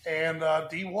 And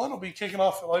D1 will be kicking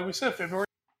off, like we said, February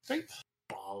 16th.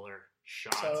 Baller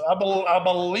shot. So I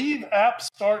believe App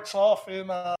starts off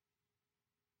in UNC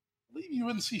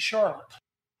Charlotte.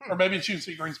 Or maybe it's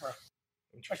UNC Greensboro. I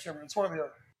can't remember. It's one or the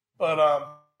other. But,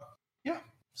 yeah.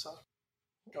 So,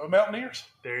 go Mountaineers.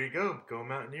 There you go. Go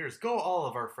Mountaineers. Go all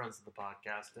of our friends of the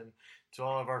podcast. And to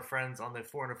all of our friends on the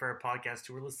Foreign Affair podcast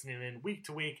who are listening in week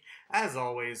to week, as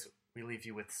always, we leave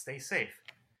you with stay safe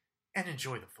and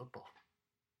enjoy the football.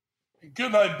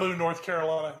 Good night, Boo, North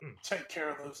Carolina. Take care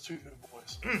of those two new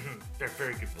boys. They're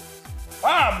very good boys.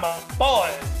 I'm a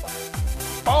boy.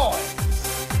 Boy.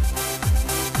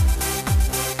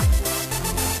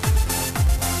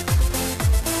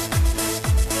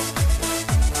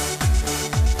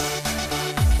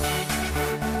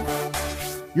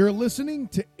 You're listening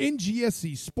to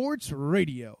NGSC Sports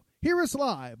Radio. Hear us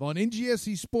live on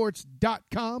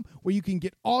ngscsports.com, where you can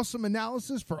get awesome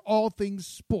analysis for all things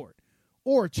sport.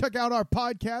 Or check out our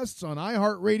podcasts on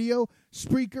iHeartRadio,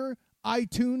 Spreaker,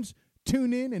 iTunes,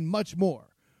 TuneIn, and much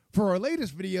more. For our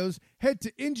latest videos, head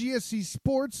to NGSC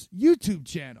Sports YouTube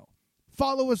channel.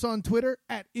 Follow us on Twitter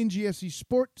at NGSC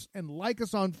Sports and like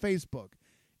us on Facebook.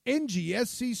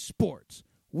 NGSC Sports.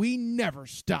 We never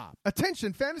stop.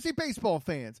 Attention fantasy baseball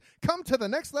fans. Come to the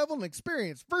next level and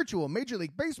experience virtual Major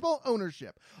League Baseball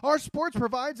ownership. Our sports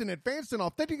provides an advanced and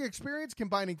authentic experience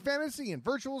combining fantasy and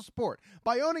virtual sport.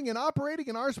 By owning and operating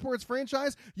an our sports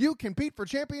franchise, you compete for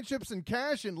championships and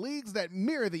cash in leagues that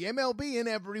mirror the MLB in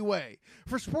every way.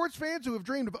 For sports fans who have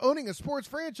dreamed of owning a sports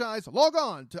franchise, log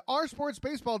on to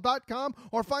oursportsbaseball.com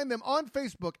or find them on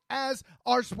Facebook as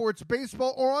Our Sports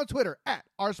Baseball or on Twitter at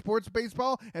Our Sports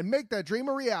Baseball and make that dream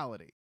a reality.